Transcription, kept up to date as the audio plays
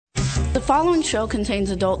The following show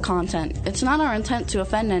contains adult content. It's not our intent to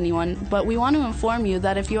offend anyone, but we want to inform you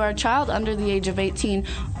that if you are a child under the age of 18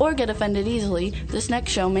 or get offended easily, this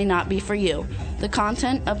next show may not be for you. The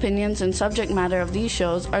content, opinions, and subject matter of these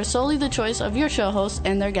shows are solely the choice of your show hosts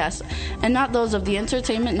and their guests, and not those of the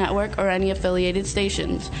Entertainment Network or any affiliated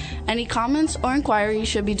stations. Any comments or inquiries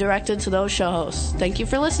should be directed to those show hosts. Thank you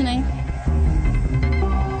for listening.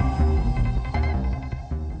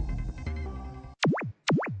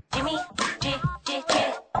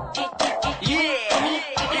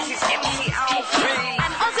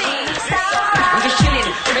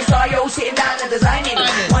 Sitting down and designing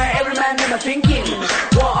why every man never thinking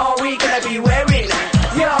what are we gonna be wearing.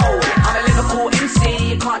 Yo, I'm a Liverpool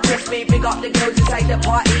MC, you can't test me. Big up the girls inside the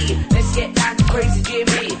party, let's get down to crazy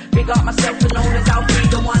Jimmy. Big up myself and known as Alfie,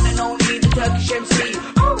 the one and only, the Turkish MC.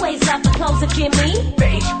 Always love the clothes of Jimmy.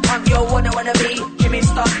 British, I'm your what I wanna be. Jimmy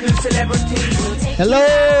Star, new celebrity.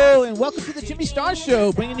 Hello and welcome to the Jimmy Star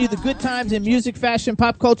Show, bringing you the good times in music, fashion,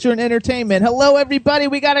 pop culture, and entertainment. Hello everybody,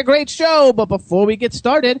 we got a great show, but before we get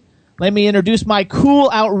started, let me introduce my cool,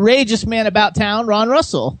 outrageous man about town, Ron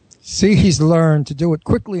Russell. See, he's learned to do it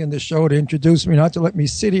quickly in the show to introduce me, not to let me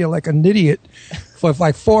sit here like an idiot for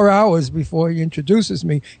like 4 hours before he introduces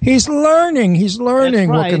me. He's learning. He's learning.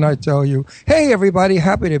 That's right. What can I tell you? Hey, everybody.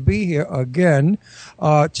 Happy to be here again.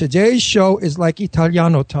 Today's show is like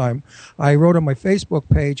Italiano time. I wrote on my Facebook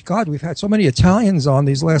page, God, we've had so many Italians on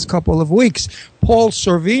these last couple of weeks. Paul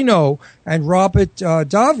Sorvino and Robert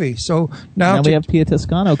Davi. So now we have Pia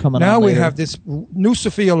Toscano coming on Now we later. have this new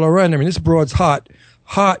Sophia Loren. I mean, this broad's hot.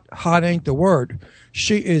 Hot ain't the word.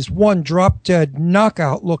 She is one drop-dead,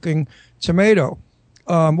 knockout-looking tomato.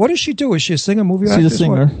 What does she do? Is she a singer, movie actress? She's a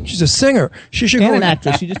singer. What? She's a singer. She should And go an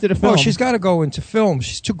actress. She just did a film. Oh, she's got to go into film.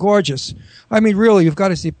 She's too gorgeous. I mean, really, you've got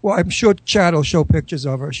to see. Well, I'm sure Chad will show pictures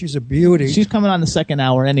of her. She's a beauty. She's coming on the second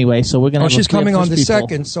hour anyway, so we're going to she's coming on the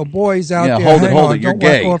second. So boys out there, hold hang it. on. You're Don't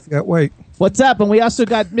gay. walk off yet. Wait. What's up? And we also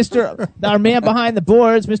got our man behind the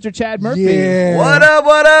boards, Mr. Chad Murphy. Yeah.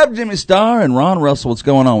 What up, Jimmy Star and Ron Russell? What's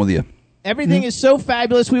going on with you? Everything is so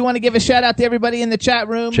fabulous. We want to give a shout out to everybody in the chat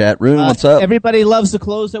room. What's up? Everybody loves the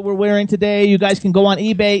clothes that we're wearing today. You guys can go on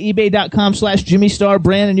eBay, ebay.com/Jimmy Star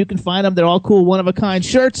brand, and you can find them. They're all cool, one-of-a-kind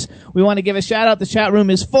shirts. We want to give a shout out. The chat room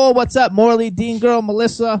is full. What's up, Morley, Dean Girl,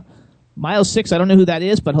 Melissa, Miles 6, I don't know who that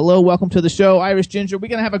is, but hello, welcome to the show. Irish Ginger. We're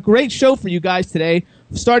going to have a great show for you guys today.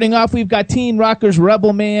 Starting off, we've got Teen Rockers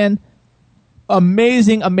REBELMANN.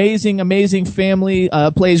 Amazing family.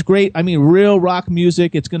 Plays great, real rock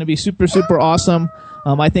music. It's going to be super awesome.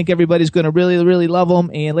 I think everybody's going to really love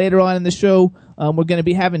them. And later on in the show, we're going to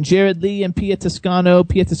be having Jared Lee and Pia Toscano.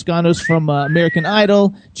 Pia Toscano's from American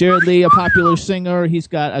Idol. Jared Lee, a popular singer. He's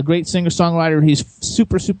got a great singer-songwriter. He's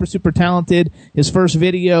super talented. His first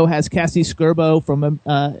video has Cassie Skirbo from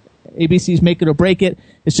ABC's Make It or Break It.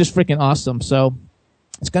 It's just freaking awesome. So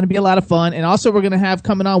it's going to be a lot of fun. And also we're going to have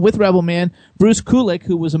coming on with REBELMANN, Bruce Kulick,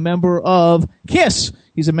 who was a member of KISS.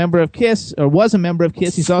 He's a member of KISS, or was a member of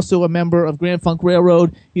KISS. He's also a member of Grand Funk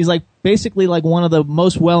Railroad. He's basically one of the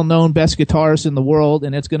most well-known, best guitarists in the world,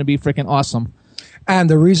 and it's going to be freaking awesome. And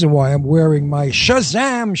the reason why I'm wearing my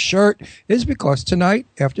Shazam shirt is because tonight,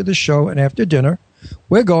 after the show and after dinner,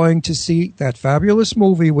 we're going to see that fabulous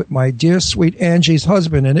movie with my dear, sweet Angie's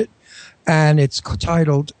husband in it, and it's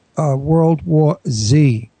titled World War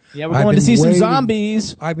Z. Yeah, we're going to see some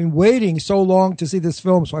zombies. I've been waiting so long to see this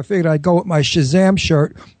film, so I figured I'd go with my Shazam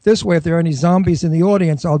shirt. This way, if there are any zombies in the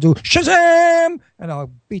audience, I'll do Shazam, and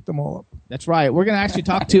I'll beat them all up. That's right. We're going to actually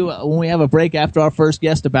talk to, when we have a break after our first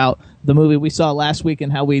guest, about the movie we saw last week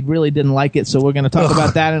and how we really didn't like it, so we're going to talk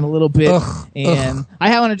about that in a little bit.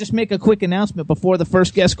 I want to just make a quick announcement before the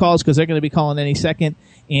first guest calls, because they're going to be calling any second,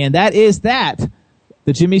 and that is that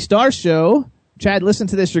the Jimmy Star Show... Chad, listen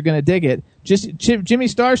to this. You're going to dig it. Jimmy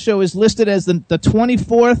Star Show is listed as the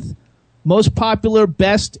 24th most popular,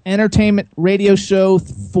 best entertainment radio show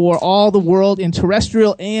for all the world in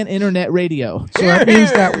terrestrial and internet radio. So that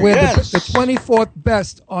means that we're the 24th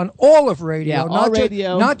best on all of radio. Yeah, all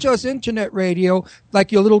radio. Not just internet radio,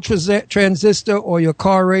 like your little transistor or your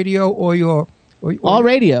car radio or your... All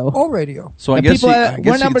radio. All radio. So I guess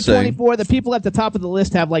we're number 24. The people at the top of the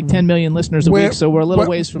list have 10 million listeners a week, so we're a little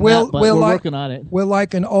ways from that, but we're working on it. We're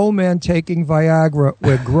like an old man taking Viagra.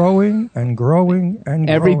 We're growing and growing and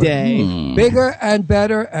every growing. day. Bigger and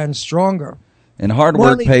better and stronger. And hard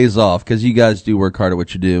work pays off, because you guys do work hard at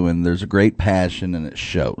what you do, and there's a great passion, and it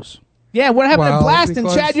shows. Yeah, we're having a blast, and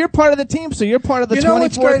Chad, you're part of the team, so you're part of the 24th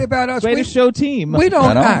what's great about us? greatest show team. We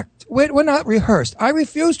don't act. we're not rehearsed. I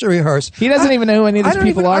refuse to rehearse. He doesn't even know who any of these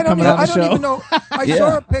people are coming on the show. I don't even know. I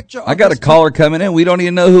saw a picture. I got a caller coming in. We don't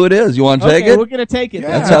even know who it is. You want to take it? We're going to take it.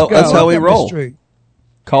 Yeah, That's how we roll. Mystery.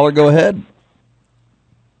 Caller, go ahead.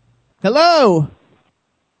 Hello.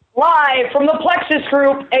 Live from the Plexus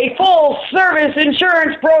Group, a full-service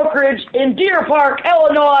insurance brokerage in Deer Park,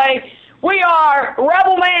 Illinois, we are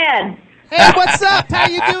Rebel Man. Hey, what's up? How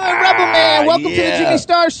you doing, Rebel Man? Welcome to the Jimmy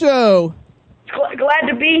Star Show. Glad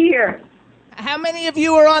to be here. How many of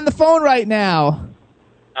you are on the phone right now?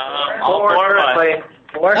 Four.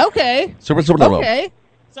 Okay. Okay.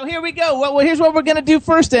 So here we go. Well, here's what we're going to do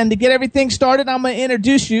first then. To get everything started, I'm going to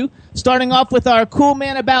introduce you, starting off with our cool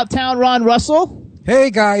man about town, Ron Russell.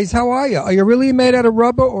 Hey guys, how are you? Are you really made out of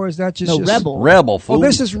rubber, or is that just Rebel? Rebel, fool. Oh,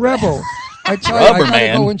 this is Rebel. I tell you, Rubber I gotta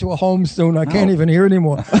Man. go into a home soon. I can't even hear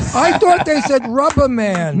anymore. I thought they said Rubber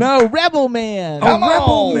Man. No, Rebel Man. Oh,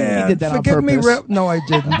 Rebel Man. He did that Forgive on me, purpose. No, I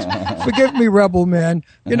didn't. Forgive me, Rebel Man.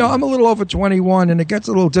 You know, I'm a little over 21, and it gets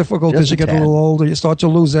a little difficult Just as you a get a tad. little older. You start to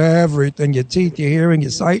lose everything: your teeth, your hearing,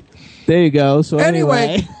 your sight. There you go. So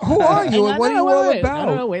Anyway, who are you, and what are you all wait.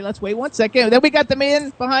 about? No, wait, let's wait 1 second. Then we got the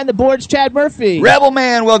man behind the boards, Chad Murphy. Rebel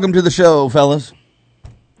Man, welcome to the show, fellas.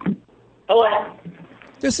 Hello.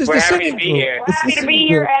 This is We're the happy singing to be group. here. It's the Happy to be singing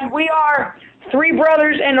here, group. and we are three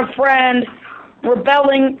brothers and a friend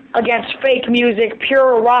rebelling against fake music,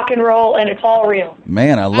 pure rock and roll, and it's all real.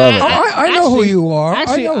 Man, I love it. I know who you are.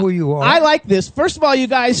 Actually, I know who you are. I like this. First of all, you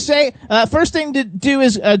guys say, first thing to do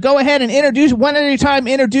is go ahead and introduce, one at a time,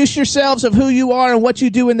 introduce yourselves of who you are and what you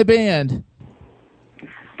do in the band.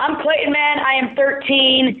 I'm Clayton Man. I am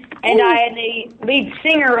 13, and I am the lead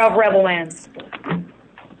singer of Rebel Man.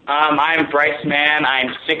 I'm Bryce Mann. I'm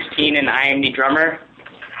 16, and I am the drummer.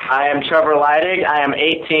 I am Trevor Leidig. I am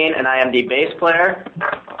 18, and I am the bass player.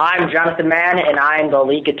 I'm Jonathan Mann, and I am the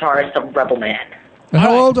lead guitarist of Rebel Man. And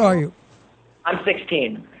how old are you? I'm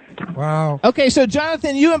 16. Wow. Okay, so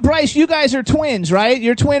Jonathan, you and Bryce, you guys are twins, right?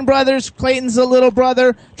 You're twin brothers. Clayton's the little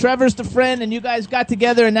brother. Trevor's the friend, and you guys got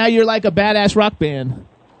together, and now you're like a badass rock band.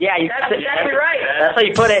 Yeah, That's exactly right. That's how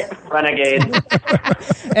you put it, Renegade.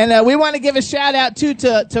 And we want to give a shout out too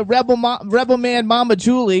to Rebel Man Mama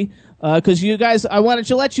Julie, because you guys, I wanted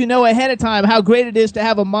to let you know ahead of time how great it is to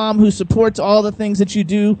have a mom who supports all the things that you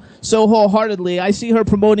do so wholeheartedly. I see her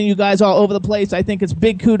promoting you guys all over the place. I think it's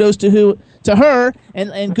big kudos to her,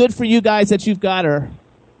 and good for you guys that you've got her.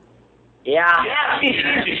 Yeah.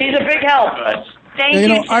 She's a big help. Thank You you.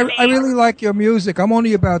 know, I Jimmy. really like your music. I'm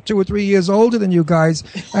only about 2 or 3 years older than you guys,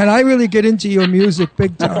 and I really get into your music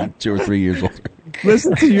big time. 2 or 3 years older.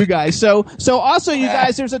 Listen to you guys. So also you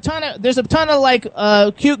guys, there's a ton of like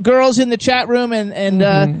cute girls in the chat room,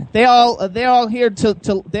 and they all here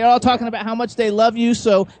they're all talking about how much they love you.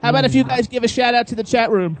 So how about if you guys give a shout out to the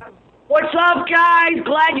chat room? What's up, guys?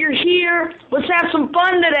 Glad you're here. Let's have some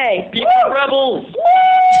fun today. Rebels.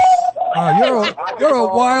 You're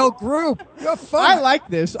a wild group. You're fun. I like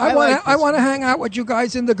this. I want to hang out with you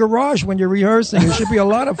guys in the garage when you're rehearsing. It should be a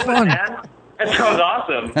lot of fun. That sounds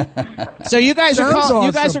awesome. So you guys Sounds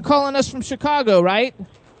you guys awesome. are calling us from Chicago, right?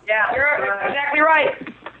 Yeah, you're exactly right.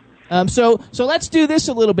 So let's do this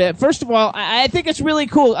a little bit. First of all, I think it's really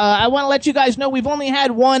cool. I want to let you guys know we've only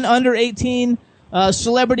had one under 18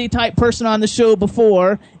 celebrity type person on the show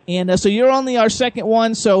before, and so you're only our second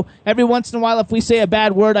one. So every once in a while, if we say a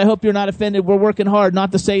bad word, I hope you're not offended. We're working hard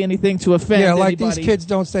not to say anything to offend Yeah, like anybody. these kids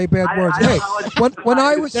don't say bad words. Hey, when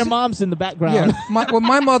I was Their mom's in the background. yeah,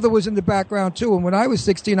 my mother was in the background too, and when I was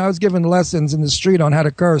 16, I was given lessons in the street on how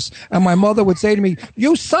to curse, and my mother would say to me,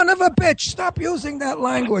 "You son of a bitch, stop using that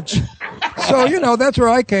language." So that's where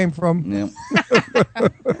I came from. Yeah.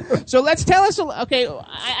 So let's tell us. Okay,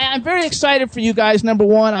 I'm very excited for you guys. Number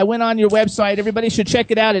one, I went on your website. Everybody should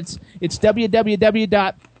check it out. It's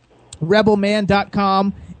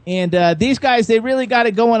www.rebelman.com. And these guys, they really got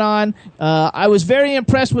it going on. I was very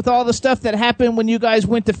impressed with all the stuff that happened when you guys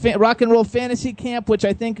went to Rock and Roll Fantasy Camp, which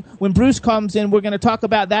I think when Bruce comes in, we're going to talk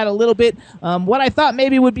about that a little bit. What I thought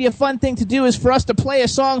maybe would be a fun thing to do is for us to play a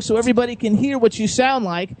song so everybody can hear what you sound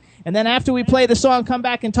like. And then after we play the song, come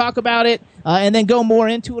back and talk about it, and then go more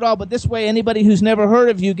into it all. But this way, anybody who's never heard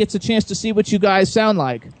of you gets a chance to see what you guys sound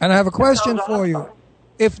like. And I have a question for you.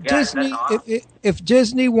 If Disney, if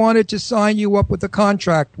Disney wanted to sign you up with a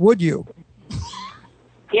contract, would you?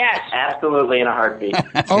 Yes. Absolutely, in a heartbeat.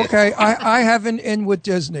 Okay, I have an in with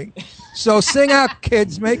Disney. So sing out,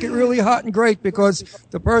 kids. Make it really hot and great, because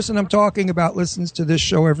the person I'm talking about listens to this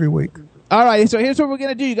show every week. All right, so here's what we're going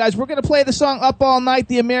to do, you guys. We're going to play the song Up All Night,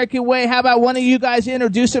 The American Way. How about one of you guys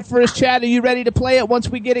introduce it for us, Chad? Are you ready to play it once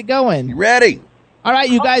we get it going? You ready? All right,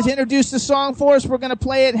 you guys introduce the song for us. We're going to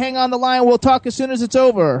play it. Hang on the line. We'll talk as soon as it's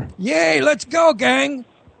over. Yay, let's go, gang.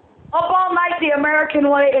 Up All Night the American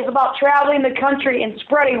Way is about traveling the country and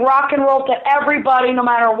spreading rock and roll to everybody, no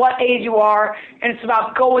matter what age you are. And it's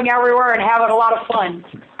about going everywhere and having a lot of fun.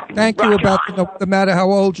 Thank you about no matter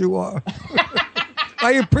how old you are.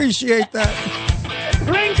 I appreciate that.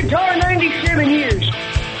 Playing guitar 97 years.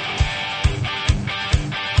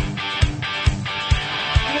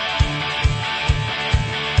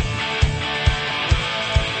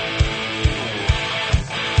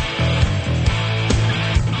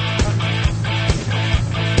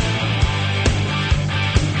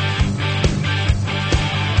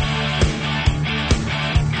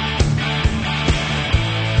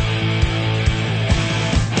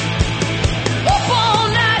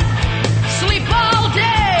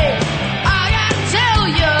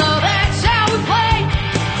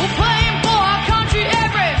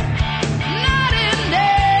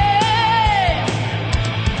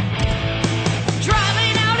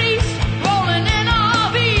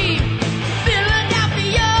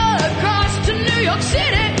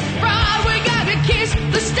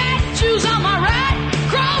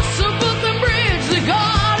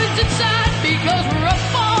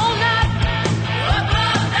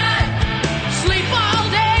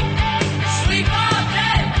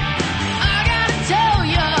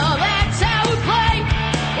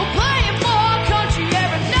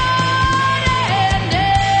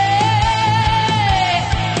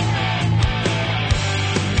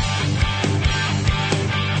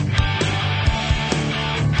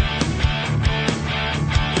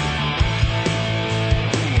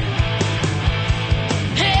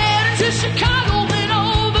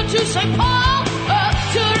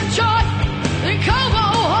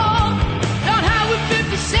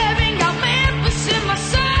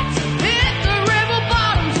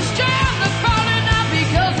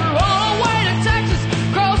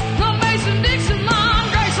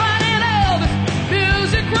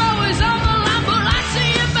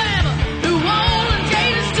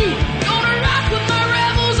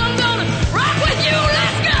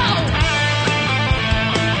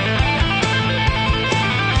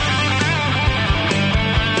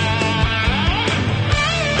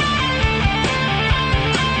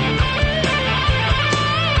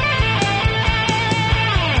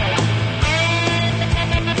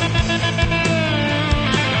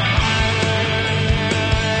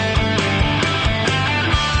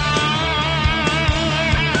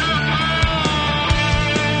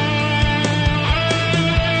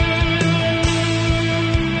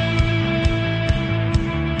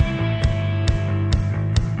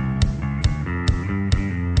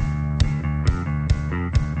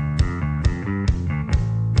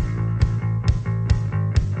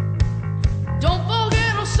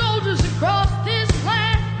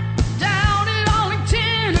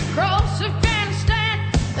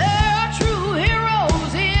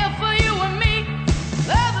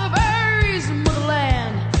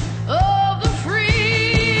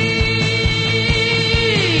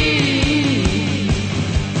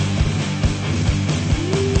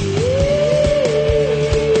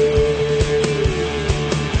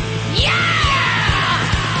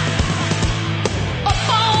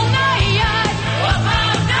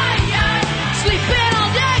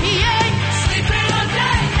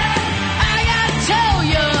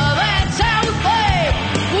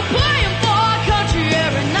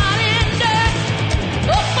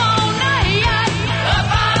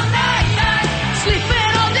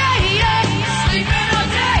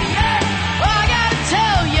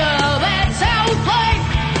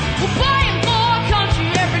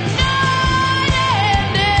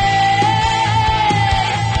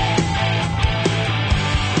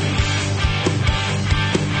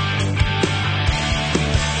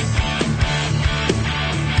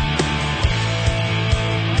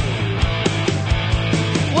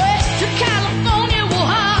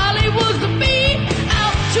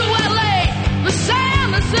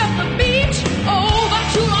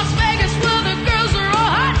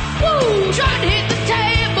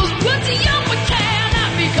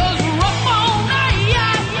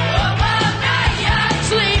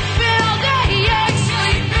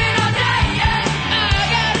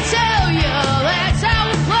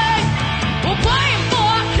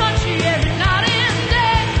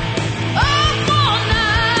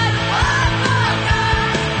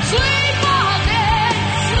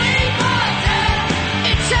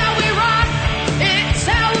 It's how we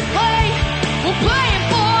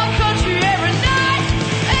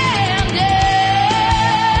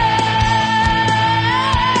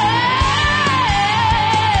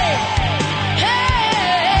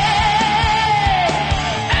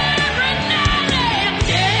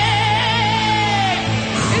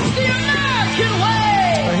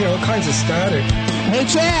of static. Hey,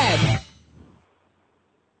 Chad.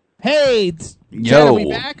 Hey, Chad, Yo. are we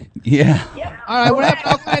back? Yeah. All right, we're having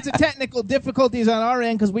all kinds of technical difficulties on our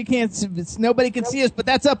end because we can't. Nobody can see us. But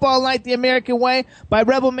that's Up All Night the American Way by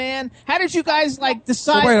Rebel Man. How did you guys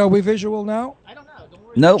decide? So wait, are we visual now? I don't know. Don't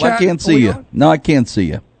worry. No, Chat, I can't are see we you. on? No, I can't see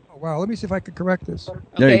you. Oh, wow, let me see if I can correct this. There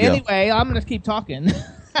Okay, you go. anyway, I'm gonna keep talking.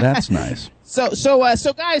 That's nice. So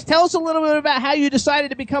guys, tell us a little bit about how you decided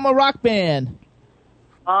to become a rock band.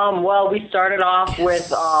 Well, we started off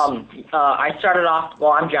with, I'm John. I started off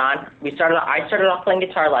playing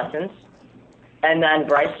guitar lessons, and then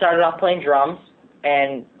Bryce started off playing drums,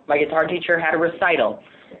 and my guitar teacher had a recital.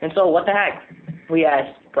 And so what the heck? We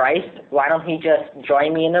asked Bryce, why don't he just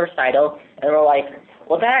join me in the recital? And we're like,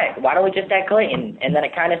 what the heck? Why don't we just add Clayton? And then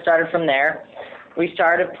it kind of started from there. We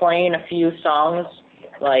started playing a few songs,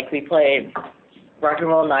 like we played Rock and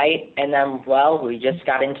Roll Night, and then, we just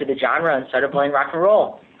got into the genre and started playing rock and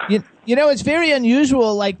roll. You know, it's very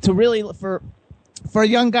unusual, to really, for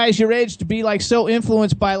young guys your age to be, so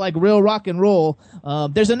influenced by, real rock and roll.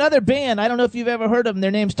 There's another band, I don't know if you've ever heard of them,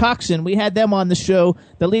 their name's Toxin. We had them on the show.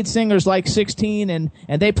 The lead singer's 16, and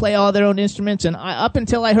they play all their own instruments, and up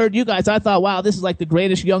until I heard you guys, I thought, wow, this is the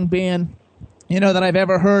greatest young band that I've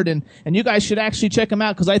ever heard, and you guys should actually check them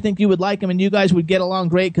out because I think you would like them and you guys would get along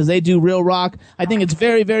great because they do real rock. I think it's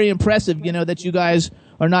very, very impressive, that you guys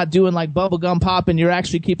are not doing bubblegum pop and you're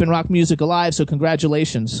actually keeping rock music alive, so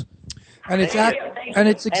congratulations. And it's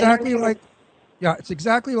exactly like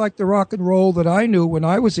the rock and roll that I knew when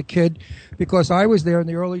I was a kid because I was there in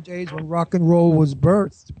the early days when rock and roll was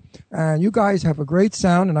birthed. And you guys have a great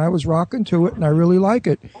sound and I was rocking to it and I really like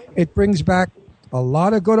it. It brings back a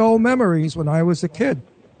lot of good old memories when I was a kid.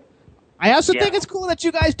 I also think it's cool that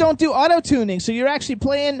you guys don't do auto-tuning, so you're actually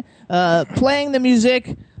playing the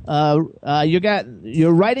music.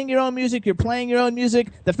 You're writing your own music. You're playing your own music.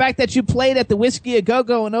 The fact that you played at the Whiskey A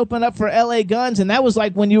Go-Go and opened up for L.A. Guns, and that was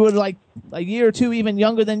when you were a year or two even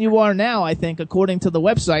younger than you are now, I think, according to the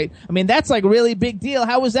website. I mean, that's really big deal.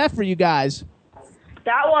 How was that for you guys?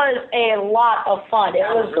 That was a lot of fun. It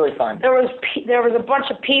was really fun. There was a bunch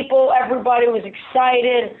of people. Everybody was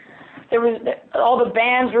excited. All the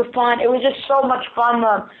bands were fun. It was just so much fun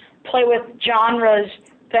to play with genres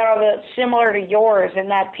that are similar to yours, and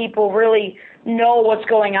that people really know what's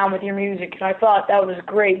going on with your music. And I thought that was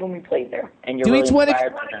great when we played there. And you're really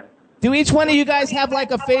inspired by them. Do each one of you guys have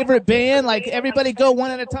a favorite band? Everybody go one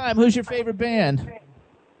at a time. Who's your favorite band?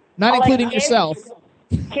 Not including yourself.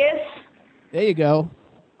 Kiss. There you go.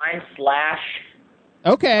 Mine's Slash.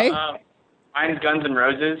 Okay. Mine's Guns N'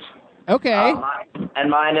 Roses. Okay. And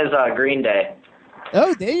mine is Green Day.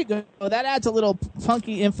 Oh, there you go. That adds a little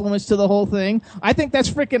funky influence to the whole thing. I think that's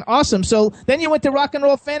freaking awesome. So then you went to Rock and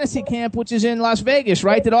Roll Fantasy Camp, which is in Las Vegas,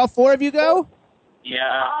 right? Did all four of you go?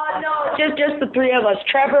 Yeah. No, just the three of us.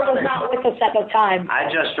 Trevor was not with us at the time.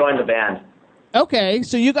 I just joined the band. Okay,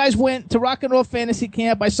 so you guys went to Rock and Roll Fantasy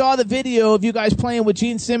Camp. I saw the video of you guys playing with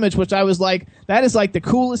Gene Simmons, which I was like, that is the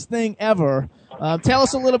coolest thing ever. Tell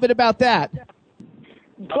us a little bit about that.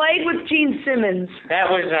 Played with Gene Simmons. That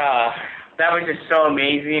was just so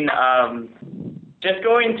amazing. Just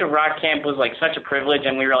going to rock camp was such a privilege,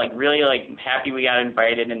 and we were really happy we got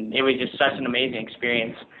invited, and it was just such an amazing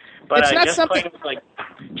experience. But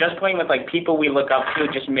just playing with people we look up to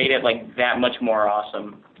just made it that much more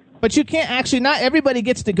awesome. But you can't actually, not everybody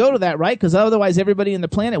gets to go to that, right? Because otherwise everybody in the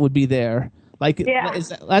planet would be there.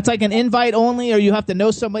 That's an invite only, or you have to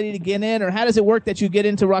know somebody to get in, or how does it work that you get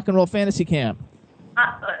into Rock and Roll Fantasy Camp?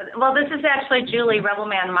 Well, this is actually Julie,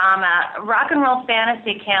 Rebelman Mama. Rock and Roll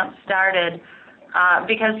Fantasy Camp started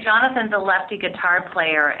because Jonathan's a lefty guitar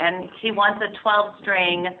player, and he wants a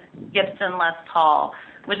 12-string Gibson Les Paul,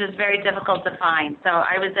 which is very difficult to find. So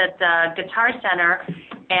I was at the Guitar Center,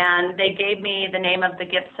 and they gave me the name of the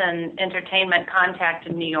Gibson Entertainment contact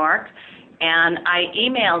in New York, and I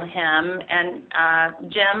emailed him, and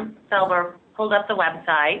Jim Silver pulled up the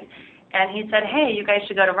website, and he said, hey, you guys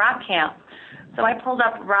should go to Rock Camp. So I pulled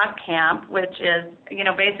up Rock Camp, which is,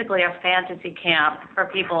 basically a fantasy camp for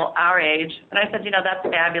people our age. And I said, that's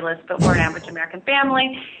fabulous, but we're an average American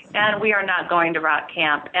family, and we are not going to Rock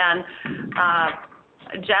Camp. And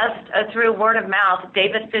just through word of mouth,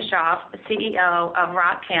 David Fishoff, CEO of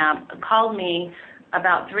Rock Camp, called me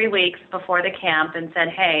about 3 weeks before the camp and said,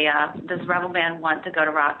 hey, does Rebel Band want to go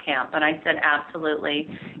to Rock Camp? And I said, absolutely.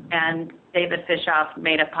 And David Fishoff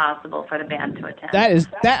made it possible for the band to attend.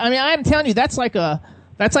 I'm telling you, that's like a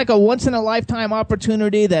once in a lifetime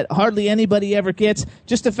opportunity that hardly anybody ever gets.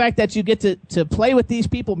 Just the fact that you get to play with these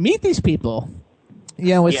people, meet these people.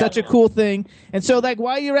 It's such a cool thing. And so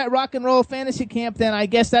while you're at Rock and Roll Fantasy Camp, then I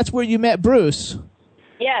guess that's where you met Bruce.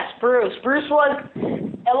 Yes, Bruce. Bruce was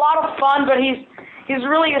a lot of fun, but he's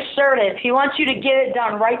really assertive. He wants you to get it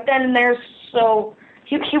done right then and there, so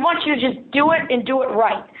he wants you to just do it and do it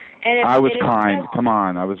right. And I was kind. Come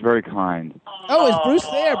on, I was very kind. Oh, is Bruce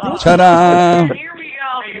there? Bruce. Ta-da! Here we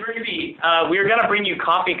go. Hey, Ruby, we were going to bring you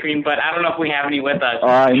coffee cream, but I don't know if we have any with us.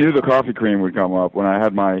 I knew the coffee cream would come up when I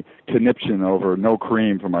had my conniption over no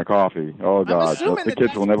cream for my coffee. Oh, God. The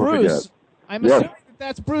kids will never forget. I'm assuming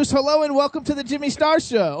that's Bruce. Hello and welcome to the Jimmy Star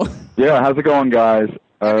Show. Yeah, how's it going, guys?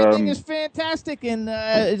 Everything is fantastic, and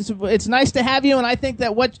it's nice to have you. And I think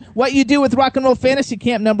that what you do with Rock and Roll Fantasy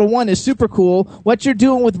Camp #1 is super cool. What you're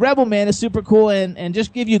doing with Rebelman is super cool, and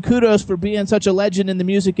just give you kudos for being such a legend in the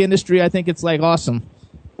music industry. I think it's like awesome.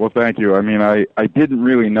 Well, thank you. I mean, I didn't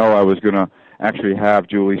really know I was going to actually have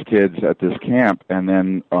Julie's kids at this camp, and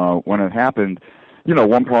then when it happened, you know,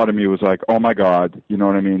 one part of me was like, oh my God, you know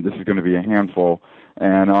what I mean? This is going to be a handful.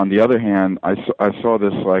 And on the other hand, I saw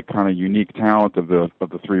this like kind of unique talent of the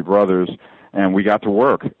three brothers, and we got to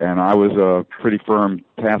work. And I was a pretty firm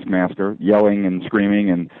taskmaster, yelling and screaming,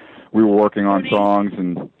 and we were working on songs,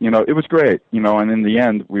 and you know, it was great. You know, and in the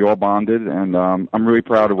end, we all bonded, and I'm really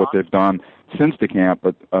proud of what they've done since the camp,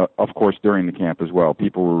 but of course during the camp as well.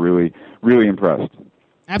 People were really, really impressed.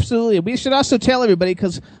 Absolutely. We should also tell everybody,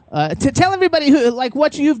 because to tell everybody who, like,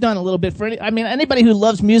 what you've done a little bit for. Anybody who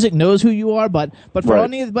loves music knows who you are, but for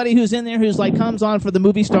anybody who's in there who's like comes on for the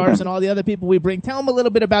movie stars and all the other people we bring, tell them a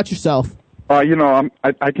little bit about yourself. You know,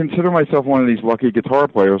 I consider myself one of these lucky guitar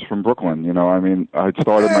players from Brooklyn. You know, I mean, I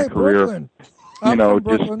started my career, you know,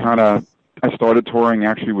 just kind of. I started touring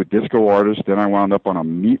actually with disco artists. Then I wound up on a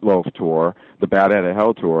Meatloaf tour, the Bad Out of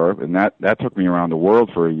Hell tour, and that took me around the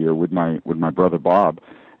world for a year with my brother Bob.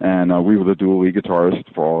 And we were the dual lead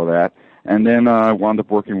guitarists for all of that. And then I wound up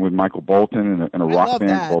working with Michael Bolton in a rock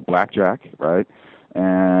band called Blackjack, right?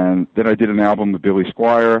 And then I did an album with Billy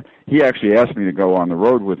Squier. He actually asked me to go on the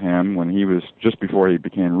road with him when he was just before he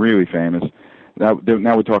became really famous. Now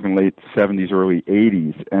we're talking late 70s, early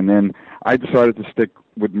 80s. And then I decided to stick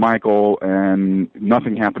with Michael, and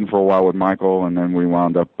nothing happened for a while with Michael, and then we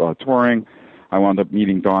wound up touring. I wound up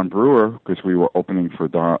meeting Don Brewer because we were opening for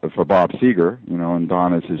Bob Seger, you know, and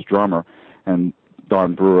Don is his drummer, and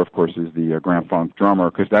Don Brewer, of course, is the Grand Funk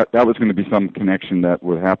drummer, because that was going to be some connection that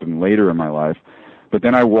would happen later in my life. But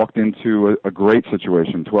then I walked into a great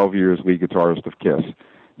situation, 12 years lead guitarist of Kiss,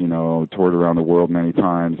 you know, toured around the world many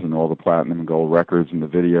times, and all the platinum and gold records and the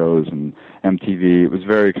videos and MTV. It was a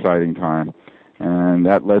very exciting time. And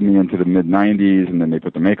that led me into the mid-'90s, and then they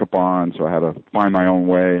put the makeup on, so I had to find my own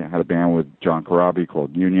way. I had a band with John Corabi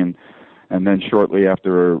called Union. And then shortly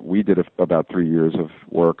after we did about 3 years of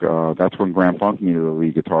work, that's when Grand Funk needed a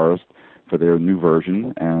lead guitarist for their new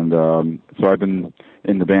version. And so I've been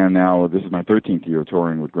in the band now. This is my 13th year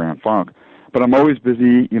touring with Grand Funk. But I'm always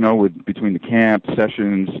busy, you know, between the camp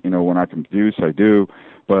sessions, you know, when I can produce, I do.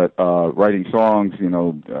 But writing songs, you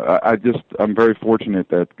know, I'm very fortunate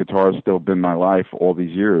that guitar has still been my life all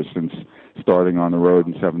these years since starting on the road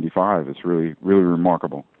in '75. It's really, really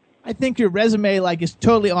remarkable. I think your resume is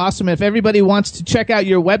totally awesome. If everybody wants to check out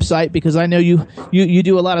your website, because I know you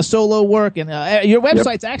do a lot of solo work, and your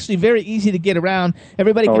website's actually very easy to get around.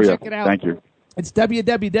 Everybody can check it out. Thank you. It's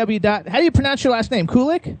www. How do you pronounce your last name?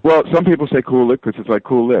 Kulick? Well, some people say Kulick because it's like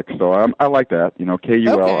Cool Lick, so I like that. You know,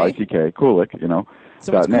 Kulick, Kulick. You know.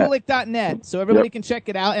 So it's Kulick.net, so everybody can check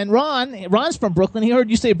it out. And Ron's from Brooklyn. He heard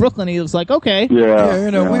you say Brooklyn. He was like, okay. Yeah, you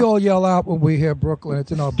know, we all yell out when we hear Brooklyn.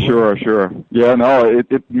 It's in our blood. Sure. Yeah, no,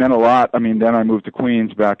 it meant a lot. I mean, then I moved to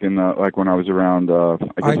Queens back in, when I was around, I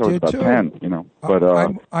was about 10, you know. But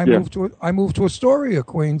I moved to Astoria,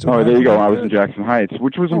 Queens. Oh, there you go. I was in Jackson Heights,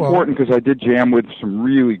 which was important because I did jam with some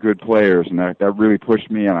really good players, and that really pushed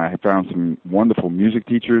me, and I found some wonderful music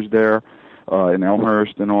teachers there. In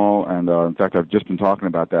Elmhurst and all, and in fact, I've just been talking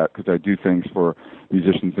about that because I do things for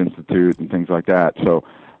Musicians Institute and things like that. So,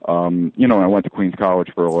 you know, I went to Queens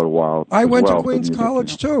College for a little while. I went to Queens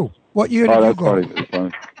College too. What year did you go? That's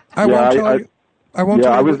funny. I won't tell you. I won't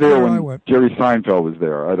tell you. I was there when I went. Jerry Seinfeld was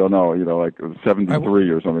there. I don't know, you know, like 73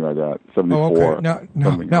 or something like that. 74. Oh, okay.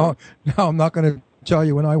 No, I'm not going to tell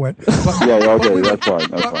you when I went. But, okay, that's fine.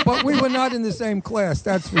 But we were not in the same class,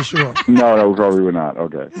 that's for sure. No, we probably were not.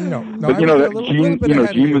 Okay. No. But you know, Gene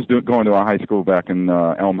was going to our high school back in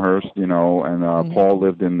Elmhurst, you know, and Paul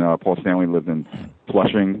Stanley lived in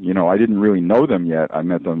Flushing. You know, I didn't really know them yet. I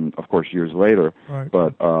met them, of course, years later. Right.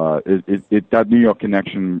 But that New York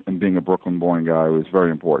connection and being a Brooklyn-born guy was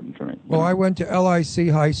very important for me. Well, I went to LIC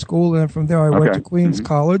High School, and from there I went to Queens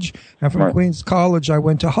College, and from Queens College I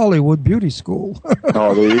went to Hollywood Beauty School.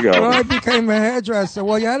 Oh, there you go. So I became a hairdresser.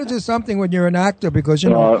 Well, you had to do something when you're an actor because,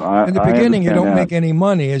 in the beginning you don't make any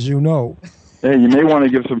money, as you know. Hey, you may want to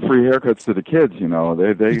give some free haircuts to the kids. You know,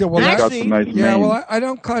 they got some nice yeah. manes. Well, I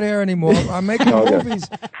don't cut hair anymore. I'm making movies.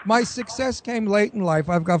 My success came late in life.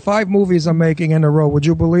 I've got 5 movies I'm making in a row. Would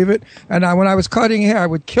you believe it? And when I was cutting hair, I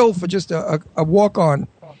would kill for just a walk on.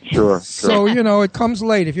 Sure. So it comes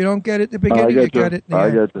late. If you don't get it at the beginning, you get it.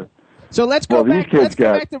 I get you. So let's go back. Let's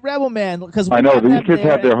go back to Rebelman because I know these kids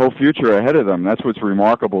have their whole future ahead of them. That's what's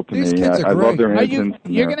remarkable to me. I love their innocence.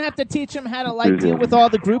 You're going to have to teach them how to deal with all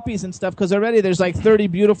the groupies and stuff because already there's 30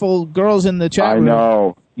 beautiful girls in the chat room. I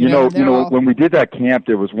know. You know, when we did that camp,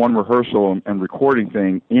 there was one rehearsal and recording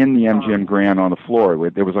thing in the MGM Grand on the floor.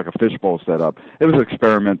 There was a fishbowl set up. It was an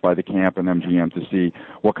experiment by the camp and MGM to see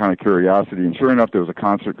what kind of curiosity. And sure enough, there was a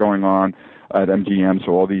concert going on at MGM,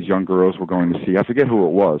 so all these young girls were going to see. I forget who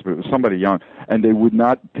it was, but it was somebody young. And they would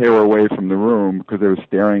not tear away from the room because they were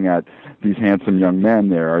staring at these handsome young men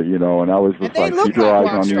there, and I was just like, keep your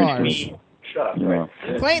eyes on you. Shut up. Yeah.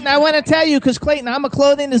 Clayton, I want to tell you, because Clayton, I'm a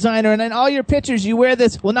clothing designer, and in all your pictures you wear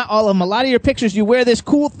this, well, not all of them, a lot of your pictures you wear this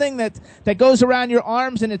cool thing that goes around your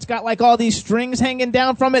arms, and it's got all these strings hanging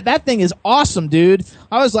down from it. That thing is awesome, dude.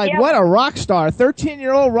 I was like, what a rock star.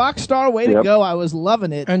 13-year-old rock star, way to go. I was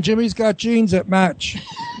loving it. And Jimmy's got jeans that match.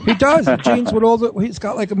 He does. Jeans with he's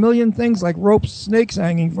got a million things like ropes, snakes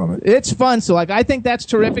hanging from it. It's fun. So I think that's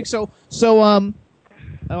terrific.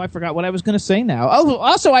 Oh, I forgot what I was going to say now. Oh,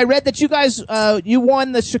 also, I read that you guys, you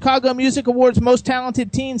won the Chicago Music Awards Most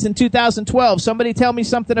Talented Teens in 2012. Somebody tell me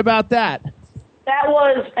something about that. That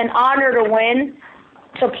was an honor to win,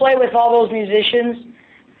 to play with all those musicians.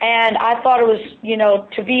 And I thought it was,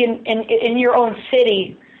 to be in your own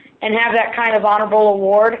city and have that kind of honorable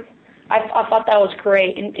award. I thought that was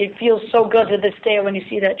great. And it feels so good to this day when you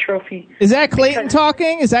see that trophy. Is that Clayton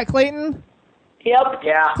talking? Is that Clayton? Yep.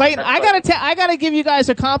 Yeah. Clayton, I gotta give you guys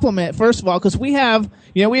a compliment first of all because we've had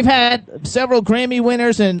several Grammy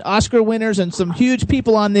winners and Oscar winners and some huge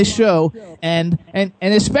people on this show and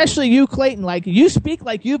especially you, Clayton. You speak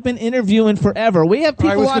like you've been interviewing forever. We have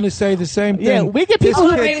people. I was going to say the same thing. Yeah, we get people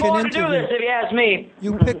who do this if you ask me.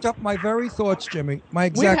 You picked up my very thoughts, Jimmy. My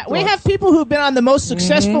exact thoughts. We have people who've been on the most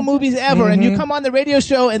successful movies ever, and you come on the radio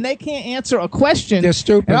show and they can't answer a question. They're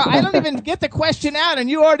stupid. I don't even get the question out, and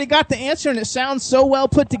you already got the answer, and it sounds so well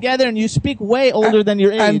put together, and you speak way older than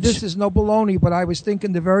your age. And this is no baloney, but I was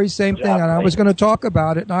thinking the very same thing, and I was going to talk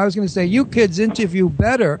about it, and I was going to say, you kids interview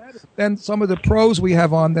better than some of the pros we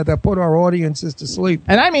have on that put our audiences to sleep.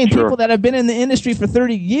 And I mean people that have been in the industry for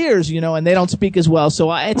 30 years, and they don't speak as well.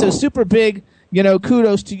 So it's a super big,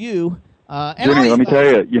 kudos to you. Jimmy, let me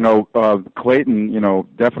tell you, Clayton,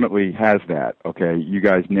 definitely has that. Okay, you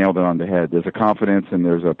guys nailed it on the head. There's a confidence and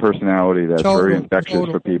there's a personality that's very infectious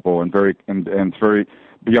for people and it's very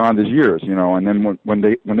beyond his years, And then when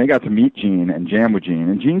they got to meet Gene and jam with Gene,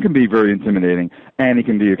 and Gene can be very intimidating and he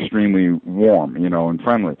can be extremely warm, and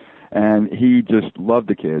friendly. And he just loved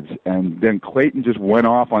the kids. And then Clayton just went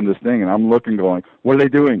off on this thing, and I'm looking, going, what are they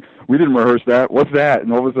doing? We didn't rehearse that. What's that?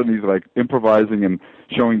 And all of a sudden he's improvising and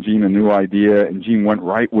showing Gene a new idea, and Gene went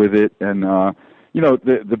right with it. And,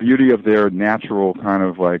 the beauty of their natural kind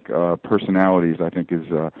of personalities, I think, is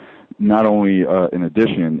not only an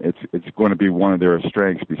addition, it's going to be one of their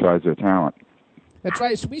strengths besides their talent. That's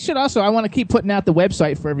right. So we should also, I want to keep putting out the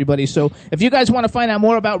website for everybody. So if you guys want to find out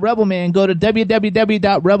more about Rebelman, go to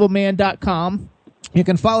www.rebelman.com. You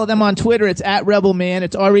can follow them on Twitter. It's @Rebelman.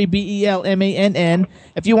 It's REBELMANN.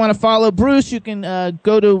 If you want to follow Bruce, you can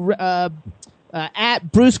go to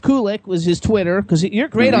 @Bruce Kulick was his Twitter, because you're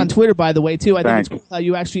great on Twitter, by the way, too. I think it's cool how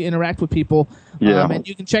you actually interact with people. Yeah. And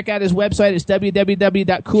you can check out his website. It's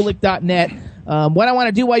www.kulick.net. What I want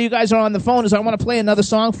to do while you guys are on the phone is I want to play another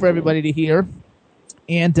song for everybody to hear.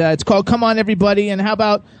 And it's called "Come On Everybody." And how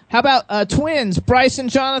about twins, Bryce and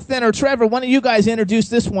Jonathan, or Trevor? One of you guys introduce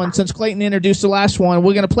this one since Clayton introduced the last one.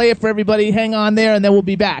 We're going to play it for everybody. Hang on there, and then we'll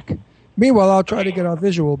be back. Meanwhile, I'll try to get our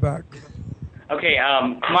visual back. Okay,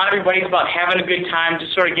 Come On Everybody is about having a good time,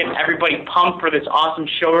 just sort of getting everybody pumped for this awesome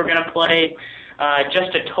show we're going to play,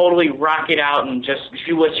 just to totally rock it out and just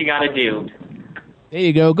do what you got to do. There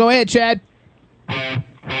you go. Go ahead, Chad.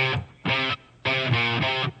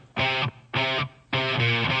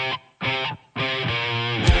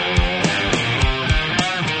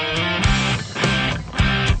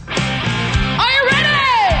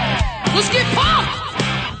 Let's get pumped!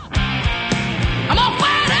 Come on!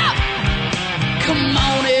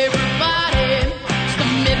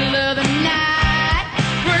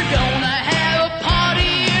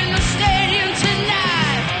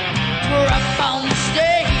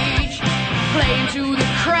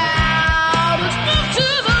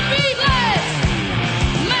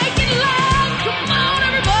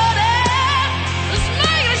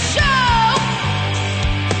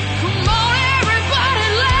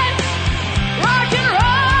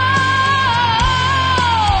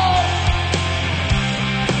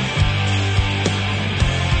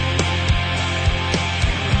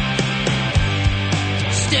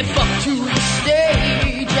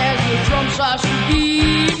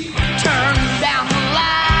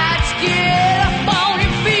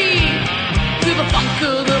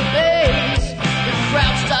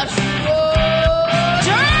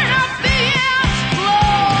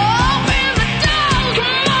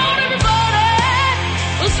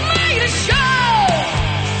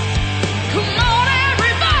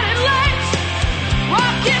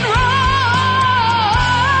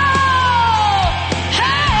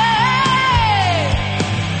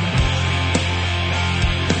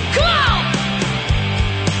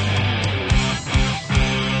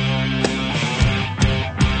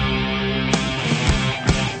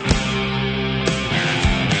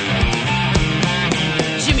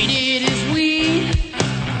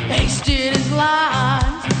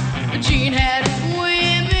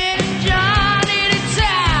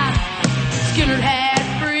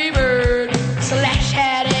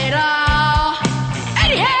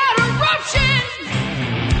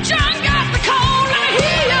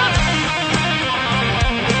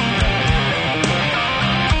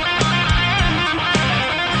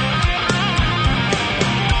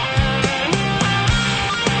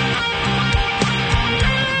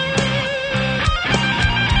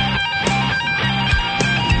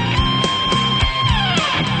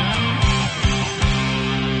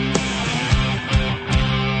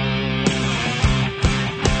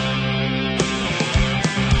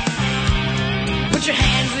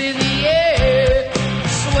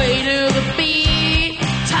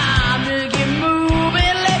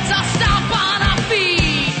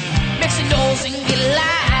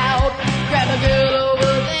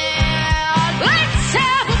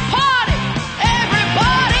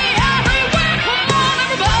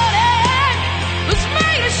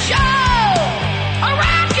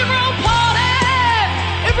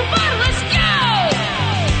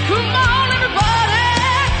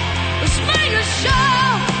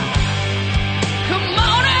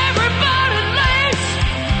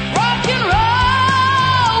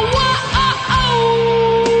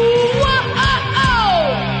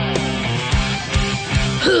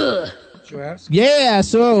 ask. Yeah,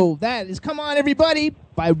 so that is Come On Everybody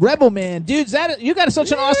by Rebelman. Dudes, you got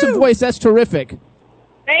such an awesome voice. That's terrific.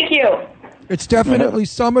 Thank you. It's definitely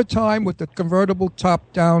summertime with the convertible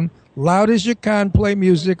top down, loud as you can, play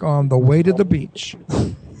music on the way to the beach.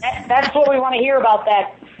 That's what we want to hear about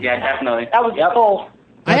that. Yeah, definitely. That was the goal.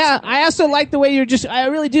 I also like the way I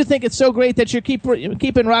really do think it's so great that you're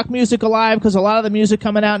keeping rock music alive, because a lot of the music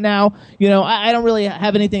coming out now, I don't really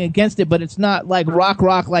have anything against it, but it's not like rock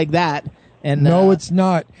like that. And no, it's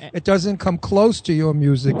not. It doesn't come close to your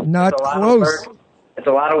music. Not close. It's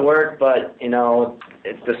a lot of work, but,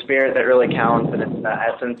 it's the spirit that really counts, and it's the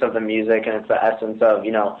essence of the music, and it's the essence of,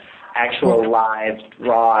 actual live,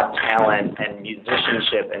 raw talent and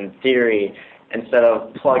musicianship and theory, instead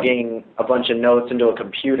of plugging a bunch of notes into a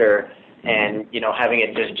computer and, having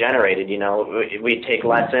it just generated. We take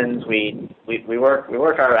lessons, we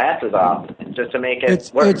work our asses off just to make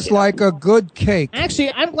it work. It's like a good cake.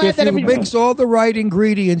 Actually, I'm glad if you mix all the right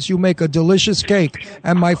ingredients, you make a delicious cake.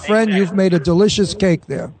 And my friend, you've made a delicious cake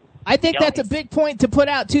there. I think that's a big point to put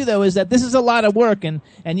out, too, though, is that this is a lot of work. And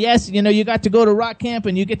yes, you got to go to rock camp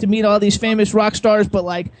and you get to meet all these famous rock stars, but,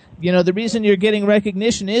 the reason you're getting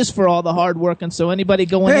recognition is for all the hard work. And so anybody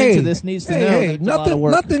going into this needs to know that it's a lot of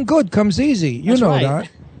work. Nothing good comes easy. You know that.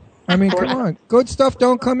 I mean, come on. Good stuff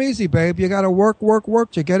don't come easy, babe. You got to work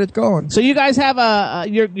to get it going. So you guys have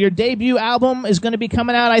your debut album is going to be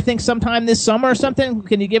coming out, I think, sometime this summer or something.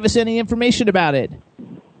 Can you give us any information about it?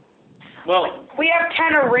 Well, we have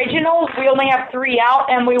 10 originals. We only have 3 out,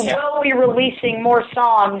 and we will be releasing more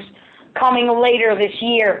songs coming later this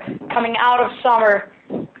year, coming out of summer.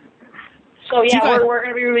 So, we're going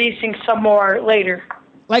to be releasing some more later.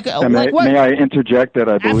 May I interject that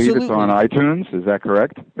I believe it's on iTunes? Is that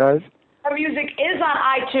correct, guys? Our music is on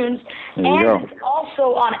iTunes, and it's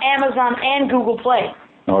also on Amazon and Google Play.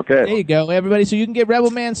 Okay. There you go, everybody. So you can get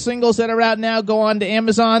Rebelman singles that are out now. Go on to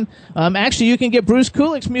Amazon. Actually, you can get Bruce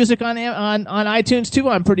Kulick's music on iTunes, too,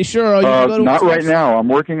 I'm pretty sure. Or you can go to not right now. I'm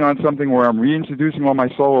working on something where I'm reintroducing all my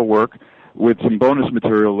solo work with some bonus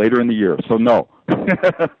material later in the year. So, no.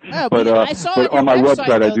 But on my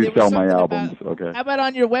website, I do sell my albums. Okay. How about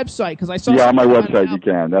on your website? Because I saw. Yeah, on my website you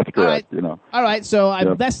can. That's correct. All right. So I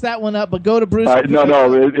messed that one up. But go to Bruce. No,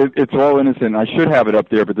 it's all innocent. I should have it up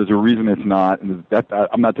there, but there's a reason it's not. And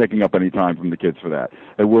I'm not taking up any time from the kids for that.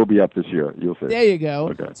 It will be up this year. You'll see. There you go.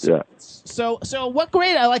 Okay. So what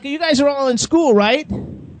grade? You guys are all in school, right?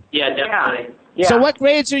 Yeah, definitely. Yeah. So what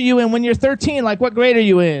grades are you in when you're 13? What grade are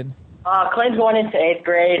you in? Clayton's going into 8th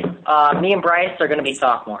grade. Me and Bryce are going to be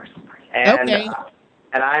sophomores. And, okay.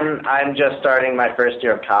 And I'm just starting my first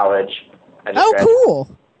year of college. Cool.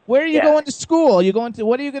 Where are you going to school?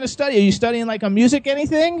 What are you going to study? Are you studying a music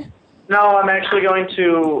anything? No, I'm actually going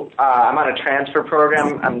to, I'm on a transfer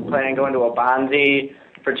program. I'm planning on going to a Bonzi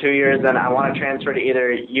for 2 years, and I want to transfer to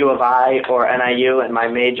either U of I or NIU, and my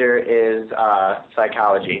major is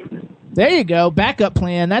psychology. There you go. Backup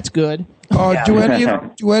plan. That's good. Do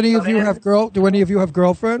any of you have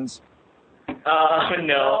girlfriends?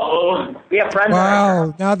 No. We have friends.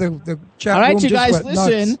 Wow. Now the chat room just guys, went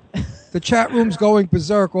listen. nuts. The chat room's going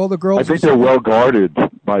berserk. All the girls. I think they're well guarded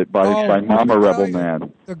by Mama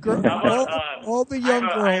Rebelman. All the young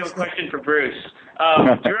girls. I have a question for Bruce. Do you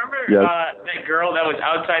remember that girl that was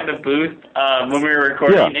outside the booth when we were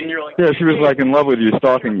recording? Yeah. And you're Yeah, she was in love with you,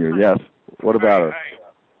 stalking you. Yes. What about her?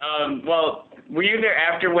 Well, were you there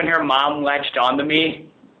after when her mom latched onto me?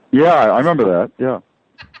 Yeah, I remember that. Yeah.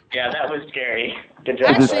 Yeah, that was scary. But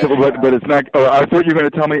it's not. Oh, I thought you were going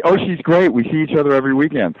to tell me. Oh, she's great. We see each other every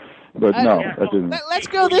weekend. But no, that didn't. Let's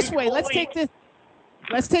go this way. Let's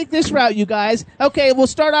take this route, you guys. Okay, we'll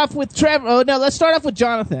start off with Trevor. Oh no, let's start off with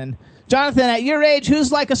Jonathan. Jonathan, at your age,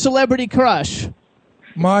 who's a celebrity crush?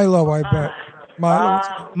 Milo, I bet.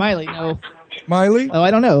 Miley, no. Miley? Oh,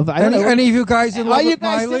 I don't know. Any of you guys in love with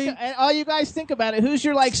Miley? All you guys think about it. Who's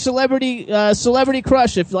your celebrity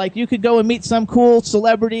crush? If you could go and meet some cool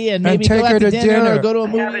celebrity and maybe go out to dinner or go to a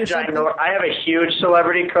movie or something. I have a huge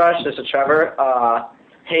celebrity crush. This is Trevor. How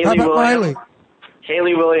about Miley?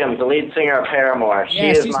 Haley Williams, the lead singer of Paramore. She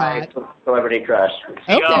is my celebrity crush.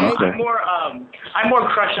 Okay. I'm more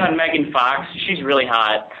crushed on Megan Fox. She's really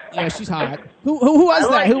hot. Yeah, she's hot. Who was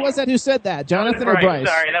that? Who was that who said that? Jonathan or Bryce?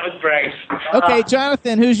 Sorry, that was Bryce. Okay,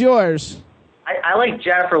 Jonathan, who's yours? I like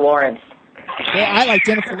Jennifer Lawrence. Yeah, I like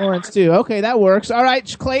Jennifer Lawrence too. Okay, that works. All right,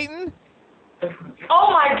 Clayton?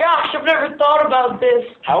 Oh my gosh, I've never thought about this.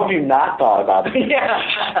 How have you not thought about it?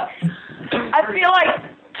 Yeah. I feel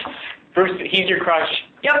like... Bruce, he's your crush.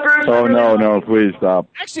 Yeah, Bruce. Oh, no, please stop.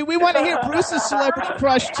 Actually, we want to hear Bruce's celebrity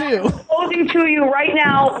crush, too. Proposing to you right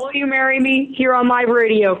now, will you marry me here on live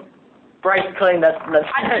radio? Bryce Clayton, that's...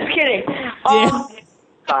 I'm just kidding.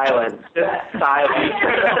 Silence. Just silence.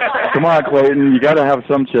 Come on, Clayton. You got to have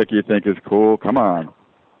some chick you think is cool. Come on.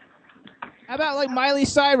 How about like Miley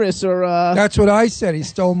Cyrus or? That's what I said. He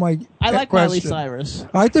stole my. I like question. Miley Cyrus.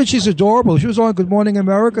 I think she's adorable. She was on Good Morning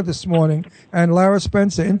America this morning, and Lara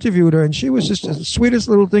Spencer interviewed her, and she was just the sweetest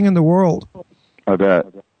little thing in the world. I bet.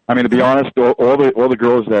 I mean, to be honest, all the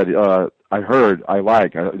girls that I heard, I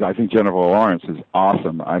like. I think Jennifer Lawrence is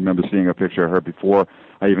awesome. I remember seeing a picture of her before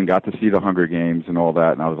I even got to see the Hunger Games and all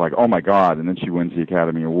that, and I was like, oh my God! And then she wins the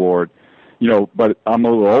Academy Award. You know, but I'm a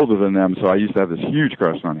little older than them, so I used to have this huge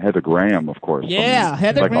crush on Heather Graham, of course. Yeah,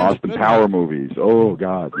 Heather Graham. Like Austin Power movies. Oh,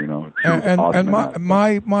 God, you know. And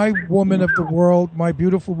my woman of the world, my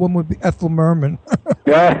beautiful woman would be Ethel Merman.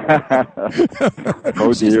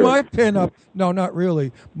 Oh, She's dear. my pinup. No, not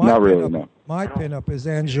really. Not really, no. My pinup is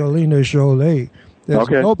Angelina Jolie. There's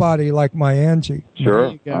nobody like my Angie. Sure,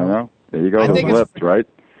 I know. There you go. Those lips, right?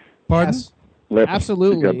 Pardon? Yes. Lips.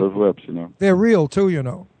 Absolutely. You got those lips, you know. They're real, too, you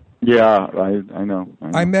know. Yeah, I know.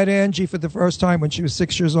 I met Angie for the first time when she was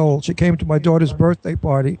 6 years old. She came to my daughter's birthday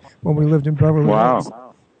party when we lived in Beverly Hills.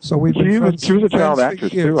 Wow. So we've been friends. She was a child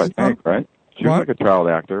actress, too, I think, right? She was What? like a child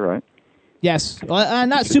actor, right? Yes,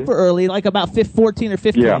 not super early, like about 14 or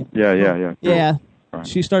 15. Yeah. Yeah. Right.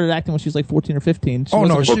 She started acting when she was like 14 or 15. She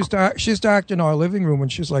used to act in our living room when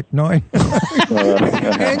she was like 9.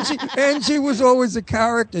 Angie was always a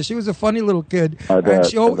character. She was a funny little kid. And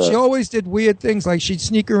she always did weird things, like she'd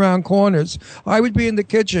sneak around corners. I would be in the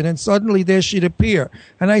kitchen, and suddenly there she'd appear.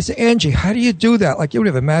 And I say, Angie, how do you do that? Like you would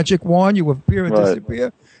have a magic wand, you would appear and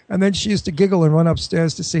disappear. And then she used to giggle and run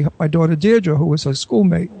upstairs to see my daughter Deirdre, who was her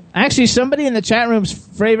schoolmate. Actually, somebody in the chat room's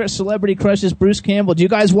favorite celebrity crush is Bruce Campbell. Do you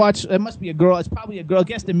guys watch? It must be a girl. It's probably a girl.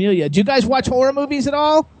 Guessed Amelia. Do you guys watch horror movies at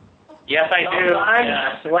all? Yes, I do. I'm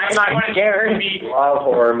not scared. Love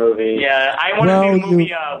horror movies. Yeah, I want to see the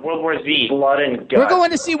movie World War Z. Blood and guts. We're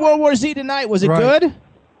going to see World War Z tonight. Was it good?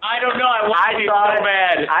 I don't know. I want to see it so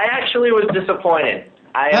bad. I actually was disappointed.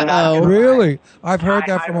 I am not really? I've heard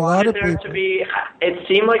that from a lot of people. It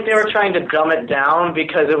seemed like they were trying to dumb it down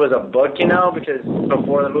because it was a book, you know, because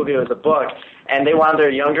before the movie it was a book, and they wanted their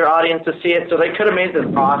younger audience to see it, so they could have made this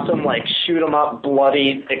awesome, like, shoot 'em up,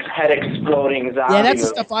 bloody, head exploding zombie Yeah, that's the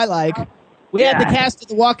movie. stuff I like. We had the cast of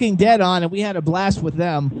The Walking Dead on, and we had a blast with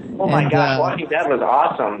them. Oh my God, Walking Dead was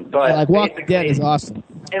awesome, but Walking Dead is awesome.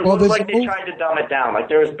 It looked like they tried to dumb it down. Like,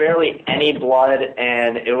 there was barely any blood,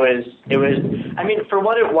 and it was, I mean, for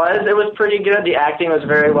what it was pretty good. The acting was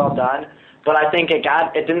very well done, but I think it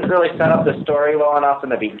didn't really set up the story well enough in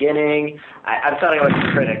the beginning. I'm telling like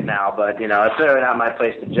a critic now, but, you know, it's really not my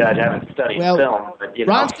place to judge. I haven't studied film, but, you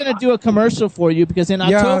know. Ron's going to do a commercial for you, because in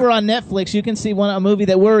October on Netflix, you can see a movie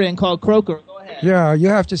that we're in called Croker. Go ahead. Yeah, you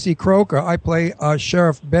have to see Croker. I play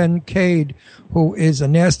Sheriff Ben Cade, who is a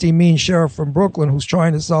nasty, mean sheriff from Brooklyn who's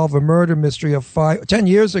trying to solve a murder mystery of 10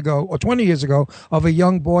 years ago or 20 years ago of a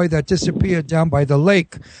young boy that disappeared down by the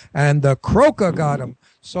lake, and the Croker got him.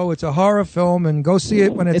 So it's a horror film, and go see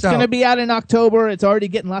it when it's out. It's going to be out in October. It's already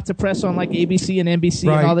getting lots of press on like ABC and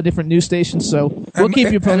NBC and all the different news stations, so we'll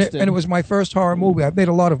keep you posted. And it was my first horror movie. I've made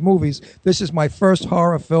a lot of movies. This is my first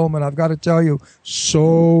horror film, and I've got to tell you,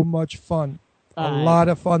 so much fun. A lot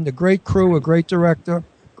of fun. The great crew, a great director,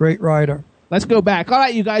 great writer. Let's go back. All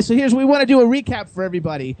right, you guys. So we want to do a recap for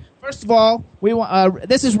everybody. First of all, we want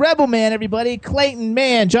this is Rebel Man, everybody. Clayton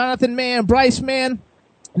Man, Jonathan Man, Bryce Man,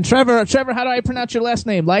 and Trevor. Trevor, how do I pronounce your last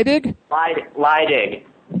name? Leidig? Leidig.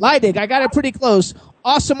 Leidig. I got it pretty close.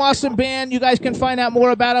 Awesome band. You guys can find out more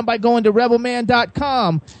about them by going to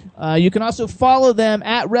rebelman.com. You can also follow them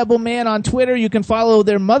at Rebelman on Twitter. You can follow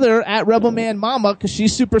their mother at Rebelman Mama, because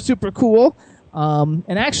she's super, super cool. And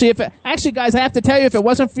actually, guys, I have to tell you, if it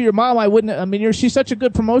wasn't for your mom, I wouldn't. I mean, she's such a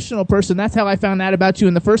good promotional person. That's how I found out about you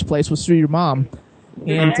in the first place, was through your mom.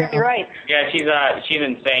 And, You're right. Yeah, she's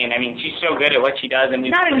insane. I mean, she's so good at what she does. And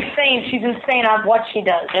Not insane. She's insane on what she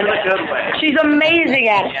does. In a good way. She's amazing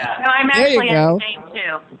at it. Yeah. No, I'm There you actually go. insane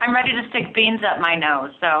too. I'm ready to stick beans up my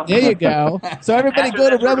nose. So there you go. So everybody go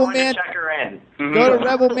to Rebelman. Check her in. Go to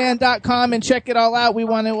rebelman.com and check it all out. We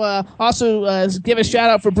want to also give a shout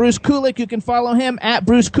out for Bruce Kulick. You can follow him at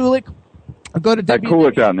Bruce Kulick. Or go to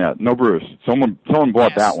Kulick.net. No Bruce. Someone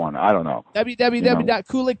bought that one. I don't know.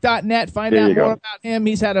 www.kulick.net. Find out more about him.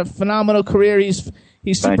 He's had a phenomenal career. He's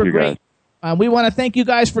super great. We want to thank you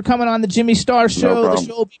guys for coming on the Jimmy Star Show. The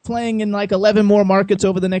show will be playing in like 11 more markets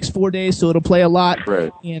over the next 4 days, so it'll play a lot.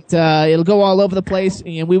 Great. And it'll go all over the place.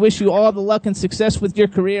 And we wish you all the luck and success with your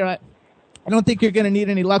career. I don't think you're going to need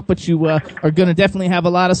any luck, but you are going to definitely have a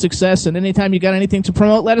lot of success. And anytime you got anything to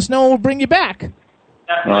promote, let us know and we'll bring you back.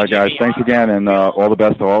 All right, guys. Thanks again, and all the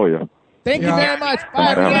best to all of you. Thank you very much.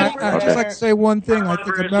 Bye, I'd just like to say one thing. I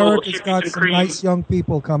think America's got some nice young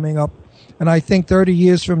people coming up. And I think 30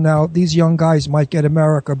 years from now, these young guys might get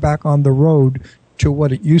America back on the road to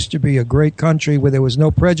what it used to be, a great country where there was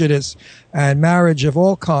no prejudice and marriage of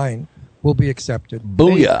all kind will be accepted.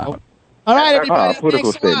 Booyah. All right, everybody.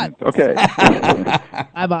 Political statement. Okay.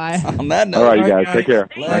 Bye-bye. On that note. All right, you guys. Take care.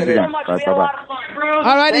 Thank you so much. We had a lot of fun. Bruce.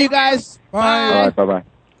 All right, you guys. Bye. All right, bye-bye.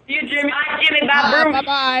 See you, Jimmy. Bye, Jimmy. Bye, Bruce.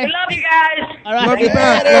 Bye-bye. We love you guys. All right. Love you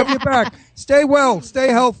back. Love you back. Stay well. Stay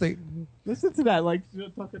healthy. Listen to that, like,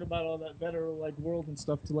 talking about all that better, like, world and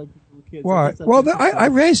stuff to, like, little kids. What? Well, I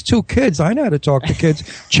raised 2 kids. I know how to talk to kids.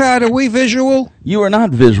 Chad, are we visual? You are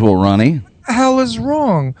not visual, Ronnie. What the hell is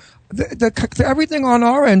wrong? Everything on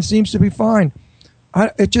our end seems to be fine.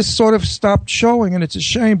 It just sort of stopped showing, and it's a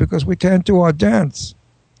shame because we can't do our dance.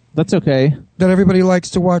 That's okay. That everybody likes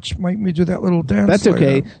to watch. Make me do that little dance. That's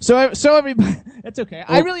okay. later. So everybody, that's okay.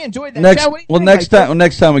 I really enjoyed that. Next, Chad, what do you think?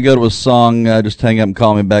 next time we go to a song, just hang up and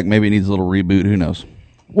call me back. Maybe it needs a little reboot. Who knows?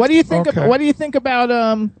 What do you think? Okay. What do you think about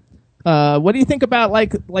what do you think about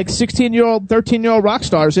like 16-year-old, 13-year-old rock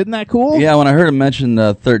stars? Isn't that cool? Yeah, when I heard him mention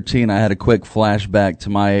 13, I had a quick flashback to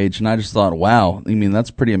my age, and I just thought, wow, I mean,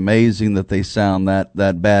 that's pretty amazing that they sound that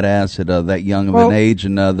badass at that young of an age,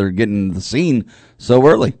 and they're getting the scene so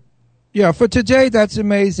early. Yeah, for today, that's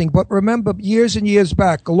amazing. But remember, years and years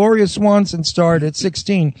back, Gloria Swanson started at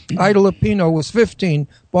 16. Ida Lupino was 15.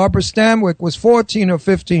 Barbara Stanwyck was 14 or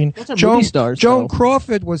 15. Those are movie stars, Joan though.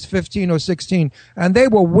 Crawford was 15 or 16. And they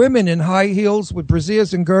were women in high heels with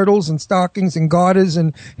brassieres and girdles and stockings and garters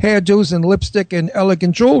and hairdos and lipstick and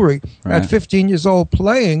elegant jewelry at 15 years old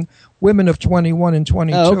playing women of 21 and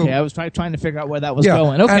 22. Oh, okay. I was trying to figure out where that was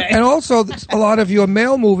going. Okay. And also, a lot of your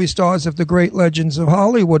male movie stars of the great legends of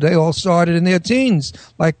Hollywood, they all started in their teens,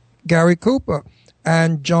 like Gary Cooper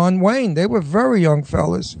and John Wayne. They were very young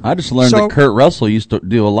fellas. I just learned that Kurt Russell used to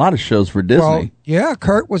do a lot of shows for Disney. Well, yeah,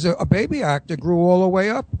 Kurt was a baby actor, grew all the way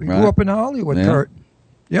up. He grew up in Hollywood, Kurt.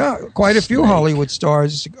 Yeah, quite a few Hollywood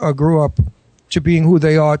stars grew up to being who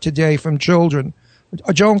they are today from children.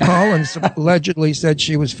 Joan Collins allegedly said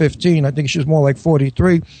she was 15. I think she was more like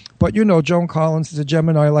 43. But you know, Joan Collins is a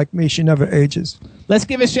Gemini like me. She never ages. Let's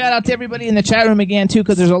give a shout out to everybody in the chat room again, too,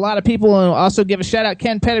 because there's a lot of people. And also give a shout out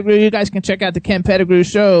Ken Pettigrew. You guys can check out the Ken Pettigrew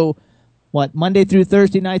Show. Monday through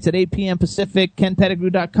Thursday nights at 8 p.m. Pacific,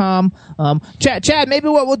 kenpettigrew.com. Chad, maybe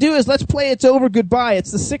what we'll do is let's play It's Over Goodbye.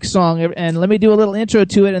 It's the 6th song, and let me do a little intro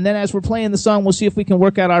to it, and then as we're playing the song, we'll see if we can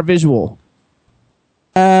work out our visual.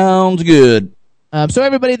 Sounds good. So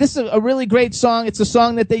everybody, this is a really great song. It's a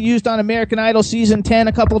song that they used on American Idol Season 10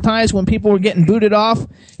 a couple times when people were getting booted off.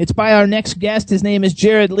 It's by our next guest. His name is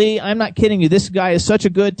Jared Lee. I'm not kidding you. This guy is such a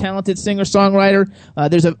good, talented singer-songwriter.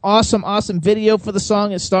 There's an awesome video for the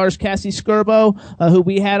song. It stars Cassie Skirbo, who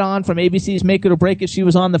we had on from ABC's Make It or Break It. She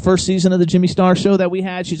was on the first season of the Jimmy Star Show that we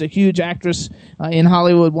had. She's a huge actress in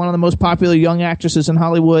Hollywood, one of the most popular young actresses in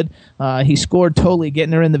Hollywood. He scored totally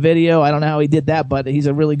getting her in the video. I don't know how he did that, but he's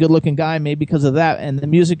a really good-looking guy, maybe because of that. And the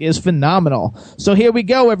music is phenomenal. So here we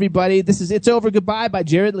go, everybody. This is It's Over Goodbye by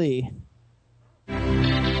Jared Lee.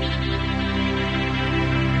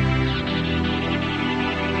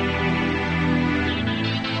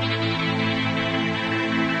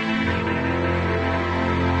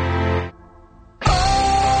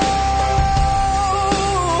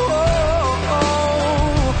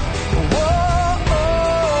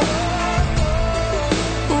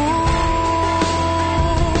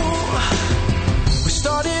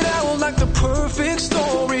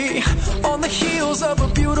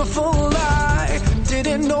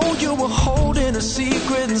 Didn't know you were holding a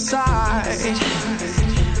secret inside.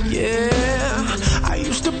 Yeah, I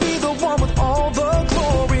used to be the one with all the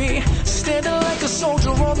glory, standing like a soldier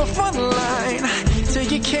on the front line, till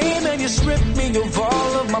you came and you stripped me of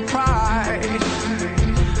all of my pride.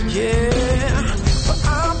 Yeah, but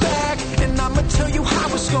I'm back and I'ma tell you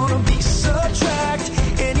how it's gonna be. Subtract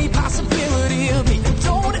any possibility of me.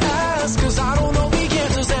 Don't ask, cause I don't know the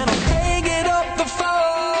answers, and I'm hanging up the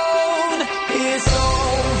phone. It's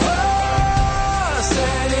over,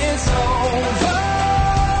 said it's over.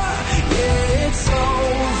 Yeah, it's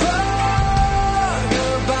over,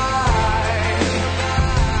 goodbye.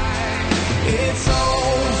 It's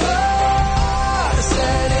over,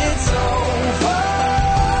 said it's over.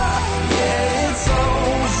 Yeah, it's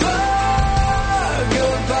over,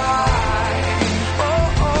 goodbye. Oh.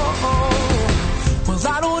 Well,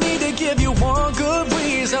 I don't need to give you one good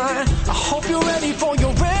reason. I hope you're ready for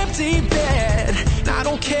your empty bed. I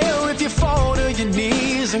don't care if you fall to your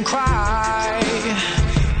knees and cry.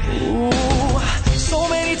 Ooh, so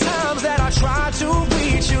many times that I tried to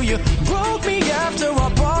reach you. You broke me after I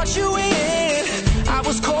brought you in.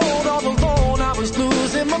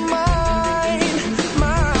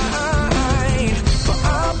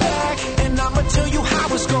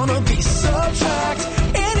 was gonna be subtract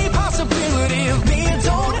any possibility of me.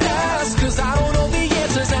 Don't ask, 'cause I don't know the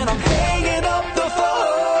answers and I'm hanging up the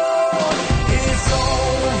phone. It's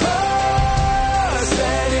over,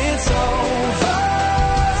 said it's over.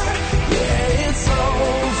 Yeah, it's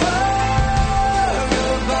over,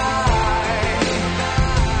 goodbye.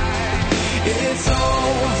 It's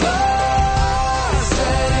over,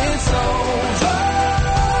 said it's over.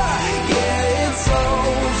 Yeah, it's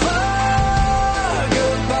over,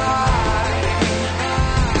 goodbye.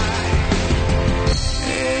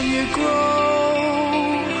 And you grow,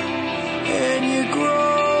 and you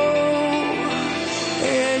grow,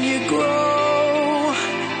 and you grow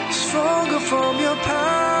stronger from your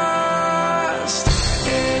past.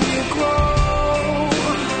 And you grow,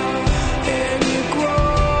 and you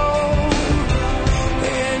grow,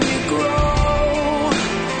 and you grow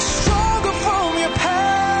stronger from your past.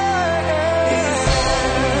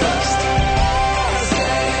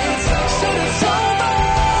 Said it's over.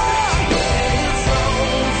 Yeah, it's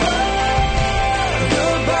over.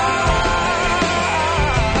 Goodbye.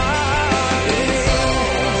 It's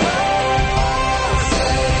over.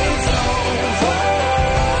 Said it's over.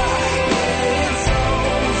 Yeah, it's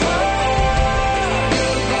over.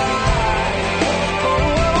 Goodbye.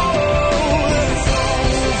 Oh, it's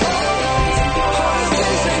over.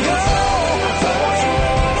 Holidays and go.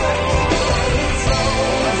 It's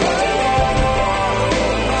over.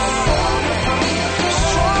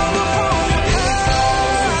 Stronger from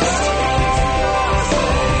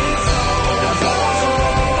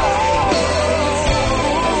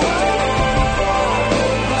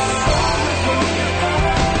your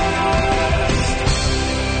past.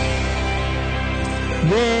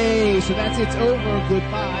 Yay! So that's It's Over,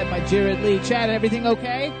 Goodbye by Jared Lee. Chad, everything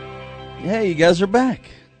okay? Hey, you guys are back.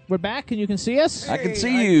 We're back and you can see us? I can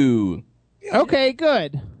see you. Okay,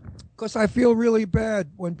 good. Because I feel really bad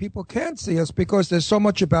when people can't see us because there's so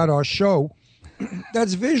much about our show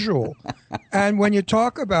that's visual. And when you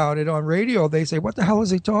talk about it on radio, they say, what the hell is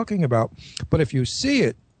he talking about? But if you see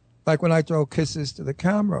it, like when I throw kisses to the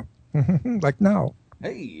camera, like now.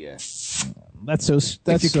 Hey. That's so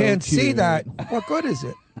If you so can't cute. see that, what good is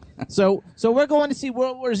it? So we're going to see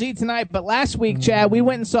World War Z tonight, but last week, Chad, we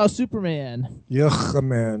went and saw Superman. Yuck,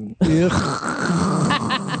 man.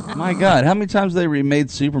 Yuck. My God, how many times they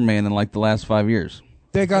remade Superman in like the last 5 years?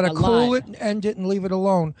 They got to A cool lot. it and end it and leave it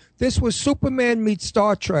alone. This was Superman meets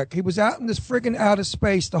Star Trek. He was out in this friggin' outer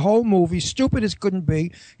space the whole movie, stupid as couldn't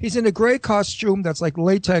be. He's in a gray costume that's like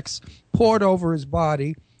latex poured over his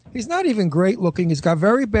body. He's not even great looking. He's got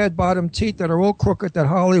very bad bottom teeth that are all crooked that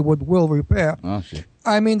Hollywood will repair. Oh, shit.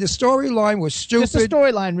 I mean, the storyline was stupid. Just the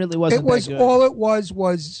storyline really wasn't It was that good. all it was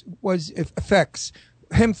effects.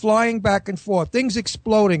 Him flying back and forth, things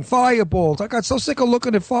exploding, fireballs. I got so sick of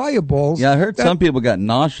looking at fireballs. Yeah, I heard some people got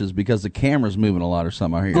nauseous because the camera's moving a lot or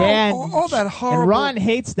something. I hear. Yeah, all that horrible. And Ron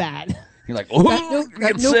hates that. You're like, oh,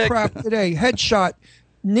 that new sick. crap today. Headshot,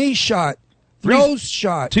 knee shot, nose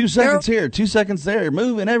shot. 2 seconds here, 2 seconds there,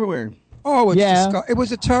 moving everywhere. Oh, it's Yeah. it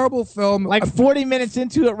was a terrible film. Like 40 minutes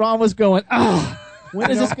into it, Ron was going, when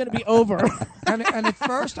is this going to be over? and at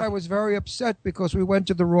first I was very upset because we went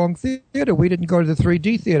to the wrong theater. We didn't go to the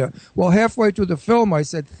 3D theater. Well, halfway through the film, I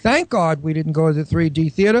said, thank God we didn't go to the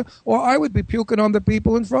 3D theater, or I would be puking on the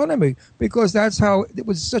people in front of me, because that's how it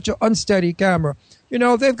was such an unsteady camera. You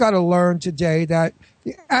know, they've got to learn today that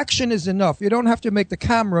the action is enough. You don't have to make the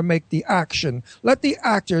camera make the action. Let the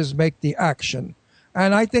actors make the action.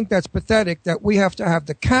 And I think that's pathetic that we have to have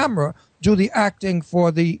the camera do the acting for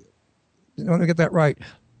the... Let me get that right.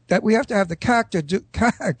 That we have to have the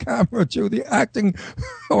camera do the acting.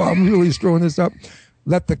 Oh, I'm really screwing this up.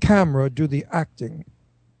 Let the camera do the acting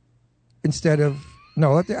instead of...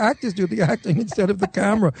 No, let the actors do the acting instead of the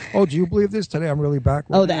camera. Oh, do you believe this? Today I'm really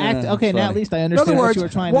backwards. Oh, the act. Okay, now at least I In understand other what words, you were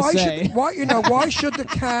trying to say. why should the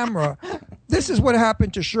camera... This is what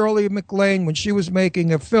happened to Shirley MacLaine when she was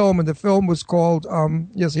making a film, and the film was called...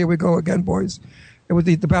 yes, here we go again, boys. It was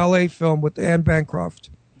the ballet film with Anne Bancroft.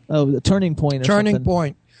 Oh, the Turning Point or Turning something.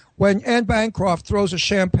 Point. When Anne Bancroft throws a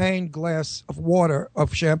champagne glass of water,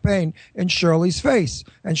 of champagne, in Shirley's face,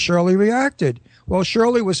 and Shirley reacted. Well,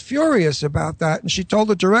 Shirley was furious about that, and she told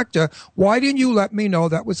the director, why didn't you let me know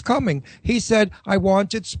that was coming? He said, I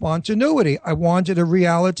wanted spontaneity. I wanted a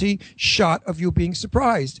reality shot of you being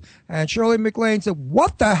surprised. And Shirley MacLaine said,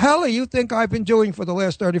 what the hell do you think I've been doing for the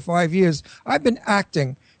last 35 years? I've been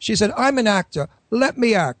acting. She said, I'm an actor. Let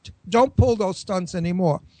me act. Don't pull those stunts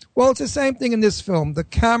anymore. Well, it's the same thing in this film. The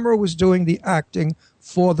camera was doing the acting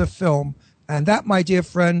for the film. And that, my dear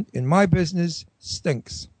friend, in my business,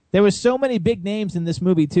 stinks. There was so many big names in this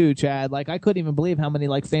movie too, Chad. Like I couldn't even believe how many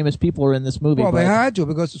like famous people are in this movie. Well, they had to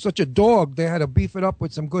because it's such a dog. They had to beef it up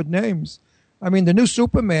with some good names. I mean, the new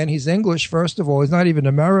Superman, he's English, first of all. He's not even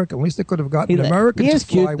American. At least they could have gotten an American He to is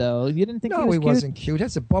fly. cute, though. You didn't think he was cute? Wasn't cute. He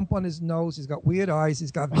has a bump on his nose. He's got weird eyes.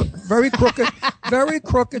 He's got very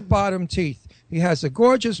crooked bottom teeth. He has a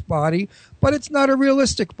gorgeous body, but it's not a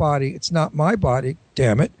realistic body. It's not my body,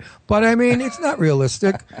 damn it. But, I mean, it's not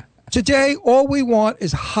realistic. Today, all we want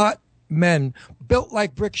is hot men built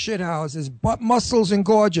like brick shithouses, but muscles and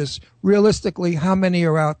gorgeous. Realistically, how many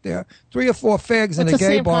are out there? 3 or 4 fags in a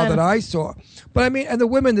gay bar that I saw. But I mean, and the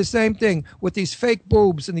women, the same thing with these fake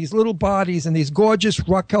boobs and these little bodies and these gorgeous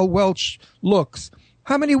Raquel Welch looks.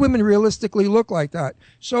 How many women realistically look like that?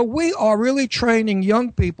 So we are really training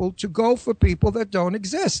young people to go for people that don't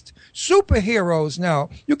exist. Superheroes now.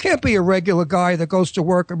 You can't be a regular guy that goes to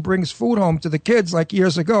work and brings food home to the kids like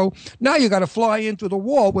years ago. Now you got to fly into the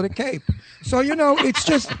wall with a cape. So, you know, it's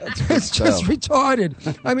just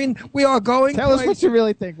retarded. I mean, we are going... Tell us what you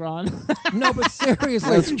really think, Ron. No, but seriously.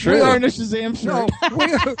 That's true. We are in a Shazam shirt.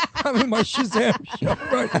 No, I'm in my Shazam shirt,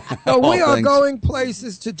 right. No, we are going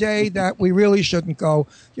places today that we really shouldn't go.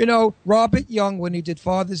 You know, Robert Young, when he did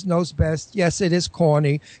Fathers Knows Best, yes, it is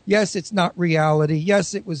corny. Yes, it's not reality.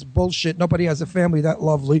 Yes, it was bullshit. Nobody has a family that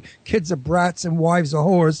lovely. Kids are brats and wives are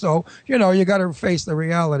whores. So, you know, you got to face the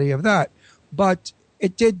reality of that. But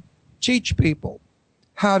it did teach people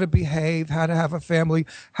how to behave, how to have a family,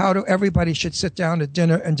 everybody should sit down at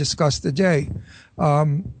dinner and discuss the day.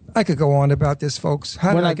 I could go on about this, folks.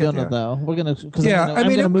 We're not going to, though. We're going to, because I'm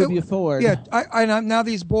going to move you forward. Yeah, now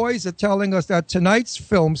these boys are telling us that tonight's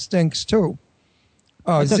film stinks, too.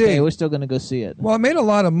 It's okay. We're still going to go see it. Well, it made a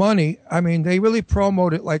lot of money. I mean, they really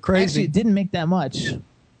promoted it like crazy. Actually, it didn't make that much. It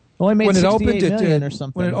only made $68 million or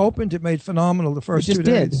something. When it opened, it made phenomenal the first 2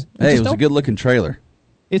 days. Hey, it was a good-looking trailer.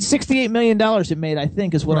 It's $68 million it made, I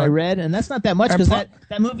think, is what I read, and that's not that much because that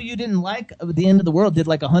movie you didn't like, The End of the World, did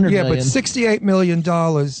like $100 million. Yeah, but $68 million,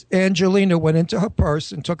 Angelina went into her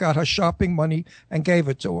purse and took out her shopping money and gave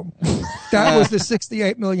it to him. That was the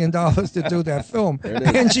 $68 million to do that film.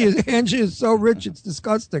 Angie is so rich, it's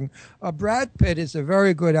disgusting. Brad Pitt is a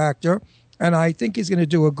very good actor. And I think he's going to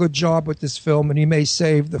do a good job with this film, and he may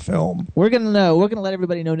save the film. We're going to know. We're going to let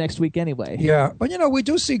everybody know next week anyway. Yeah. But, you know, we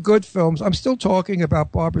do see good films. I'm still talking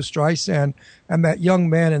about Barbra Streisand and that young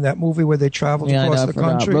man in that movie where they traveled across the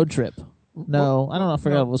country. Road Trip. No, I don't know. I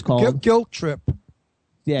forgot what it was called. Guilt Trip.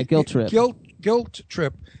 Yeah, Guilt Trip. Guilt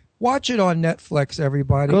Trip. Watch it on Netflix,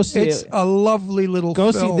 everybody. Go see it's a lovely little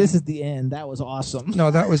film. Go see This Is the End. That was awesome. No,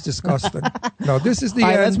 that was disgusting. No, This Is the All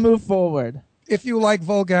End. Right, let's move forward. If you like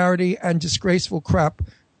vulgarity and disgraceful crap,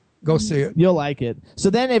 go see it. You'll like it. So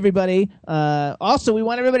then, everybody, also, we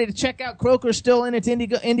want everybody to check out Croker's still in its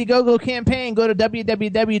Indiegogo campaign. Go to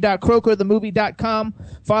www.crokerthemovie.com.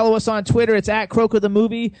 Follow us on Twitter. It's at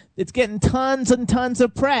CrokerTheMovie. It's getting tons and tons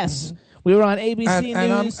of press. We were on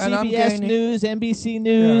ABC News, CBS News, NBC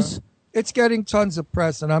News. Yeah. It's getting tons of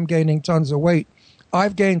press, and I'm gaining tons of weight.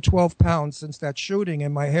 I've gained 12 pounds since that shooting,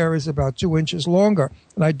 and my hair is about 2 inches longer,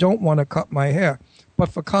 and I don't want to cut my hair. But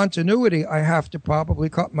for continuity, I have to probably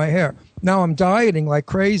cut my hair. Now I'm dieting like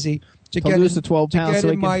crazy to get lose the 12 pounds so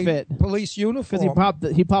he can my fit. Police uniform.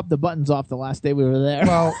 Because he popped the buttons off the last day we were there.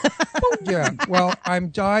 Well, yeah. Well,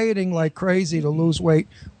 I'm dieting like crazy to lose weight.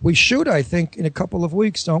 We shoot, I think, in a couple of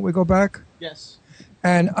weeks, don't we? Go back. Yes.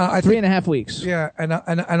 And I think 3.5 weeks. Yeah, and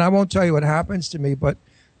I won't tell you what happens to me, but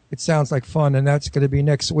it sounds like fun, and that's going to be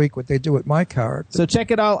next week, what they do with my character. So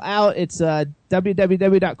check it all out. It's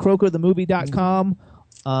www.crokerthemovie.com.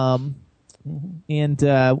 And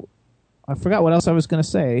I forgot what else I was going to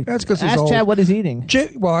say. That's because Ask Chad what he's eating.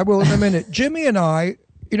 Well, I will in a minute. Jimmy and I,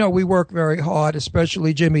 you know, we work very hard,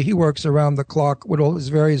 especially Jimmy. He works around the clock with all his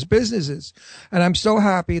various businesses. And I'm so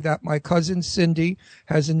happy that my cousin Cindy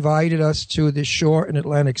has invited us to the shore in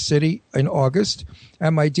Atlantic City in August.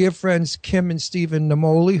 And my dear friends Kim and Stephen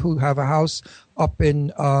Namoli, who have a house up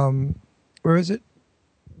in, where is it?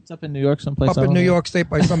 It's up in New York someplace. Up in New York State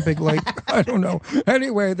by some big lake. I don't know.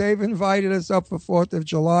 Anyway, they've invited us up for 4th of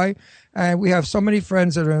July. And we have so many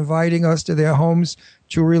friends that are inviting us to their homes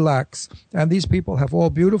to relax. And these people have all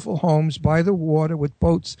beautiful homes by the water with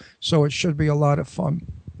boats. So it should be a lot of fun.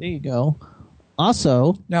 There you go.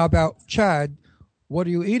 Also. Now about Chad, what are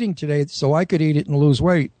you eating today so I could eat it and lose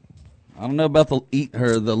weight? I don't know about the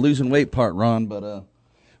losing weight part, Ron, but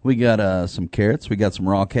we got some carrots. We got some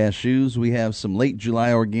raw cashews. We have some late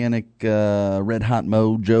July organic Red Hot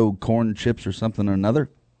Mojo corn chips or something or another.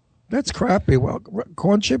 That's crappy. Well,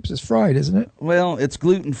 corn chips is fried, isn't it? Well, it's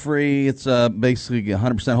gluten free. It's basically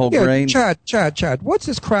 100% whole grain. Chad. What's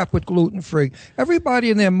this crap with gluten free? Everybody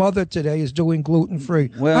and their mother today is doing gluten free.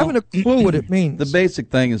 Well, I haven't a clue what it means. The basic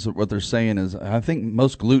thing is what they're saying is I think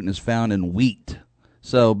most gluten is found in wheat.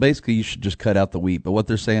 So basically, you should just cut out the wheat. But what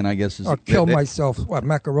they're saying, I guess, is I'll kill myself. What,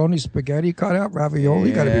 macaroni, spaghetti, cut out ravioli?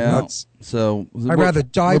 Yeah. Got to be nuts. So I'd rather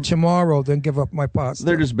die tomorrow than give up my pasta.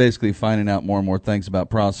 They're just basically finding out more and more things about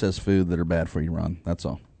processed food that are bad for you, Ron. That's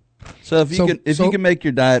all. So if you can make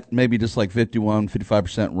your diet maybe just like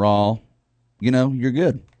 55% raw, you're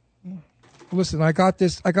good. Listen, I got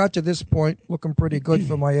to this point looking pretty good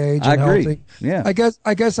for my age. I and agree. Healthy. Yeah.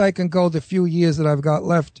 I guess I can go the few years that I've got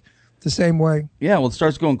left the same way. Yeah, well, it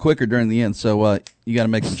starts going quicker during the end, so you got to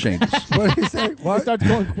make some changes. What do you say? What? It starts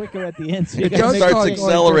going quicker at the end. So It just starts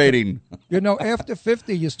accelerating. After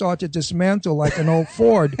 50, you start to dismantle like an old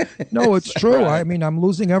Ford. No, it's true. I mean, I'm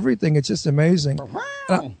losing everything. It's just amazing.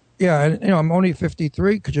 Yeah, and I'm only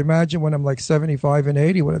 53. Could you imagine when I'm like 75 and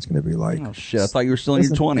 80 what it's going to be like? Oh, shit. I thought you were still in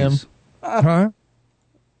your 20s. Huh?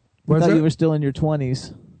 I thought you were still in your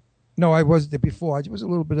 20s. No, I was there before. I was a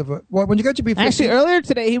little bit of a... Well, when you get to be 50... Actually, earlier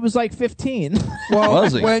today, he was like 15. Well,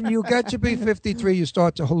 when you get to be 53, you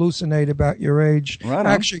start to hallucinate about your age. Right.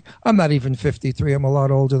 Actually, I'm not even 53. I'm a lot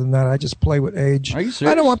older than that. I just play with age. Are you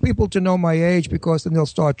serious? I don't want people to know my age because then they'll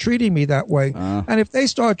start treating me that way. And if they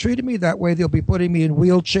start treating me that way, they'll be putting me in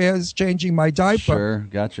wheelchairs, changing my diaper. Sure,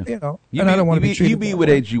 gotcha. And I don't want to be treated You be what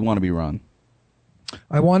age you want to be, Ron.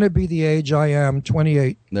 I want to be the age I am,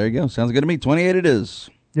 28. There you go. Sounds good to me. 28 it is.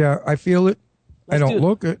 Yeah, I feel it. I don't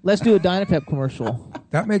look it. Let's do a Dynapep commercial.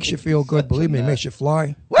 That makes you feel good. Believe me, it makes you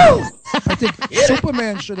fly. Woo! I think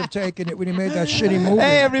Superman should have taken it when he made that shitty movie.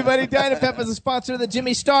 Hey, everybody. Dynapep is a sponsor of the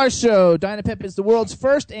Jimmy Star Show. Dynapep is the world's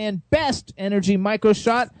first and best energy micro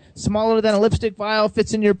shot. Smaller than a lipstick vial,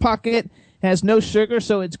 fits in your pocket, has no sugar,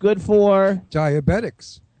 so it's good for...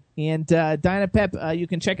 diabetics. And Dynapep, you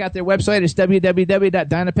can check out their website. It's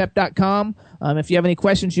www.dynapep.com. If you have any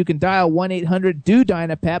questions, you can dial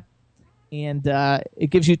 1-800-DO-DYNAPEP. And it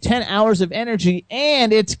gives you 10 hours of energy,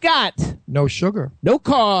 and it's got... no sugar. No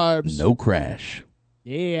carbs. No crash.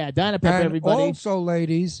 Yeah, Dynapep, And everybody. also,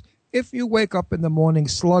 ladies, if you wake up in the morning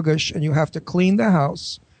sluggish and you have to clean the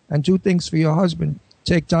house and do things for your husband,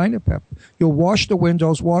 take Dynapep. You'll wash the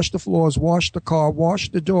windows, wash the floors, wash the car,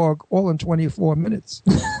 wash the dog, all in 24 minutes.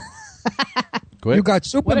 Quick. You got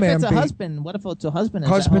Superman. What if it's a beat. husband? What if it's a husband?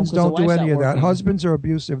 Husbands don't do any of that. Working? Husbands are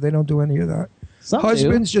abusive. They don't do any of that. Some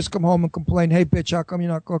Husbands just come home and complain, "Hey, bitch, how come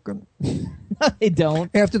you're not cooking?" They don't.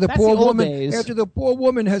 After the That's poor the old woman, days. after the poor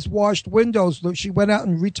woman has washed windows, she went out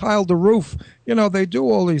and retiled the roof. They do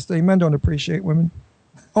all these things. Men don't appreciate women.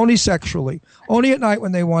 Only sexually. Only at night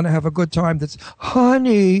when they want to have a good time. That's,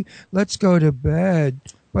 honey, let's go to bed.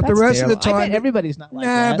 But the rest of the time, I bet everybody's not like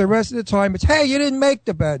that. the rest of the time, it's, hey, you didn't make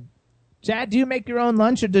the bed. Chad, do you make your own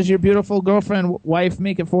lunch, or does your beautiful girlfriend, wife,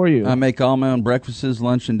 make it for you? I make all my own breakfasts,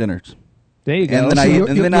 lunch, and dinners. There you go. And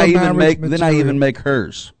then I even make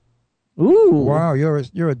hers. Ooh! Wow, you're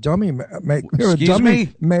a dummy. You're Excuse a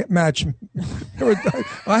dummy me? match.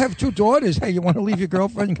 I have 2 daughters. Hey, you want to leave your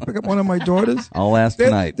girlfriend and pick up one of my daughters? I'll ask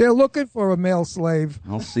tonight. They're looking for a male slave.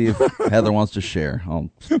 I'll see if Heather wants to share.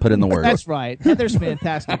 I'll put in the word. That's right. Heather's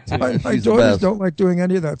fantastic too. My She's the daughters best. don't like doing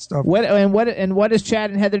any of that stuff. What is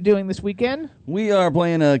Chad and Heather doing this weekend? We are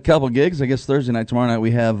playing a couple gigs. I guess Thursday night, tomorrow night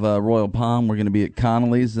we have Royal Palm. We're going to be at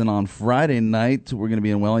Connolly's. Then on Friday night we're going to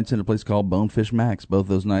be in Wellington at a place called Bonefish Max. Both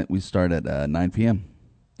those nights we start at 9 p.m.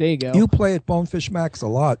 There you go. You play at Bonefish Max a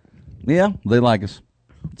lot. Yeah, they like us.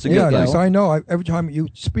 It's a good Yeah, place. I know. Every time you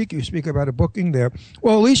speak about a booking there.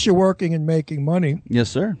 Well, at least you're working and making money. Yes,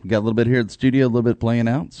 sir. Got a little bit here at the studio, a little bit playing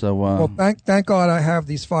out. So, Well, thank God I have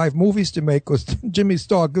these 5 movies to make because Jimmy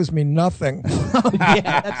Starr gives me nothing. Yeah,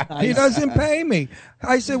 that's nice. He doesn't pay me.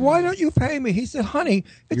 I said, why don't you pay me? He said, honey,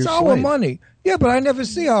 it's You're our slave. money. Yeah, but I never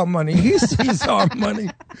see our money. He sees our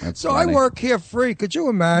money. That's so funny. I work here free. Could you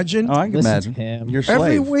imagine? I can Listen imagine. to him. You're a slave.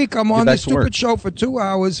 Every week I'm Get on back this to work. stupid show for 2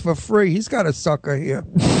 hours for free. He's got a sucker here.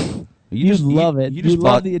 You love it. You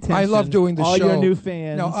love the attention. I love doing the all show. All your new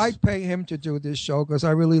fans. No, I pay him to do this show because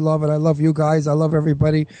I really love it. I love you guys. I love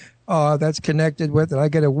everybody that's connected with it. I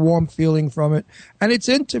get a warm feeling from it. And it's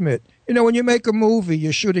intimate. When you make a movie,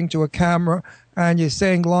 you're shooting to a camera and you're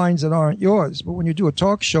saying lines that aren't yours. But when you do a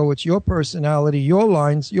talk show, it's your personality, your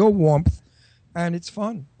lines, your warmth, and it's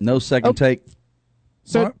fun. No second take.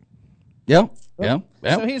 So, What? Yeah.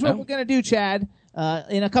 so here's what we're going to do, Chad.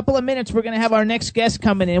 In a couple of minutes, we're going to have our next guest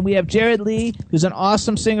coming in. We have Jared Lee, who's an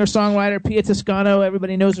awesome singer-songwriter. Pia Toscano,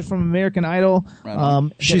 everybody knows her from American Idol.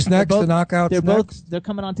 She's next. The Knockouts next. They're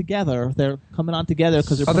coming on together. They're coming on together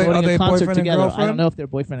because they're promoting a concert together. I don't know if they're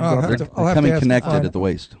boyfriend and girlfriend. They're coming connected at the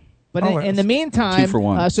waist. But in the meantime, 2 for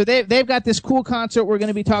 1. So they've got this cool concert we're going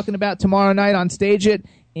to be talking about tomorrow night on Stage It.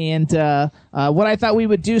 And what I thought we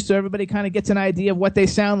would do so everybody kind of gets an idea of what they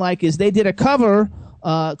sound like is they did a cover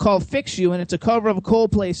called Fix You, and it's a cover of a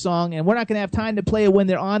Coldplay song, and we're not going to have time to play it when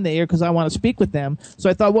they're on the air because I want to speak with them. So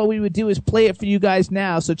I thought what we would do is play it for you guys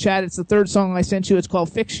now. So, Chad, it's the third song I sent you. It's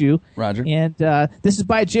called Fix You. Roger. And this is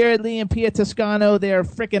by Jared Lee and Pia Toscano. They're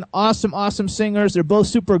freaking awesome, awesome singers. They're both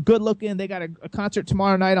super good-looking. They got a concert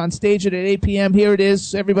tomorrow night on Stage It at 8 p.m. Here it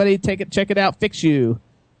is. Everybody check it out. Fix You.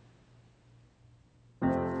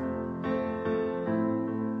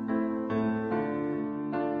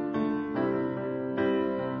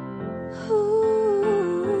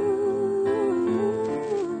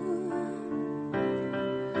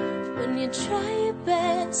 When you try your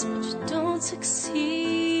best but you don't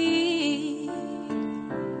succeed,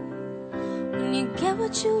 when you get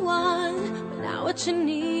what you want but not what you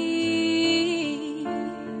need,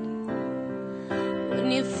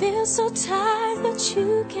 when you feel so tired that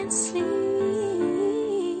you can't sleep,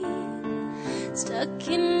 stuck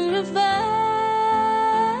in reverse,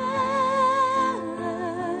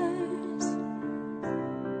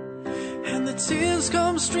 and the tears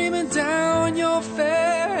come streaming down your face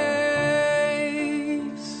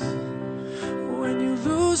when you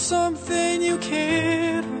lose something you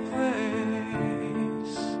can't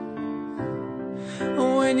replace,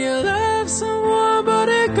 when you love someone but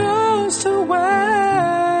it goes to waste.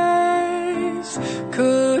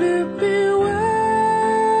 Could it be worse?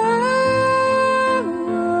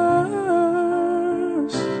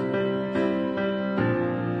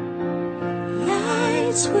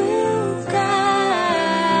 Lights will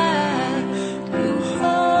guide you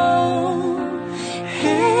home,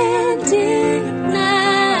 and ignite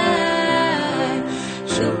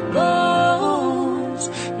your bones,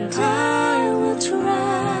 and I will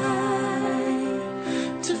try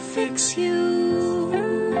to fix you.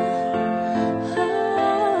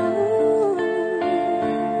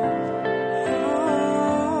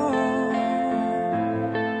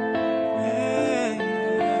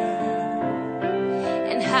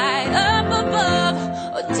 And high up above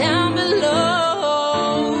or down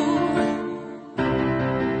below,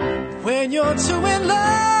 when you're too in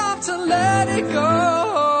love to let it go?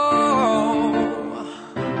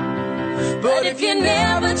 but if you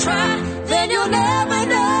never try, then you'll never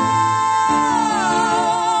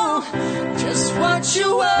know just what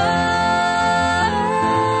you are.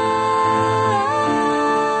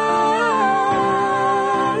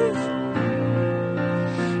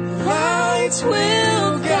 Lights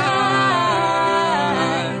will guide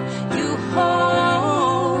you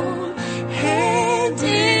home and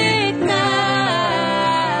ignite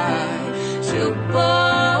your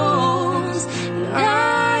bones, and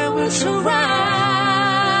I will try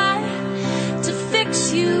to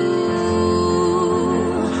fix you.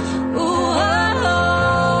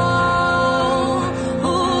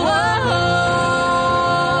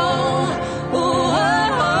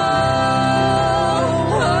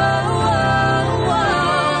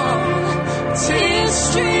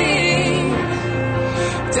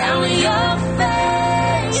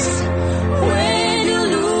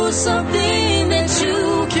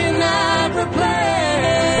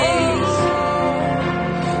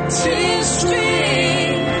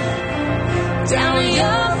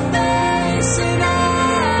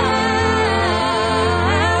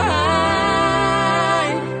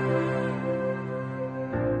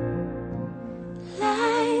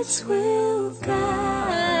 Lights will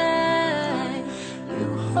guide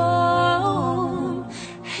you home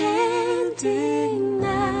and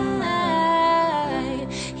ignite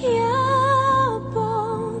your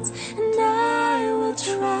bones, and I will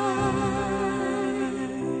try.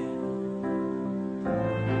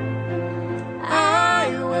 I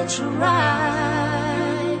will try.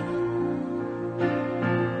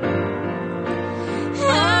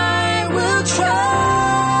 I will try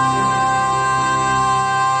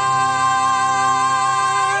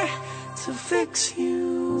to fix you.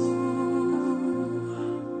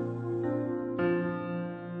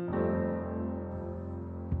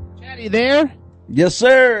 Chad, are you there? Yes,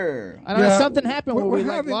 sir. I don't know, something happened where we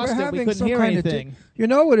lost it. We couldn't hear anything. You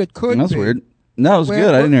know what it could That's be? weird. No, it was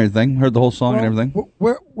good. I didn't hear anything. Heard the whole song and everything.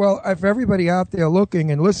 Well, if everybody out there looking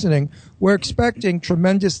and listening, we're expecting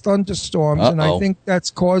tremendous thunderstorms, and I think that's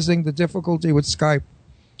causing the difficulty with Skype.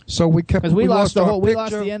 So we kept because we lost our we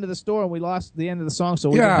lost picture. the end of the store and we lost the end of the song, so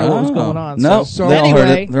we Yeah. didn't know what was going on. No, so they all anyway,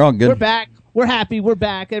 heard it. They're all good. We're back. We're happy. We're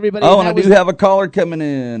back. Everybody. Oh, and I do have a caller coming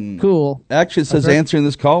in. Cool. Actually, it says answering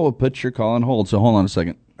this call will put your call on hold. So hold on a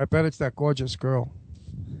second. I bet it's that gorgeous girl.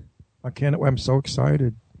 I'm so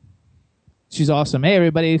excited. She's awesome. Hey,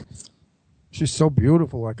 everybody. She's so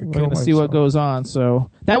beautiful. I could We're kill going to myself. see what goes on.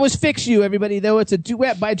 So that was Fix You, everybody, though. It's a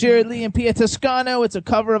duet by Jared Lee and Pia Toscano. It's a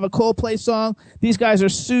cover of a Coldplay song. These guys are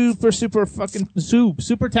super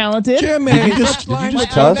talented. Jimmy, Did you just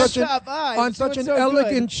cuss? on such an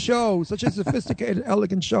elegant show, such a sophisticated,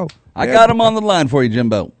 elegant show. I got him on the line for you,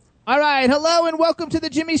 Jimbo. All right. Hello and welcome to the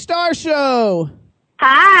Jimmy Star Show.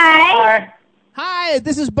 Hi. Hi.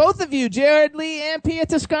 This is both of you, Jared Lee and Pia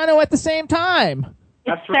Toscano at the same time.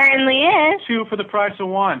 It certainly is. 2 for the price of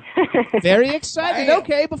 1. Very excited.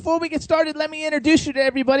 Okay, before we get started, let me introduce you to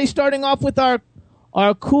everybody, starting off with our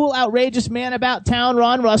cool, outrageous man about town,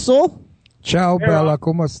 Ron Russell. Ciao, Bella.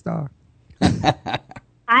 ¿Cómo está?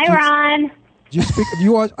 Hi, Ron. You speak.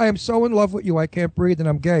 I am so in love with you. I can't breathe, and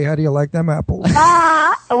I'm gay. How do you like them apples?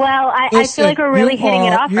 Well, I feel like we're really hitting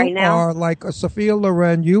it off right now. You are like a Sophia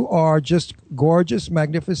Loren. You are just gorgeous,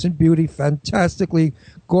 magnificent beauty, fantastically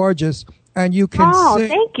gorgeous. And you can sing.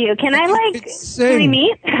 Thank you. Can I, sing. can we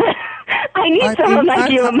meet? I need someone like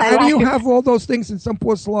you in my life. How do you have all those things and some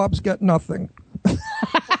poor slobs get nothing?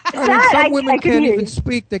 Some women can't even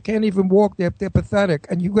speak. They can't even walk. They're pathetic.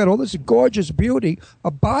 And you got all this gorgeous beauty,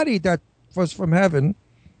 a body that was from heaven.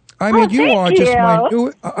 I mean, you are just my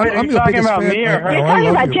new... I'm your biggest fan. You're talking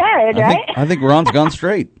about Jared, right? I think Ron's gone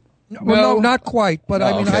straight. No, not quite. But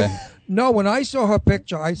I mean, okay. No, when I saw her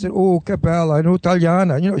picture, I said, "Oh, che bella, I know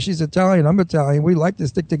Italiana." You know, she's Italian. I'm Italian. We like to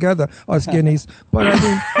stick together, us guineas. But I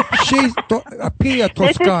mean, she's Pia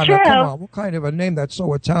Toscano. Come on, what kind of a name that's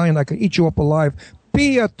so Italian? I could eat you up alive.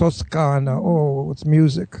 Pia Toscana. Oh, it's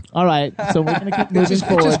music. All right, so we're going to keep moving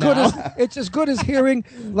forward It's as good as hearing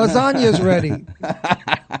lasagna's ready.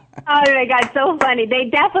 Oh my God, so funny. They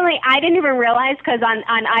definitely, I didn't even realize because on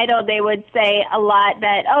Idol they would say a lot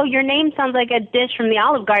that, oh, your name sounds like a dish from the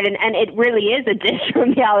Olive Garden, and it really is a dish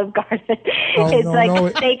from the Olive Garden.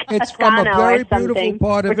 Steak it's from a Toscano very or something. beautiful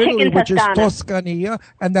part of or Italy, chicken which is Toscano. Toscania,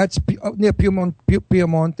 and that's near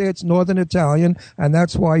Piemonte. It's northern Italian, and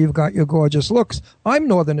that's why you've got your gorgeous looks. I'm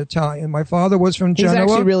northern Italian. My father was from Genoa.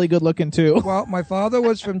 He's actually really good looking, too. Well, my father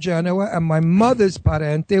was from Genoa, and my mother's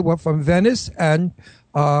parente were from Venice and...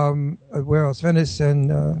 where else? Venice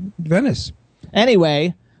and Venice.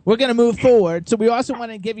 Anyway, we're going to move forward. So we also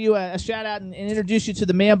want to give you a shout out and introduce you to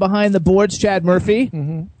the man behind the boards, Chad Murphy.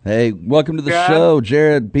 Mm-hmm. Hey, welcome to the show,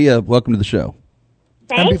 Jared. Pia, welcome to the show.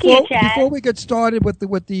 Thank you, Chad. Before we get started with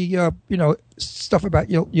the stuff about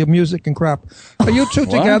your music and crap, are you two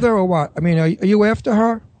together or what? I mean, are you after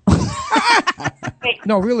her?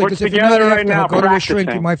 No, really, because if you're not after her, go to a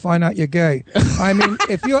shrink, you might find out you're gay. I mean,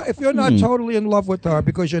 if you're not totally in love with her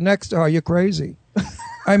because you're next to her, you're crazy.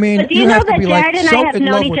 I mean, But do you know have to that be Jared and so I have in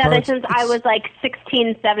known love each with other her. since I was like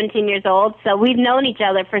 16, 17 years old, so we've known each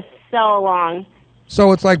other for so long.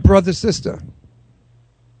 So it's like brother sister.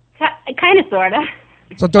 Kind of, sort of.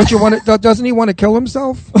 So doesn't he want to kill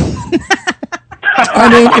himself? I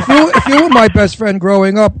mean, if you were my best friend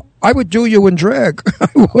growing up, I would do you in drag. I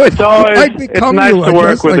would. I'd become it's nice you, to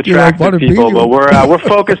work with attractive people, but we're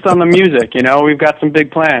focused on the music. You know, we've got some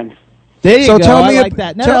big plans. There you so go. Tell me I like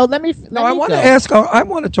that. No, let me. I want to ask. I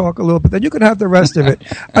want to talk a little bit. Then you can have the rest of it.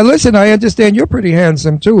 Listen, I understand you're pretty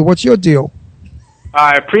handsome too. What's your deal?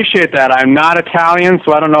 I appreciate that. I'm not Italian,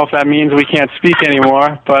 so I don't know if that means we can't speak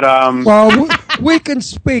anymore. But well, we can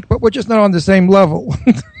speak, but we're just not on the same level.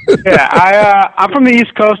 Yeah, I'm from the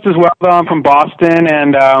East Coast as well, though. I'm from Boston,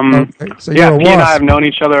 and so Pia and I have known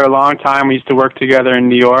each other a long time. We used to work together in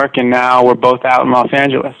New York, and now we're both out in Los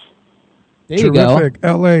Angeles. There you Terrific.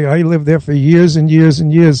 L.A. I lived there for years and years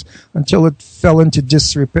and years until it fell into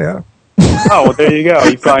disrepair. Oh, well, there you go.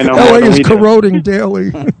 You probably know more L.A. than is we do. corroding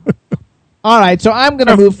daily. All right, so I'm going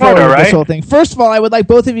to move forward with this whole thing. First of all, I would like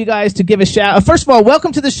both of you guys to give a shout. First of all,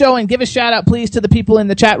 welcome to the show, and give a shout out, please, to the people in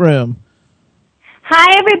the chat room.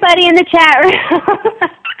 Hi, everybody in the chat room.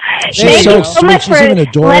 Thank you so much for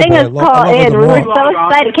letting us call in. We're so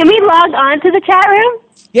excited. Can we log on to the chat room?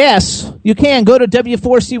 Yes, you can. Go to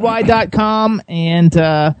W4CY.com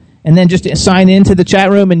and then just sign into the chat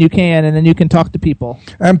room, and then you can talk to people.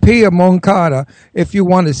 And Pia Moncada, if you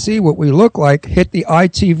want to see what we look like, hit the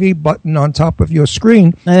ITV button on top of your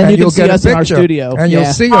screen, and you'll see get us a in our picture. studio. And you'll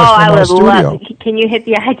see us I from our would studio. love. Can you hit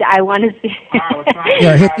the? I want to see.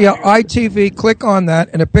 Yeah, hit the ITV, click on that,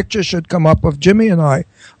 and a picture should come up of Jimmy and I.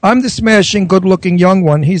 I'm the smashing, good-looking young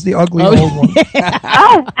one. He's the ugly old one.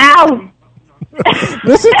 Oh, ow!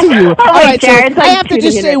 Listen to you. All right, Jared's so I have to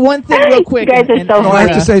just say one thing real quick. You guys are so I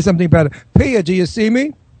have to say something better. Pia, do you see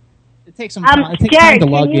me? It takes some time. It takes time to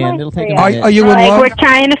log in. It'll take a minute. Are you in love? We're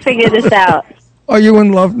trying to figure this out. Are you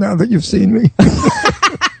in love now that you've seen me?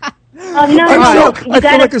 Oh no! I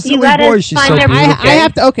feel like a silly boy. She's so beautiful.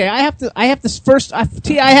 I have to first,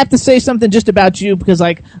 Tia, I have to say something just about you because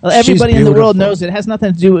like everybody in the world knows it has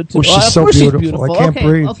nothing to do with. Well, she's so beautiful. I can't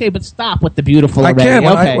breathe. Okay, but stop with the beautiful. I already.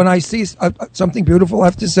 can't. When I see something beautiful, I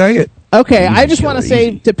have to say it. Okay, I just want to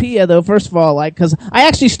say to Pia though, first of all, like, because I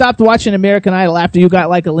actually stopped watching American Idol after you got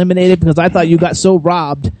like eliminated because I thought you got so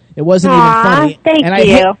robbed. It wasn't even funny. Thank and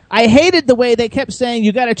you. I hated the way they kept saying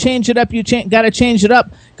you got to change it up. You got to change it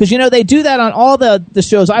up because you know they do that on all the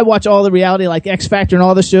shows. I watch all the reality like X Factor and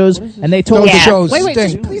all the shows, and they told the shows. Wait,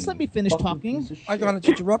 just please let me finish talking. I got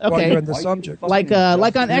to interrupt while you're in the subject. Like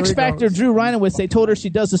on X Factor, Drew Reinowitz, they told her she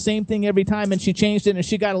does the same thing every time, and she changed it, and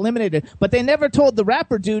she got eliminated. But they never told the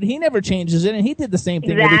rapper dude he never changes it, and he did the same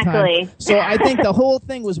thing every time. So I think the whole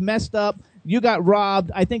thing was messed up. You got robbed.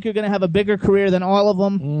 I think you're going to have a bigger career than all of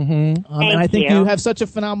them. Mm-hmm. And I think you have such a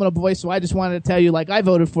phenomenal voice, so I just wanted to tell you, like, I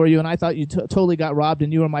voted for you, and I thought you totally got robbed,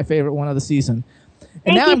 and you were my favorite one of the season.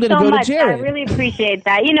 And now I'm going to go to Jared. I really appreciate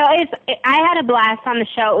that. You know, I had a blast on the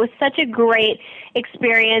show. It was such a great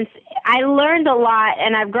experience. I learned a lot,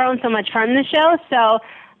 and I've grown so much from the show, so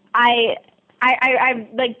I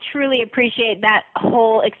like truly appreciate that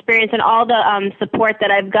whole experience and all the support that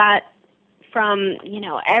I've got from, you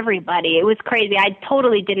know, everybody. It was crazy. I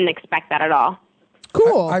totally didn't expect that at all.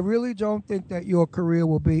 Cool. I really don't think that your career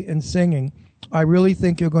will be in singing. I really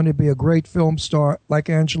think you're going to be a great film star like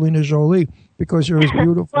Angelina Jolie because you're as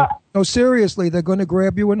beautiful. No, seriously, they're going to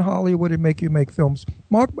grab you in Hollywood and make you make films.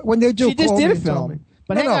 Mark, when they do, she just did a film.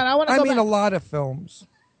 But hang on, I want to go back. a lot of films.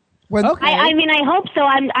 I mean, I hope so.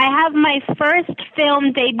 I have my first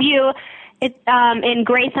film debut. It's in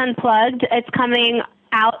Grace Unplugged. It's coming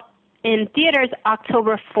out in theaters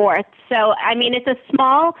October 4th. So, I mean, it's a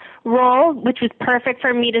small role, which was perfect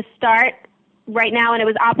for me to start right now, and it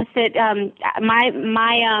was opposite.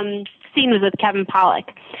 My scene was with Kevin Pollak.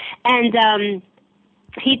 And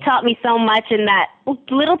he taught me so much in that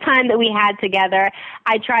little time that we had together.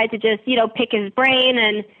 I tried to just, you know, pick his brain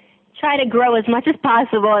and try to grow as much as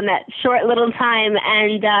possible in that short little time.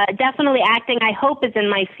 And definitely acting, I hope, is in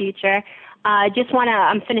my future.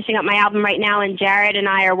 I'm finishing up my album right now, and Jared and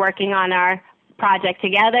I are working on our project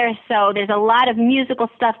together. So there's a lot of musical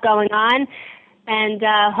stuff going on, and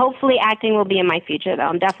hopefully acting will be in my future, though.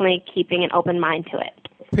 I'm definitely keeping an open mind to it.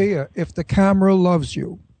 Pia, if the camera loves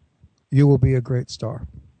you, you will be a great star.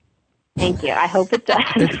 Thank you. I hope it does.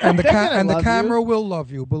 And the camera will love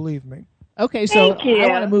you, believe me. Okay, so I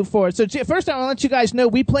want to move forward. So first I want to let you guys know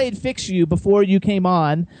we played Fix You before you came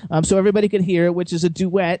on, so everybody could hear it, which is a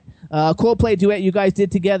duet, Coldplay duet you guys did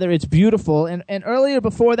together. It's beautiful. And earlier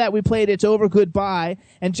before that we played It's Over Goodbye.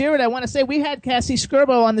 And Jared, I want to say we had Cassie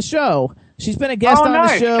Skirbo on the show. She's been a guest on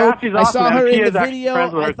the show. Cassie's I saw awesome. her in Pia's the video.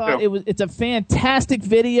 I thought it's a fantastic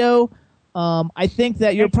video. I think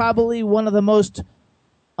that you're probably one of the most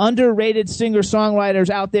underrated singer-songwriters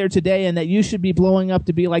out there today, and that you should be blowing up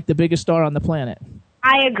to be like the biggest star on the planet.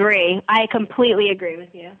 I agree. I completely agree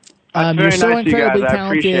with you. You're so incredibly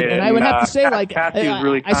talented, and I would have to say, like,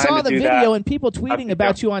 really I saw the video and people tweeting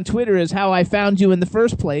about you on Twitter is how I found you in the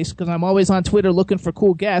first place, because I'm always on Twitter looking for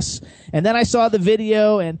cool guests. And then I saw the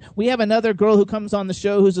video, and we have another girl who comes on the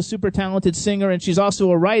show who's a super talented singer, and she's also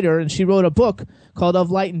a writer, and she wrote a book called Of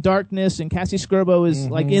Light and Darkness, and Cassie Skirbo is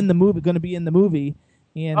like in the movie, going to be in the movie,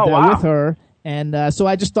 and with her. And so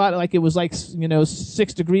I just thought like it was like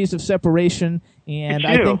 6 degrees of separation, and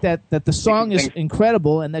I think that the song is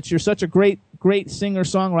incredible, and that you're such a great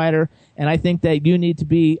singer-songwriter, and I think that you need to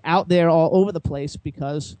be out there all over the place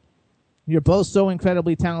because you're both so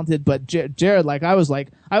incredibly talented. But Jared, like I was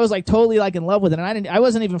totally like in love with it, and I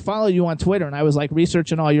wasn't even following you on Twitter, and I was like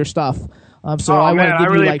researching all your stuff. So I want to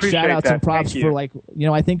give you like shout outs and props for like,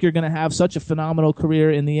 I think you're going to have such a phenomenal career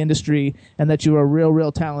in the industry, and that you're a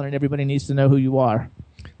real talent, and everybody needs to know who you are.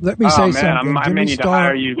 Let me say something. I may need to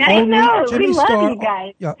hire you. I know. We love you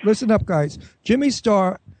guys. Yeah, listen up, guys. Jimmy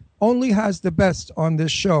Star only has the best on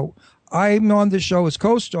this show. I'm on this show as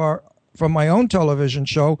co-star from my own television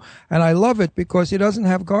show, and I love it because he doesn't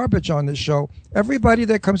have garbage on this show. Everybody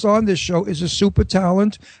that comes on this show is a super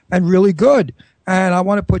talent and really good. And I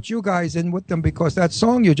want to put you guys in with them because that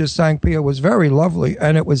song you just sang, Pia, was very lovely,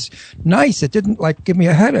 and it was nice. It didn't like give me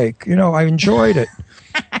a headache. I enjoyed it.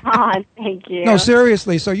 Oh, thank you. No,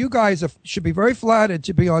 seriously. So you guys should be very flattered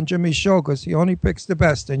to be on Jimmy's show because he only picks the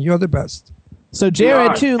best, and you're the best. So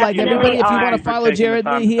Jared, too, like You everybody, know, if you want to for follow taking the Jared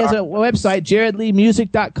time Lee, he to has a talk. website,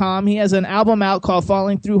 jaredleemusic.com. He has an album out called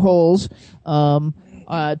Falling Through Holes.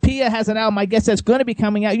 Pia has an album, I guess, that's going to be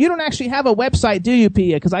coming out. You don't actually have a website, do you,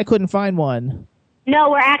 Pia? Because I couldn't find one. No,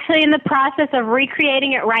 we're actually in the process of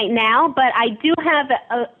recreating it right now, but I do have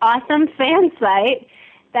an awesome fan site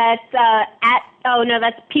that's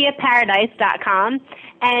that's piaparadise.com.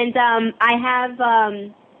 And I have,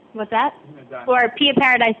 what's that? Or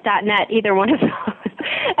piaparadise.net, either one of those.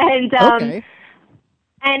 And, Okay.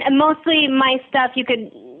 and mostly my stuff you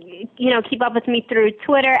could, keep up with me through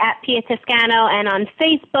Twitter at Pia Toscano and on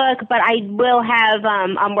Facebook, but I will have,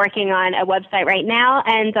 I'm working on a website right now,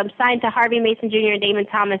 and I'm signed to Harvey Mason Jr. and Damon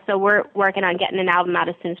Thomas, so we're working on getting an album out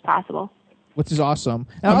as soon as possible. Which is awesome.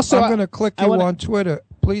 And also, I'm going to click you on Twitter.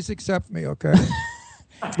 Please accept me, okay?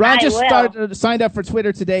 Ron just signed up for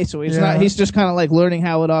Twitter today, so he's just kind of like learning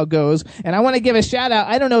how it all goes. And I want to give a shout out.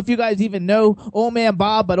 I don't know if you guys even know Old Man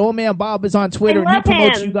Bob, but Old Man Bob is on Twitter and he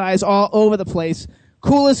promotes you guys all over the place.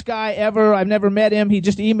 Coolest guy ever. I've never met him. He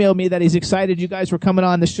just emailed me that he's excited you guys were coming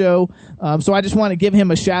on the show. So I just want to give him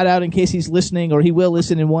a shout out in case he's listening, or he will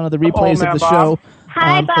listen in one of the replays of the show.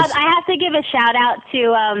 Hi, Bob. I have to give a shout out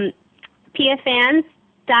to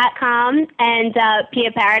piafans.com and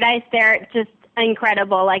Pia Paradise. They're just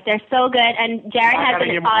incredible. Like, they're so good. And Jared has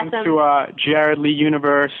an awesome... to Jared Lee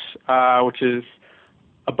Universe, which is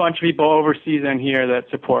a bunch of people overseas and here that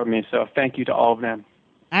support me. So thank you to all of them.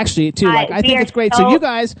 Actually, too, I think it's great. So you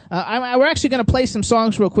guys, we're actually going to play some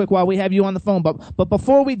songs real quick while we have you on the phone. But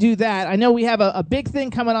before we do that, I know we have a big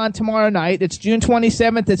thing coming on tomorrow night. It's June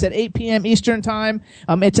 27th. It's at 8 p.m. Eastern Time.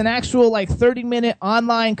 It's an actual 30-minute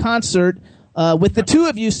online concert with the two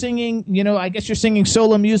of you singing. I guess you're singing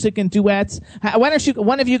solo music and duets. Why don't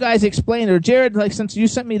one of you guys explain, or Jared, since you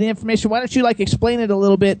sent me the information, why don't you explain it a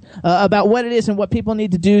little bit about what it is and what people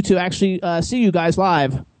need to do to actually see you guys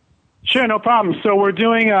live? Sure, no problem. So we're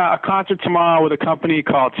doing a concert tomorrow with a company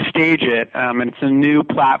called Stage It, and it's a new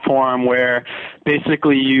platform where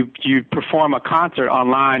basically you perform a concert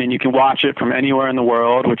online and you can watch it from anywhere in the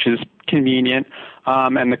world, which is convenient.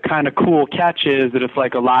 And the kind of cool catch is that it's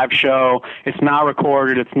like a live show. It's not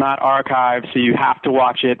recorded. It's not archived, so you have to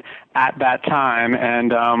watch it at that time.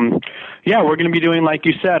 And, we're going to be doing, like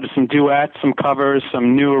you said, some duets, some covers,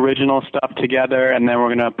 some new original stuff together, and then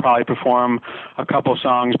we're going to probably perform a couple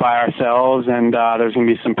songs by ourselves, and there's going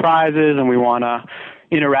to be some prizes, and we want to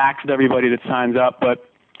interact with everybody that signs up. But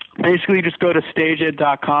basically, just go to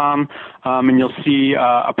stageit.com, and you'll see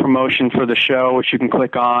a promotion for the show, which you can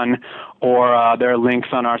click on, or there are links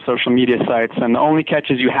on our social media sites. And the only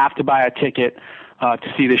catch is you have to buy a ticket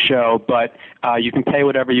to see the show, but you can pay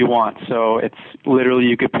whatever you want. So it's literally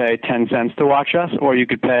you could pay 10 cents to watch us, or you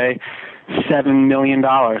could pay $7 million.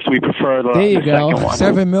 We prefer the second one.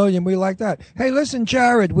 $7 million. We like that. Hey, listen,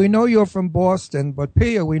 Jared, we know you're from Boston, but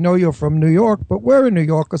Pia, we know you're from New York, but we're in New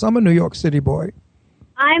York because I'm a New York City boy.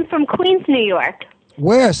 I'm from Queens, New York.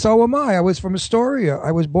 Where? So am I. I was from Astoria.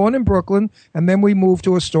 I was born in Brooklyn, and then we moved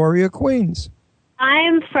to Astoria, Queens.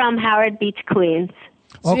 I'm from Howard Beach, Queens.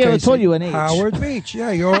 Okay, I told you an age. Howard Beach.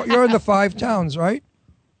 Yeah, you're in the 5 towns, right?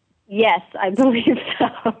 Yes, I believe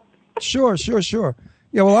so. Sure.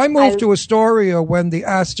 Yeah, well, I moved to Astoria when the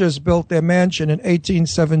Astors built their mansion in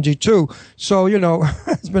 1872. So,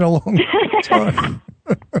 it's been a long time.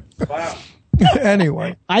 Wow.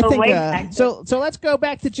 Anyway, I think so let's go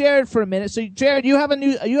back to Jared for a minute. So Jared, you have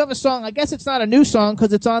a song. I guess it's not a new song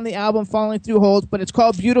because it's on the album Falling Through Holes, but it's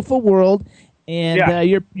called Beautiful World. And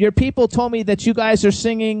your people told me that you guys are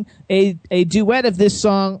singing a duet of this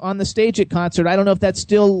song on the Stage It concert. I don't know if that's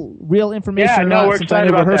still real information or not. We're since I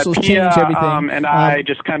excited know about rehearsals that. change Pia, everything. I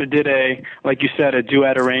just kind of did like you said, a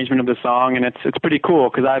duet arrangement of the song, and it's pretty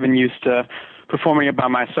cool because I've been used to performing it by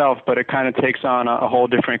myself, but it kind of takes on a whole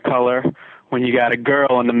different color when you got a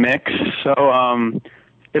girl in the mix. So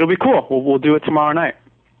it'll be cool. We'll do it tomorrow night.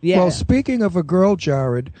 Yeah. Well, speaking of a girl,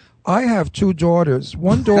 Jared, I have 2 daughters.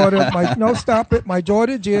 One daughter, stop it. My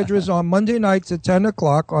daughter Deirdre's on Monday nights at 10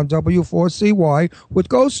 o'clock on W4CY with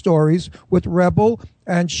Ghost Stories with Rebel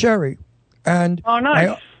and Sherry. And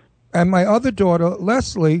nice. My other daughter,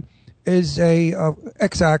 Leslie, is a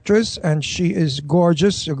ex-actress, and she is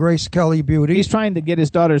gorgeous, a Grace Kelly beauty. He's trying to get his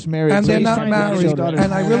daughters married. And they're not married,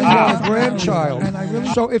 and I really want a grandchild.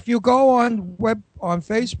 So if you go on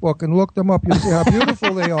Facebook and look them up, you'll see how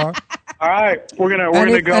beautiful they are. All right, we're gonna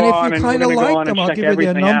go on and we're gonna go on and I'll check give you their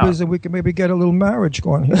everything numbers, out. and we can maybe get a little marriage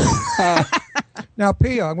going here. Now,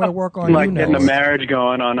 Pia, I'm going to work on you getting now. a marriage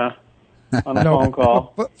going on a phone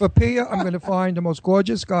call. For Pia, I'm going to find the most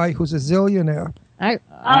gorgeous guy who's a zillionaire.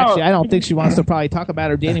 Actually, I don't think she wants to probably talk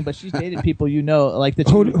about her dating, but she's dated people you know, like the.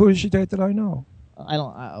 Who did she date that I know? I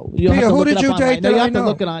don't. You'll have to who look did it you up date online. No, that you I have to know?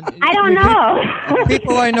 look it on. I don't know.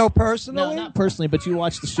 People I know personally? No, not personally, but you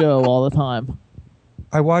watch the show all the time.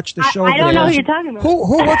 I watch the show. I don't know who you're talking about.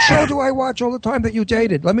 What show do I watch all the time that you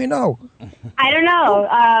dated? Let me know. I don't know.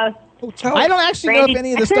 I don't actually know if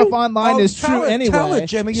any of the stuff online is true anyway. Tell it,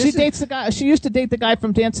 Jimmy. She dates the guy. She used to date the guy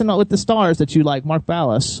from Dancing with the Stars that you like, Mark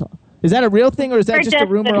Ballas. Is that a real thing, or is that just a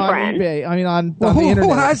rumor on eBay? I mean, on the internet.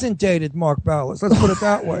 Who hasn't dated Mark Ballas? Let's put it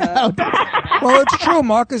that way. Well, it's true.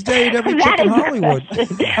 Mark has dated every chick in Hollywood.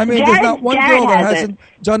 I mean, there's not one girl that hasn't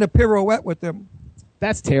done a pirouette with him.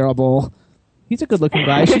 That's terrible. He's a good-looking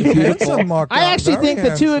guy. She's beautiful. I actually think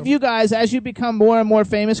the two of you guys, as you become more and more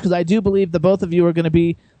famous, because I do believe the both of you are going to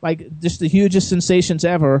be like just the hugest sensations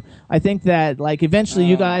ever. I think that like eventually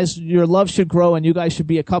you guys, your love should grow, and you guys should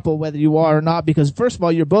be a couple, whether you are or not. Because first of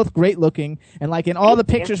all, you're both great-looking, and like in all the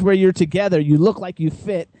pictures where you're together, you look like you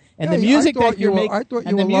fit. And the music that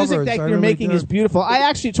you're making is beautiful. I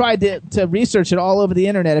actually tried to research it all over the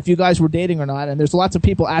internet if you guys were dating or not, and there's lots of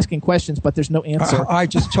people asking questions, but there's no answer. I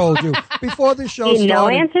just told you before the show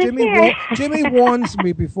started. Jimmy warns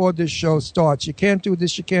me before this show starts. You can't do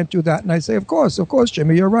this. You can't do that. And I say, of course,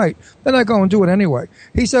 Jimmy, you're right. Then I go and do it anyway.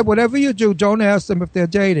 He said, whatever you do, don't ask them if they're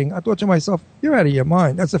dating. I thought to myself, you're out of your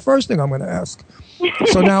mind. That's the first thing I'm going to ask.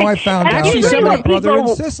 So now I found out they're my brother and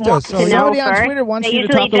sister. So somebody on Twitter wants you to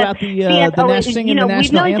talk about the singing the national anthem.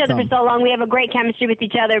 We've known each other for so long. We have a great chemistry with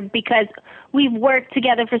each other because we've worked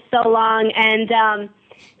together for so long. And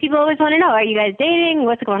people always want to know, are you guys dating?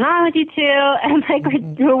 What's going on with you two? And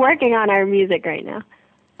like we're working on our music right now.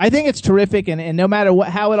 I think it's terrific, and no matter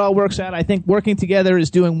how it all works out, I think working together is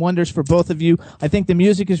doing wonders for both of you. I think the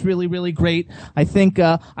music is really, really great. I think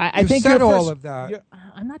I think said all of that.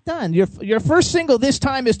 I'm not done. Your first single this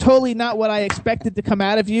time is totally not what I expected to come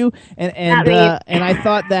out of you, and I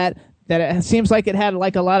thought that it seems like it had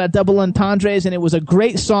like a lot of double entendres, and it was a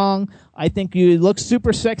great song. I think you look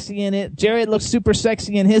super sexy in it. Jared looks super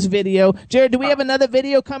sexy in his video. Jared, do we have another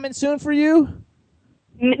video coming soon for you?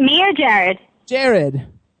 Me or Jared? Jared.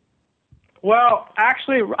 Well,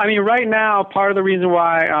 actually, I mean, right now, part of the reason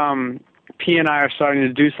why P and I are starting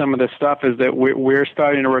to do some of this stuff is that we're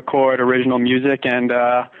starting to record original music, and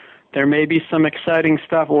there may be some exciting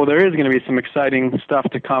stuff. Well, there is going to be some exciting stuff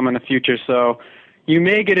to come in the future, so you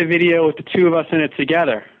may get a video with the two of us in it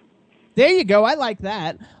together. There you go. I like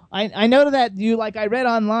that. I know that you, like I read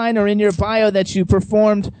online or in your bio that you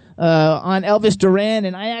performed on Elvis Duran,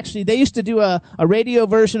 and they used to do a radio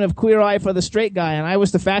version of Queer Eye for the Straight Guy, and I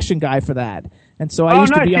was the fashion guy for that. And so I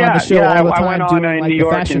used to be on the show all the time. I went on doing, in like, New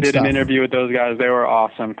York and did stuff. an interview with those guys. They were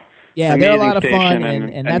awesome. Yeah, they're a lot of fun,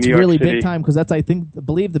 and that's really big time because that's, I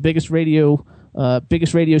believe, the biggest radio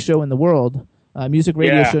show in the world. Music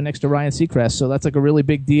radio show next to Ryan Seacrest, so that's like a really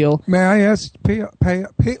big deal. May I ask, Pia,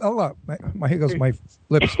 here goes my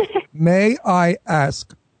lips. May I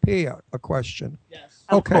ask Pia a question? Yes.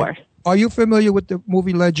 Okay. Of course. Are you familiar with the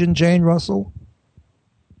movie legend Jane Russell?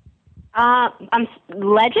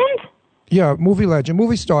 Legend? Yeah,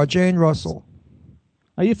 movie star Jane Russell.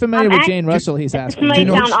 Are you familiar with Jane Russell? He's asking. This might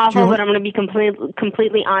sound awful, but I'm going to be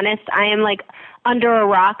completely honest. I am like under a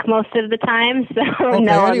rock most of the time, so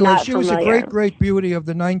no, I'm not she was a great beauty of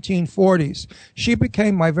the 1940s. She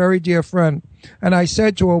became my very dear friend, and I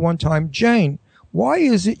said to her one time, Jane, why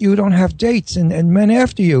is it you don't have dates and men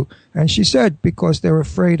after you? And she said, because they're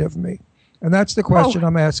afraid of me. And that's the question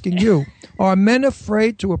I'm asking you. Are men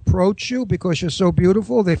afraid to approach you because you're so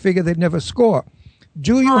beautiful? They figure they'd never score.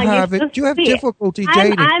 Do you have it? Do you have difficulty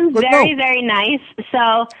dating? I'm very nice,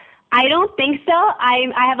 so I don't think so.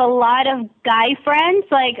 I have a lot of guy friends.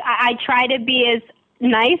 Like I try to be as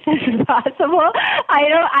nice as possible.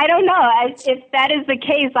 I don't know. If that is the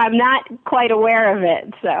case, I'm not quite aware of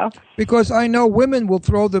it. So because I know women will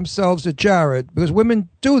throw themselves at Jared, because women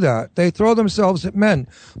do that. They throw themselves at men.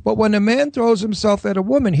 But when a man throws himself at a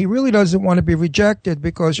woman, he really doesn't want to be rejected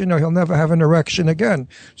because he'll never have an erection again.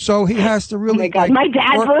 So he has to really. Oh my God, my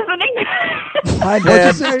dad's listening. My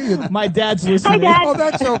dad. My dad's listening. Oh,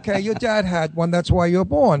 that's okay. Your dad had one. That's why you're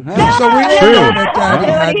born. So we all know that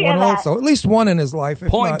Daddy had one also. At least one in his life. If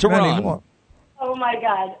Point not to many Ron. more. Oh my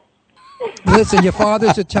God. Listen, your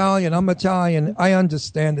father's Italian. I'm Italian. I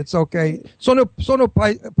understand. It's okay. Now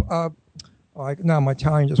my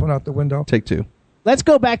Italian just went out the window. Take two. Let's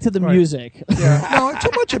go back to the music. Yeah, no,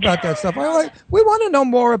 too much about that stuff. We want to know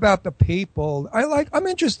more about the people. I'm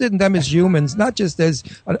interested in them as humans, not just as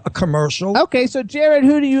a commercial. Okay, so Jared,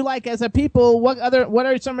 who do you like as a people? What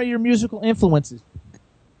are some of your musical influences?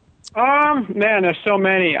 Man, there's so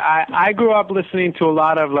many. I grew up listening to a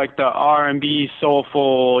lot of like the R&B,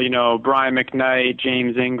 soulful, Brian McKnight,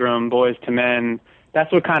 James Ingram, Boyz II Men.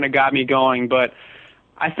 That's what kind of got me going. But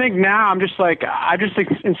I think now I'm just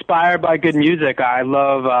inspired by good music. I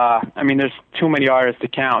love, there's too many artists to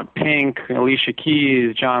count. Pink, Alicia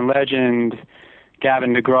Keys, John Legend,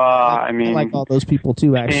 Gavin DeGraw. I like all those people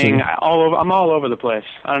too, actually. Pink, I'm all over the place.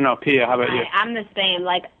 I don't know, Pia, how about you? I'm the same.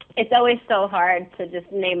 Like, it's always so hard to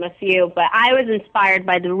just name a few, but I was inspired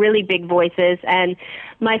by the really big voices, and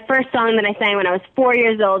my first song that I sang when I was 4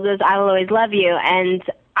 years old was I Will Always Love You, and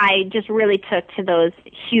I just really took to those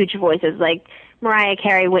huge voices like Mariah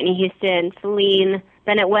Carey, Whitney Houston, Celine.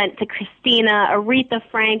 Then it went to Christina, Aretha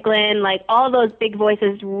Franklin, like all those big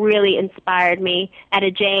voices really inspired me. Etta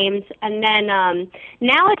James. And then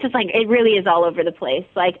now it's just like it really is all over the place.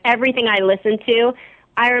 Like everything I listen to,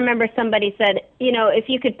 I remember somebody said, if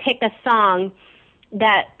you could pick a song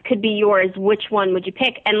that could be yours, which one would you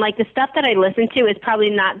pick? And like the stuff that I listen to is probably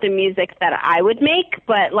not the music that I would make,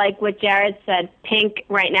 but like what Jared said, Pink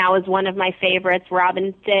right now is one of my favorites.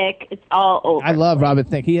 Robin Thicke, it's all over. I love Robin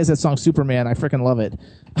Thicke. He has that song Superman. I freaking love it.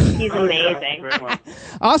 He's amazing.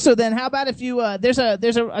 Also, then, how about if you there's a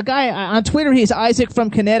guy on Twitter. He's Isaac from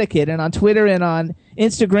Connecticut, and on Twitter and on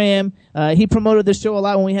Instagram, he promoted the show a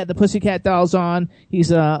lot when we had the Pussycat Dolls on.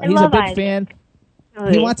 He's a big Isaac. fan.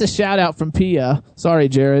 He wants a shout out from Pia. Sorry,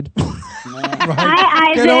 Jared.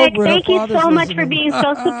 Hi, Isaac. Thank you so much for being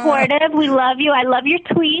so supportive. We love you. I love your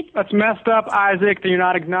tweets. That's messed up, Isaac, that you're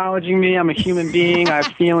not acknowledging me. I'm a human being. I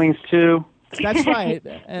have feelings, too. That's right.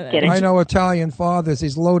 I know Italian fathers.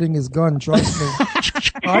 He's loading his gun. Trust me.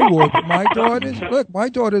 I would. My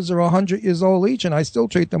daughters are 100 years old each, and I still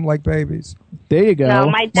treat them like babies. There you go. No,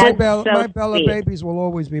 my Bella babies will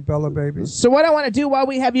always be Bella babies. So what I want to do while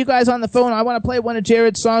we have you guys on the phone, I want to play one of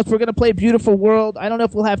Jared's songs. We're going to play "Beautiful World." I don't know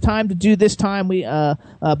if we'll have time to do this time.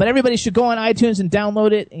 But everybody should go on iTunes and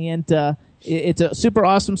download it. And it's a super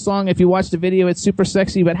awesome song. If you watch the video, it's super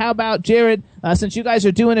sexy. But how about Jared? Since you guys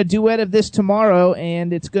are doing a duet of this tomorrow,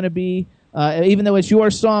 and it's going to be. Even though it's your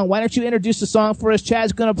song, why don't you introduce the song for us?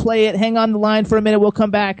 Chad's going to play it. Hang on the line for a minute. We'll come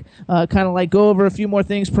back, kind of like go over a few more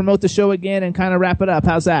things, promote the show again, and kind of wrap it up.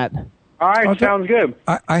 How's that? All right, sounds good.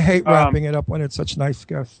 I hate wrapping it up when it's such nice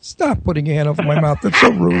guests. Stop putting your hand over my mouth. That's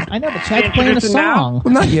so rude. I know, but Chad's playing a song.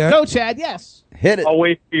 Well, not yet. Go, Chad, yes. Hit it. I'll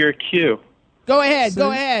wait for your cue. Go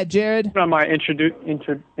ahead, Jared. On my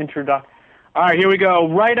introduction. All right, here we go.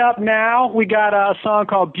 Right up now, we got a song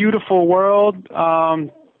called Beautiful World.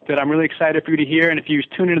 That I'm really excited for you to hear. And if you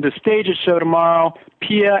tune into the Stages show tomorrow,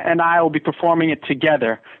 Pia and I will be performing it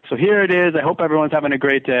together. So here it is. I hope everyone's having a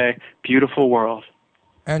great day. Beautiful World.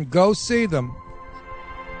 And go see them.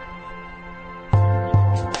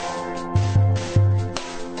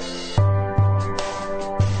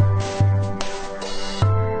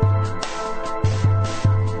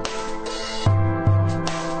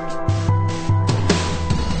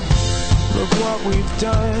 Look what we've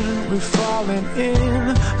done, we've fallen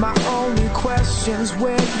in. My only question's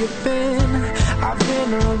where you've been. I've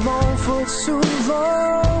been alone for too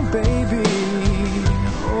long, baby.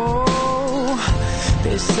 Oh,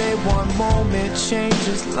 they say one moment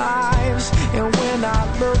changes lives. And when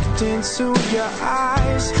I looked into your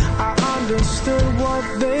eyes, I understood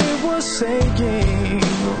what they were saying.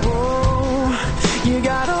 Oh, you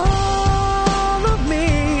got all of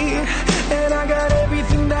me, and I got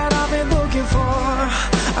everything that I've been looking for.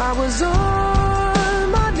 I was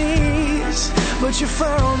on my knees, but you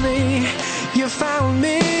found me, you found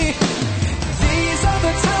me. These are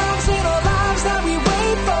the times in our lives that we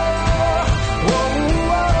wait for. Whoa,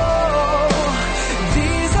 whoa.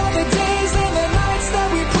 These are the days and the nights that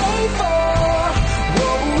we pray for.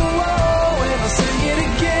 Whoa, whoa. And I'll say it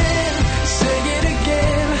again, say it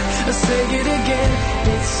again, say it again.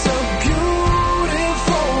 It's so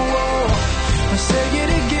beautiful. I'll say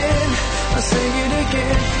it again, I'll say it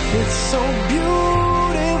again. It's so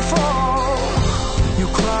beautiful. You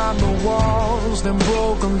climbed the walls, then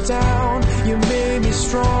broke them down. You made me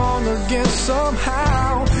strong again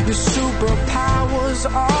somehow. Your superpowers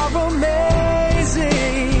are amazing.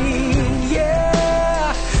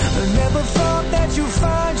 Yeah, I never thought that you'd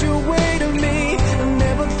find your way to me. I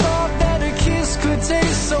never thought that a kiss could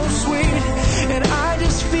taste so sweet. And I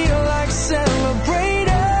just feel like celebrating.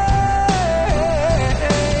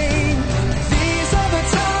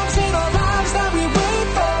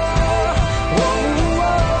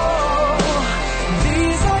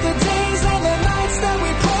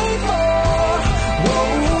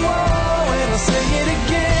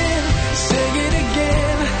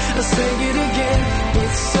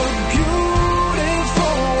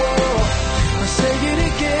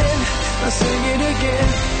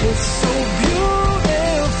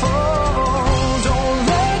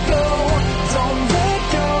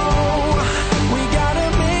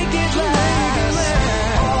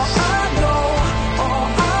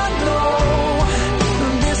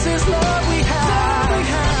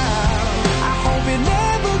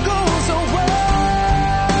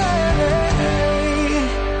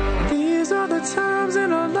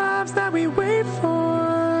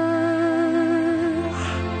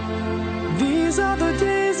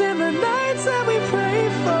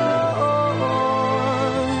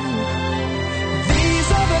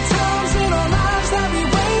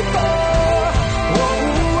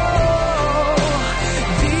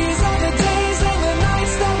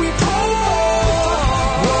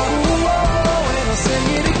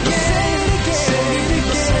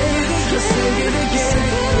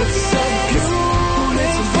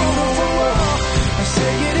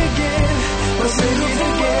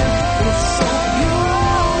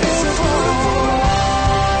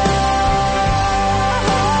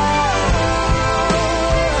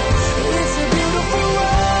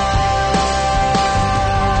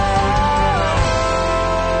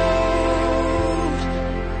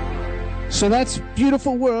 So that's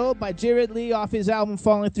Beautiful World by Jared Lee off his album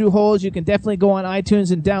Falling Through Holes. You can definitely go on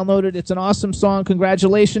iTunes and download it. It's an awesome song.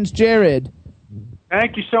 Congratulations, Jared.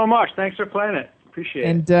 Thank you so much. Thanks for playing it. Appreciate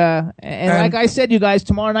it. And like I said, you guys,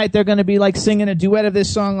 tomorrow night they're going to be like singing a duet of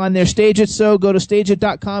this song on their Stage It So. Go to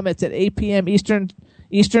stageit.com. It's at 8 p.m.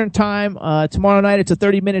 Eastern time. Tomorrow night it's a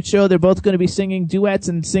 30-minute show. They're both going to be singing duets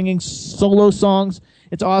and singing solo songs.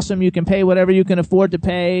 It's awesome. You can pay whatever you can afford to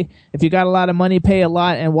pay. If you got a lot of money, pay a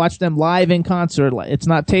lot and watch them live in concert. It's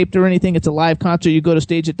not taped or anything. It's a live concert. You go to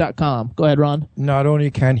stageit.com. Go ahead, Ron. Not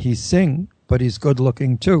only can he sing, but he's good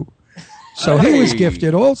looking too. So he was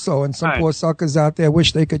gifted also, and some poor suckers out there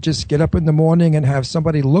wish they could just get up in the morning and have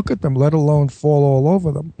somebody look at them, let alone fall all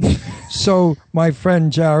over them. So, my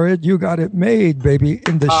friend Jared, you got it made, baby,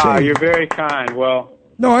 in the shade. You're very kind. Well,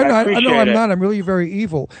 no, I'm not. appreciate No, I'm it. not. I'm really very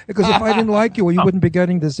evil. Because if I didn't like you, you wouldn't be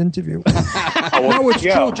getting this interview. No, it's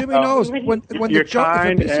true. Jimmy knows. When You're the junk, if a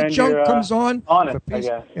kind piece of and junk you're, comes on, it,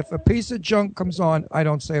 if a piece of junk comes on, I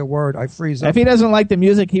don't say a word. I freeze up. If he doesn't like the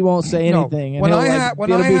music, he won't say anything. And When it'll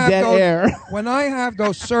I be dead air. when I have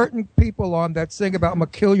those certain people on that sing about I'm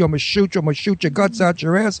gonna kill you, I'm gonna shoot you, I'm gonna shoot your guts out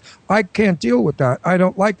your ass, I can't deal with that. I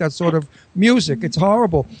don't like that sort of music. It's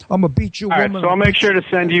horrible. I'm gonna beat you, All right, woman. so I'll make sure to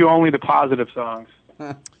send you only the positive songs.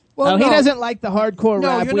 Well, he no. doesn't like the hardcore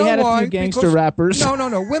rap. you We know had a why? few gangster Because- rappers.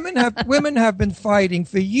 No. Women have been fighting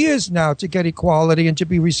for years now to get equality and to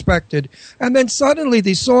be respected. And then suddenly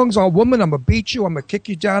these songs are, woman, I'm gonna beat you, I'm gonna kick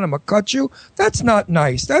you down, I'm gonna cut you. That's not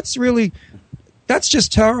nice. That's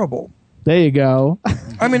just terrible. There you go.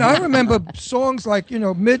 I mean, I remember songs like,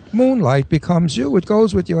 Moonlight Becomes You. It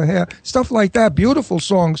goes with your hair. Stuff like that. Beautiful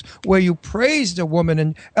songs where you praised a woman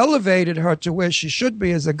and elevated her to where she should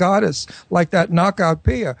be as a goddess, like that knockout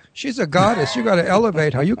Pia. She's a goddess. You got to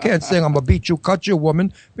elevate her. You can't sing, I'm going to beat you, cut you,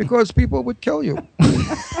 woman, because people would kill you.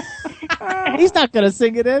 He's not going to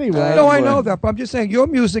sing it anyway. No, I know that, but I'm just saying your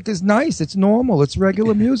music is nice. It's normal. It's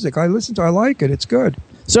regular music. I like it. It's good.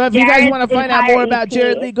 So if you guys want to find out more about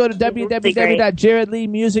Jared EP. Lee, go to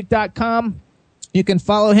www.jaredleemusic.com. You can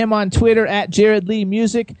follow him on Twitter at Jared Lee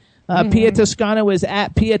Music. Pia Toscano is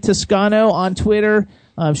at Pia Toscano on Twitter.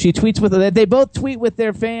 She tweets with it. They both tweet with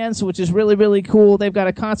their fans, which is really, really cool. They've got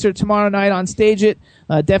a concert tomorrow night on Stage It.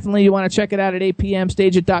 Definitely you want to check it out at 8 p.m.,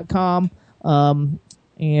 stageit.com. And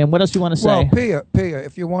what else do you want to say? Well, Pia,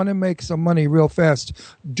 if you want to make some money real fast,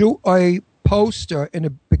 do a poster in a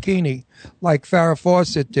bikini like Farrah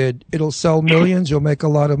Fawcett did. It'll sell millions. You'll make a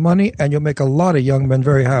lot of money, and you'll make a lot of young men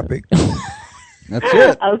very happy. That's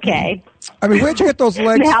it. Okay. I mean, where'd you get those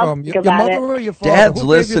legs I'll from? think Your about mother it. or your father? Dad's Who gave you those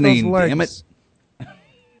listening, legs? damn it.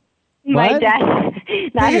 My What? dad. Not Pia,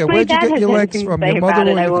 if my where'd you dad get has your legs anything from? to say Your mother about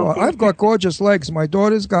or it, I your won't father? be- I've got gorgeous legs. My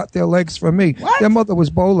daughters got their legs from me. Their mother was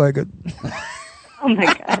bow-legged. Oh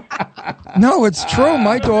my god. No, it's true.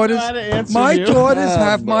 My daughters how to answer my you. daughters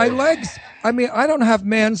have my legs. I mean, I don't have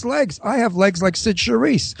man's legs. I have legs like Sid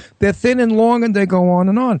Charisse. They're thin and long, and they go on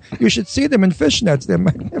and on. You should see them in fishnets. They're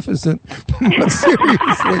magnificent.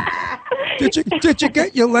 Seriously. Did you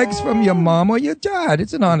get your legs from your mom or your dad?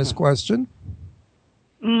 It's an honest question.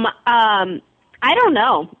 I don't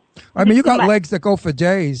know. I mean, you got legs that go for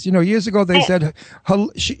days. Years ago they said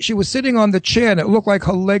she was sitting on the chair and it looked like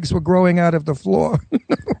her legs were growing out of the floor.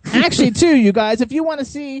 Actually, too, you guys, if you want to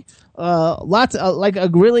see like a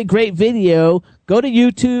really great video, go to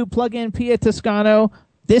YouTube, plug in Pia Toscano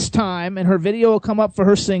this time, and her video will come up for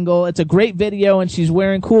her single. It's a great video, and she's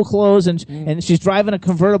wearing cool clothes, and she's driving a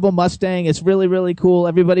convertible Mustang. It's really, really cool.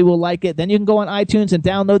 Everybody will like it. Then you can go on iTunes and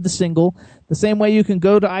download the single. The same way you can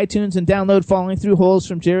go to iTunes and download Falling Through Holes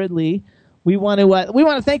from Jared Lee. We want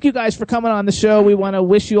to thank you guys for coming on the show. We want to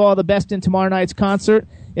wish you all the best in tomorrow night's concert.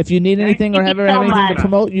 If you need anything or have anything to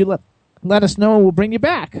promote, you let us know, and we'll bring you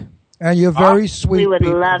back. And you're very sweet We would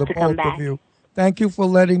people, love the to come both back. of you. Thank you for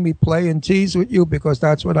letting me play and tease with you, because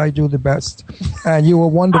that's what I do the best. And you were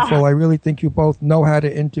wonderful. I really think you both know how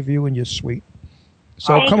to interview, and you're sweet.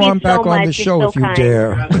 So Thank come you on back so on much. the show You're if so you kind.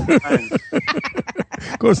 dare.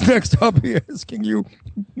 Because next I'll be asking you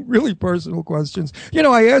really personal questions.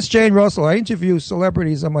 I asked Jane Russell. I interview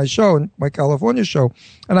celebrities on my show, my California show.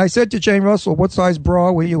 And I said to Jane Russell, what size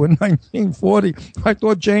bra were you in 1940? I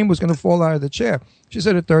thought Jane was going to fall out of the chair. She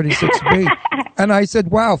said a 36B. And I said,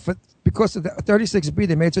 wow, because of the 36B,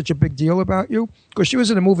 they made such a big deal about you? Because she was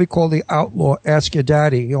in a movie called The Outlaw, Ask Your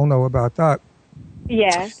Daddy. You'll know about that.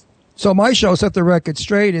 Yeah. So my show, Set the Record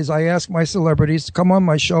Straight, is I ask my celebrities to come on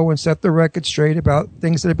my show and set the record straight about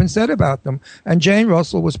things that have been said about them. And Jane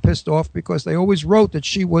Russell was pissed off because they always wrote that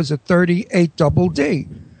she was a 38 double D.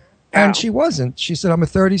 And she wasn't. She said, I'm a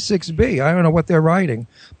 36B. I don't know what they're writing.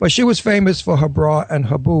 But she was famous for her bra and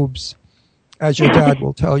her boobs. as your dad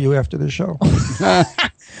will tell you after the show.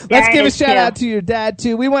 Let's give a shout out to your dad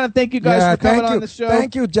too. We want to thank you guys for coming on the show.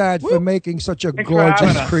 Thank you, Dad, for making such a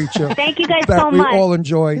gorgeous creature. Thank you guys that so we much. all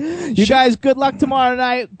enjoy. You guys, good luck tomorrow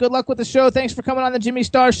night. Good luck with the show. Thanks for coming on the Jimmy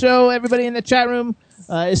Star Show. Everybody in the chat room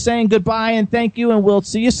is saying goodbye and thank you, and we'll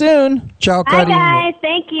see you soon. Ciao, Hi, guys.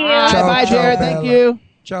 Thank you. Bye, Jared. Thank you.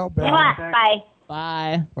 Ciao, Bye. Bella.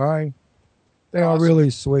 Bye. Bye. They are really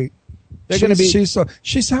sweet. They're gonna be-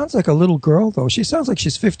 She sounds like a little girl, though. She sounds like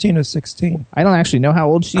she's 15 or 16. I don't actually know how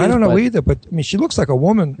old she is. I don't know but either, but I mean, she looks like a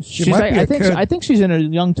woman. She she's might like, be a kid. I think she's in her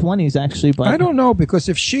young 20s, actually. But I don't know, because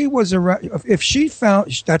if she was if she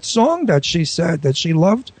found that song that she said that she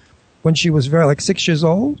loved when she was like 6 years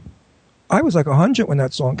old, I was like 100 when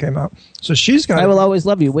that song came out. So she's got. I Will Always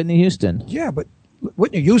Love You, Whitney Houston. Yeah, but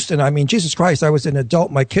Whitney Houston. I mean, Jesus Christ! I was an adult.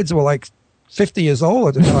 My kids were like 50 years old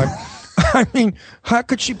at the time. I mean, how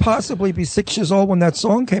could she possibly be 6 years old when that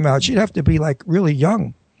song came out? She'd have to be like really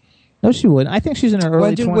young. No, she wouldn't. I think she's in her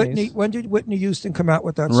early 20s. When did Whitney Houston come out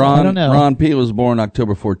with that song? I don't know. Ron P. was born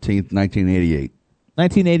October 14th, 1988.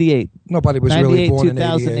 1988. Nobody was really born in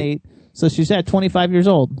 2008. So she's at 25 years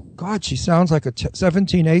old. God, she sounds like a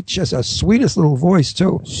 17-8. She has the sweetest little voice,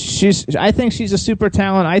 too. I think she's a super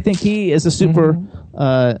talent. I think he is a super.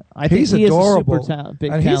 I think he's he adorable. is a super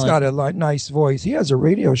big and talent. he's got a nice voice. He has a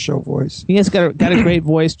radio show voice. He has got a great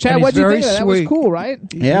voice. Chad, And what do he's you think of very that? That was sweet. cool, right?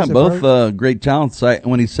 Yeah, both great talents.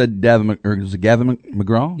 When he said Gavin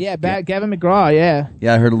McGraw? Yeah, Gavin McGraw, yeah.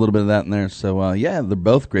 Yeah, I heard a little bit of that in there. So, yeah, they're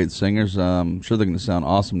both great singers. I'm sure they're going to sound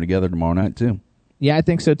awesome together tomorrow night, too. Yeah, I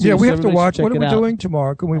think so, too. Yeah, we So have to everybody watch. should What are check we it out. doing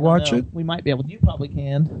tomorrow? Can we watch it? We might be able to. You probably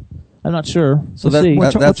can. I'm not sure. So We'll see.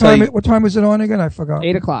 What time is it on again? I forgot.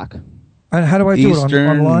 8 o'clock. And how do I do Eastern,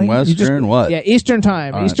 it online? Western, what? Yeah, Eastern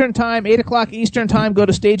time. All right. Eastern time, 8 o'clock Eastern time. Go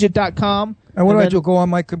to stageit.com. And what do I then- do? Go on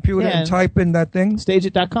my computer Yeah. and type in that thing?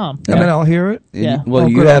 Stageit.com. And then I'll hear it? Yeah. Well,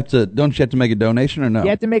 you have to. Don't you have to make a donation or no? You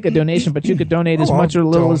have to make a donation, but you could donate as Oh, much or I'll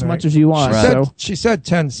little as donate. much as you want. So. She said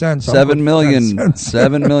 10 cents. I'm 7 good for million. 10 cents.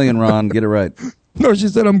 7 million, Ron. Get it right. No, she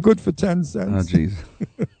said I'm good for 10 cents. Oh, jeez.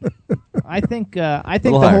 I think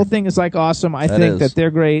Little the higher. whole thing is like awesome. I That think is. that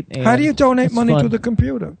they're great. And How do you donate it's money fun. to the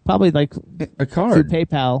computer? Probably like a card, through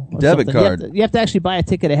PayPal, or Debit something. card. You have to actually buy a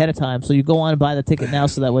ticket ahead of time. So you go on and buy the ticket now,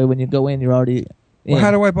 so that way when you go in, you're already in. Well,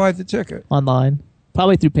 how do I buy the ticket? Online?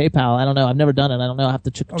 Probably through PayPal. I don't know. I've never done it. I don't know. I have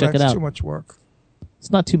to check it that's out. too much work. It's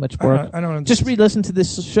not too much work. I don't Just re-listen to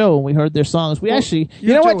this show, and we heard their songs. We actually,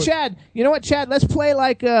 you know what, Chad? You know what, Chad? Let's play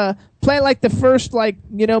like the first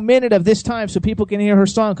minute of this time, so people can hear her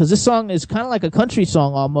song, because this song is kind of like a country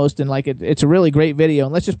song almost, and like it's a really great video.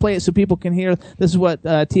 And let's just play it so people can hear. This is what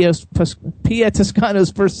Pia Toscano's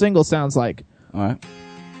first single sounds like. All right.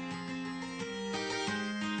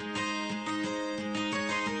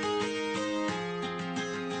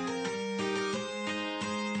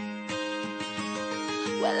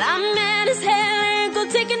 Well, I'm mad as hell, ain't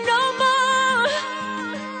gonna take it no more.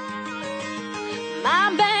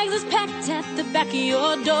 My bags is packed at the back of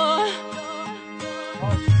your door.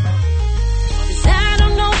 'Cause I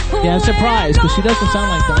don't know who Yeah, I'm surprised because she doesn't sound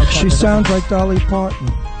like Dolly She Parton. sounds like Dolly Parton.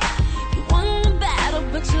 you won the battle,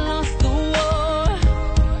 but you lost the war.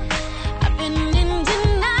 I've been in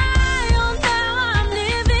denial, now I'm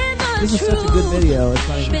living the This is truth. such a good video. It's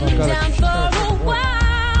not even Been funny. down for a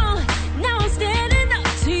while, now I'm standing up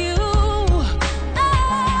to you. Oh,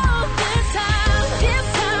 this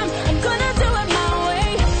time, I'm gonna do it my way.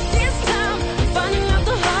 This time, I'm finding out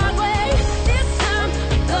the hard way. This time,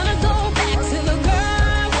 I'm gonna go back to the girl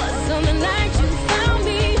I was on the night you found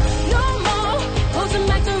me. No more holding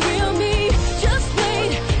back the real me. Just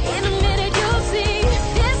wait, in a minute you'll see.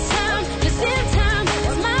 This time, just in time,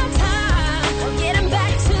 it's my time. I'm getting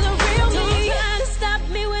back to the real me. Don't try to stop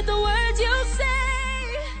me with the words you say.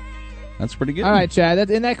 That's pretty good. All right, Chad.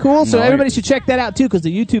 Isn't that cool? So No, everybody should check that out, too, because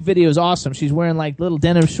the YouTube video is awesome. She's wearing, like, little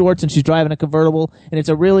denim shorts, and she's driving a convertible, and it's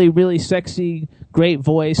a really, really sexy, great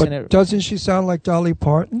voice. But and doesn't she sound like Dolly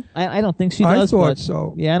Parton? I don't think she I does. thought but-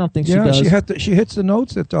 so. Yeah, I don't think she Yeah, does. she hits the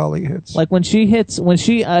notes that Dolly hits. Like if you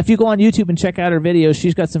go on YouTube and check out her videos,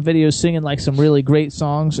 she's got some videos singing like some really great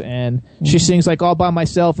songs, and she sings like "All by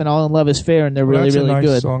Myself" and "All in Love Is Fair," and they're Well, really, that's really a nice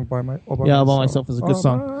good. song by All by Myself is a good All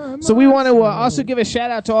song. So we want to also give a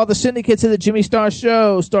shout out to all the syndicates of the Jimmy Star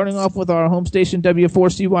Show, starting off with our home station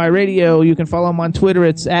W4CY Radio. You can follow them on Twitter.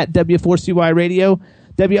 It's at W4CY Radio,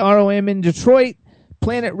 WROM in Detroit.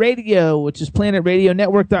 Planet Radio, which is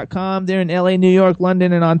planetradionetwork.com. They're in LA, New York,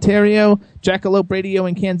 London, and Ontario. Jackalope Radio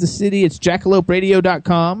in Kansas City. It's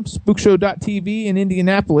jackaloperadio.com. Spookshow.tv in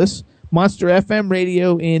Indianapolis. Monster FM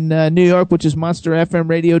Radio in New York, which is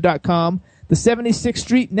monsterfmradio.com. the 76th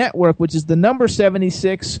Street Network, which is the number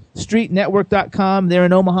 76streetnetwork.com. They're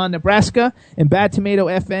in Omaha, Nebraska, and Bad Tomato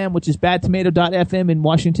FM, which is badtomato.fm in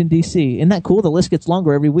Washington, D.C. Isn't that cool? The list gets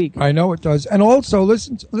longer every week. I know it does. And also,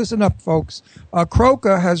 listen up, folks.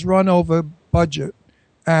 Croker has run over budget.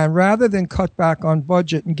 And rather than cut back on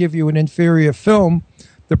budget and give you an inferior film,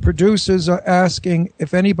 the producers are asking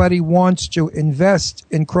if anybody wants to invest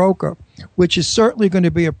in Croker, which is certainly going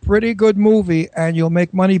to be a pretty good movie, and you'll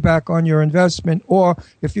make money back on your investment, or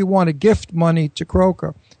if you want to gift money to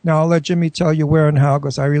Croker. Now, I'll let Jimmy tell you where and how,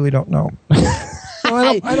 because I really don't know. So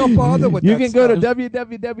I don't bother with you that can go to stuff.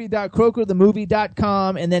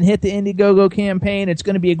 www.crokerthemovie.com and then hit the Indiegogo campaign. It's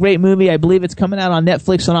going to be a great movie. I believe it's coming out on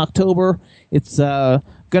Netflix in October. It's going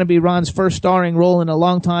to be Ron's first starring role in a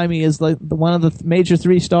long time. He is like one of the major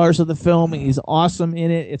 3 stars of the film. He's awesome in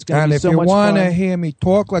it. It's going to be so much fun. And if you want to hear me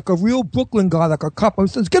talk like a real Brooklyn guy, like a couple,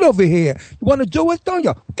 says, get over here. You want to do it, don't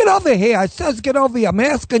you? Get over here. I says, get over here. I'm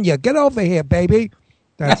asking you. Get over here, baby.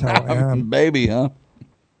 That's how I am. Baby, huh?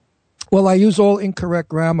 Well, I use all incorrect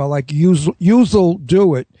grammar, like usual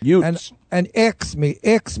do it, and X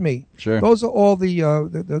me. Sure. Those are all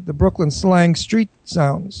the Brooklyn slang street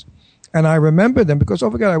sounds, and I remember them because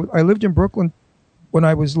don't forget I lived in Brooklyn when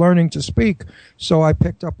I was learning to speak, so I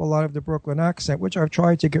picked up a lot of the Brooklyn accent, which I've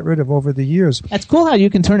tried to get rid of over the years. That's cool how you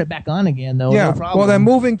can turn it back on again, though. Yeah. No problem. Well, then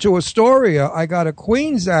moving to Astoria, I got a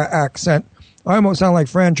Queens accent. I almost sound like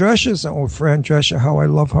Fran Drescher. Oh, Fran Drescher, how I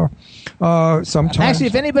love her. Sometimes. Actually,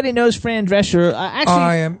 if anybody knows Fran Drescher,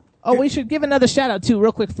 I am. Oh, we should give another shout out too,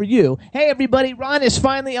 real quick for you. Hey, everybody! Ron is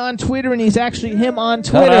finally on Twitter, and he's actually him on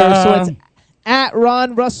Twitter. So it's at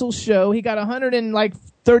Ron Russell Show. He got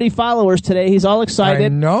 130 followers today. He's all excited. I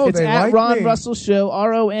know, it's they at like Ron me. Russell Show.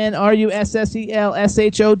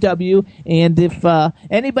 RonRussellShow. And if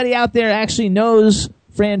anybody out there actually knows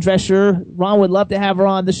Fran Drescher, Ron would love to have her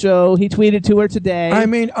on the show. He tweeted to her today. I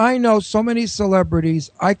mean, I know so many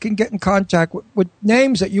celebrities. I can get in contact with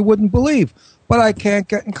names that you wouldn't believe, but I can't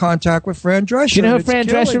get in contact with Fran Drescher. Do you know who It's Fran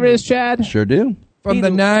killing Drescher me. is, Chad? Sure do. From The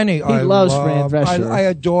Nanny. He loves Fran Drescher. I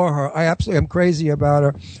adore her. I absolutely am crazy about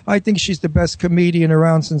her. I think she's the best comedian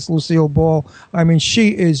around since Lucille Ball. I mean, she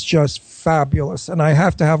is just fabulous, and I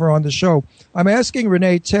have to have her on the show. I'm asking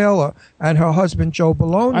Renee Taylor and her husband, Joe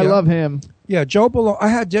Bologna. I love him. Yeah, Joe Bologna. I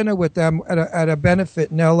had dinner with them at a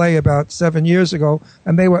benefit in L.A. about 7 years ago,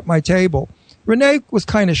 and they were at my table. Renee was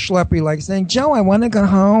kind of schleppy, like saying, Joe, I want to go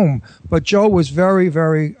home. But Joe was very,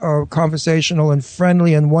 very conversational and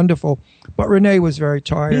friendly and wonderful. But Renee was very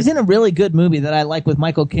tired. He's in a really good movie that I like with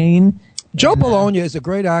Michael Caine. Joe Bologna is a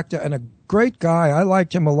great actor and a great guy. I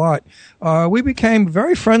liked him a lot. We became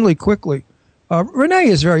very friendly quickly. Renee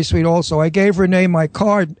is very sweet also. I gave Renee my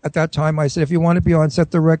card at that time. I said, if you want to be on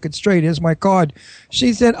Set the Record Straight, here's my card.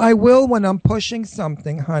 She said, I will when I'm pushing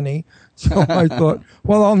something, honey. So I thought,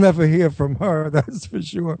 well, I'll never hear from her, that's for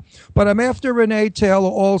sure. But I'm after Renee Taylor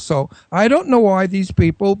also. I don't know why these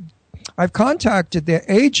people, I've contacted their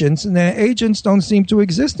agents, and their agents don't seem to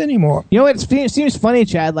exist anymore. You know what? It seems funny,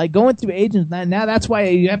 Chad. Like going through agents, now that's why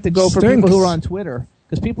you have to go for Stinks. people who are on Twitter.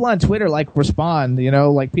 Because people on Twitter respond,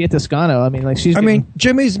 like Pia Toscano. I mean,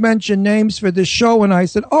 Jimmy's mentioned names for this show, and I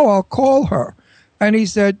said, I'll call her. And he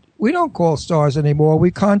said, we don't call stars anymore.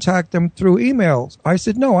 We contact them through emails. I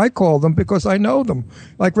said, no, I call them because I know them.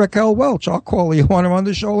 Like Raquel Welch, I'll call her. You want her on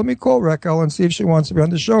the show? Let me call Raquel and see if she wants to be on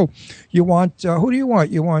the show. You want, who do you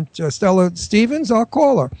want? You want Stella Stevens? I'll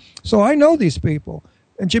call her. So I know these people.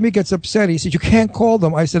 And Jimmy gets upset. He said, you can't call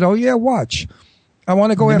them. I said, oh, yeah, watch. I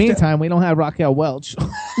want to go in the after. meantime, we don't have Raquel Welch.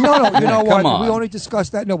 No, you know what? Come on. We only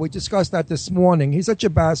discussed that. No, we discussed that this morning. He's such a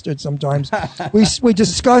bastard sometimes. we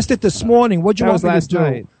discussed it this morning. What do you want me to do?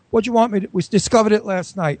 Night. What do you want me to? We discovered it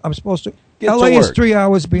last night. I'm supposed to. Get LA to is work. 3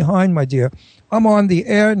 hours behind, my dear. I'm on the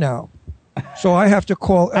air now, so I have to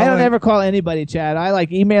call. LA. I don't ever call anybody, Chad. I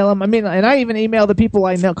email them. I mean, and I even email the people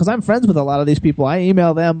I know because I'm friends with a lot of these people. I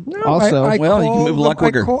email them also. I you can move a lot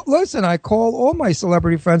quicker. I call all my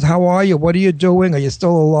celebrity friends. How are you? What are you doing? Are you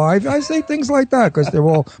still alive? I say things like that because they're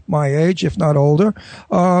all my age, if not older.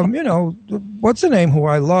 What's the name? Who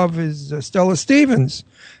I love is Stella Stevens.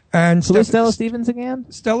 And Who is Stella Stevens again?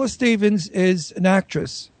 Stella Stevens is an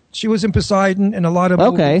actress. She was in Poseidon in a lot of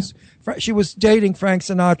movies. She was dating Frank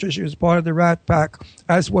Sinatra. She was part of the Rat Pack,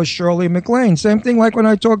 as was Shirley MacLaine. Same thing like when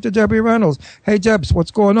I talked to Debbie Reynolds. Hey, Debs,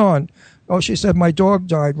 what's going on? Oh, she said, my dog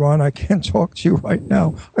died, Ron. I can't talk to you right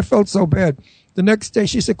now. I felt so bad. The next day,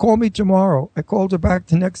 she said, call me tomorrow. I called her back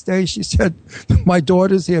the next day. She said, my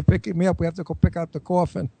daughter's here picking me up. We have to go pick out the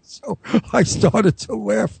coffin. So I started to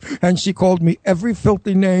laugh, and she called me every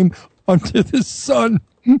filthy name under the sun.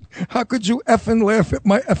 How could you effing laugh at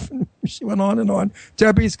my effing? She went on and on.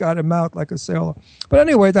 Debbie's got a mouth like a sailor. But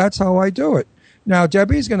anyway, that's how I do it. Now,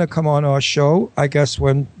 Debbie's going to come on our show, I guess,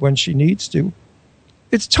 when she needs to.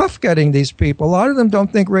 It's tough getting these people. A lot of them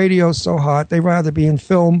don't think radio's so hot. They'd rather be in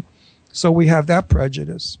film, so we have that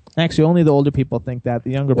prejudice. Actually, only the older people think that. The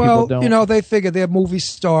younger people don't. Well, you know, they figure they're movie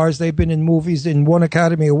stars. They've been in movies and won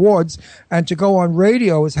Academy Awards. And to go on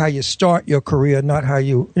radio is how you start your career, not how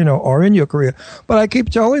you are in your career. But I keep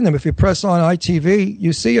telling them, if you press on ITV,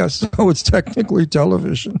 you see us. So it's technically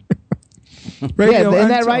television. Radio isn't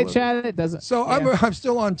that right, Chad? It doesn't. So I'm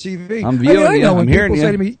still on TV. I'm viewing you. I'm hearing you.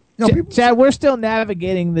 Say to me, Chad, we're still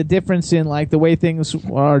navigating the difference in like the way things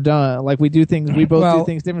are done. Like we do things, we both do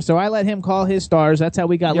things different. So I let him call his stars. That's how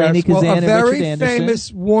we got Lainie Kazan and Richard Anderson. A very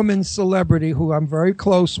famous woman celebrity who I'm very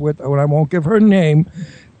close with, and I won't give her name,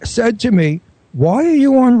 said to me, "Why are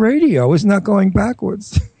you on radio? Isn't that going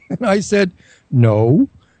backwards?" And I said, "No,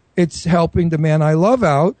 it's helping the man I love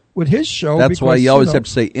out with his show." That's why you always have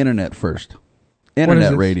to say internet first.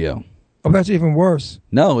 Internet radio. Oh, that's even worse.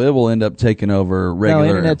 No, it will end up taking over regular. No,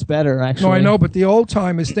 internet's better, actually. No, I know, but the old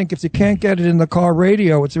timers think if you can't get it in the car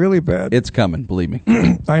radio, it's really bad. It's coming, believe me.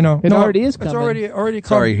 I know. It already is coming. It's already coming.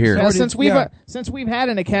 Sorry, here. Since we've had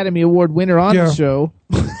an Academy Award winner on the show.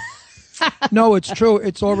 No, it's true.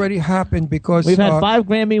 It's already happened because we've had 5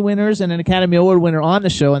 Grammy winners and an Academy Award winner on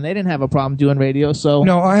the show, and they didn't have a problem doing radio. So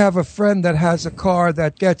no, I have a friend that has a car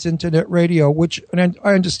that gets internet radio, and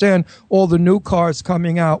I understand all the new cars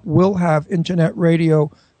coming out will have internet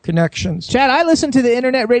radio connections. Chad, I listen to the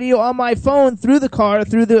internet radio on my phone through the car,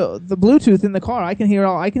 through the Bluetooth in the car. I can hear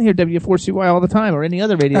W4CY all the time, or any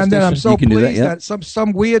other radio station. And then I'm so pleased that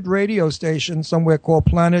some weird radio station somewhere called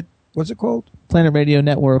Planet. What's it called? Planet Radio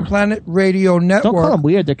Network. Planet Radio Network. Don't call them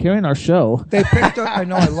weird. They're carrying our show. They picked up. I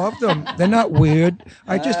know. I love them. They're not weird.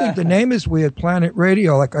 I just think the name is weird. Planet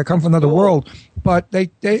Radio. Like I come from another world. But they're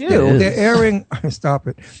airing. Stop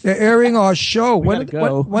it. They're airing our show.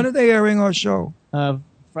 When are they airing our show?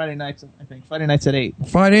 Friday nights. I think Friday nights at 8.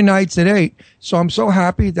 Friday nights at 8. So I'm so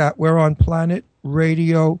happy that we're on Planet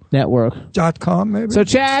Radio Network.com. Maybe. So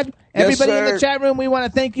Chad, everybody in the chat room, we want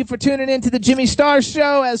to thank you for tuning in to the Jimmy Star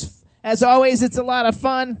Show. As always, it's a lot of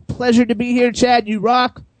fun. Pleasure to be here, Chad. You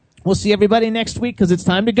rock. We'll see everybody next week because it's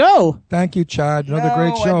time to go. Thank you, Chad. Another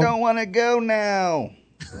great show. I don't want to go now.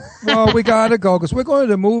 Well, we got to go because we're going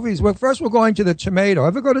to the movies. First, we're going to the Tomato.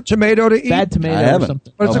 Ever go to Tomato to eat? Bad Tomato. I haven't. Or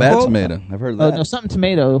something. What's it Bad called? Tomato. I've heard that. No, something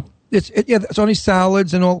Tomato. It's only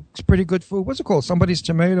salads and all. It's pretty good food. What's it called? Somebody's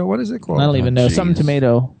Tomato. What is it called? I don't even know. Something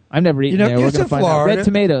Tomato. I've never eaten there. We're going to find out. Red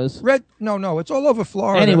Tomatoes. No, it's all over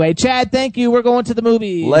Florida. Anyway, Chad, thank you. We're going to the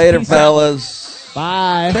movies. Later, Peace fellas. Out.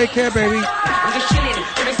 Bye. Take care, baby. I'm just chilling,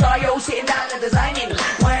 Jimmy Star, yo, sitting down and designing.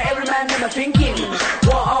 Where every man them are thinking,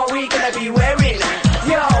 what are we gonna be wearing?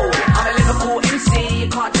 Yo, I'm a Liverpool MC, you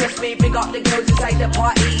can't test me. Big up the girls inside the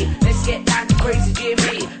party. Let's get down to crazy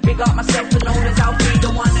Jimmy. Big up myself and known as Alfie,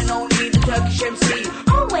 the one and only, the Turkish MC.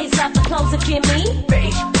 Always love the clothes of Jimmy.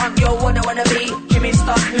 British, I'm your one I wanna be. Jimmy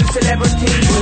Star, new celebrity.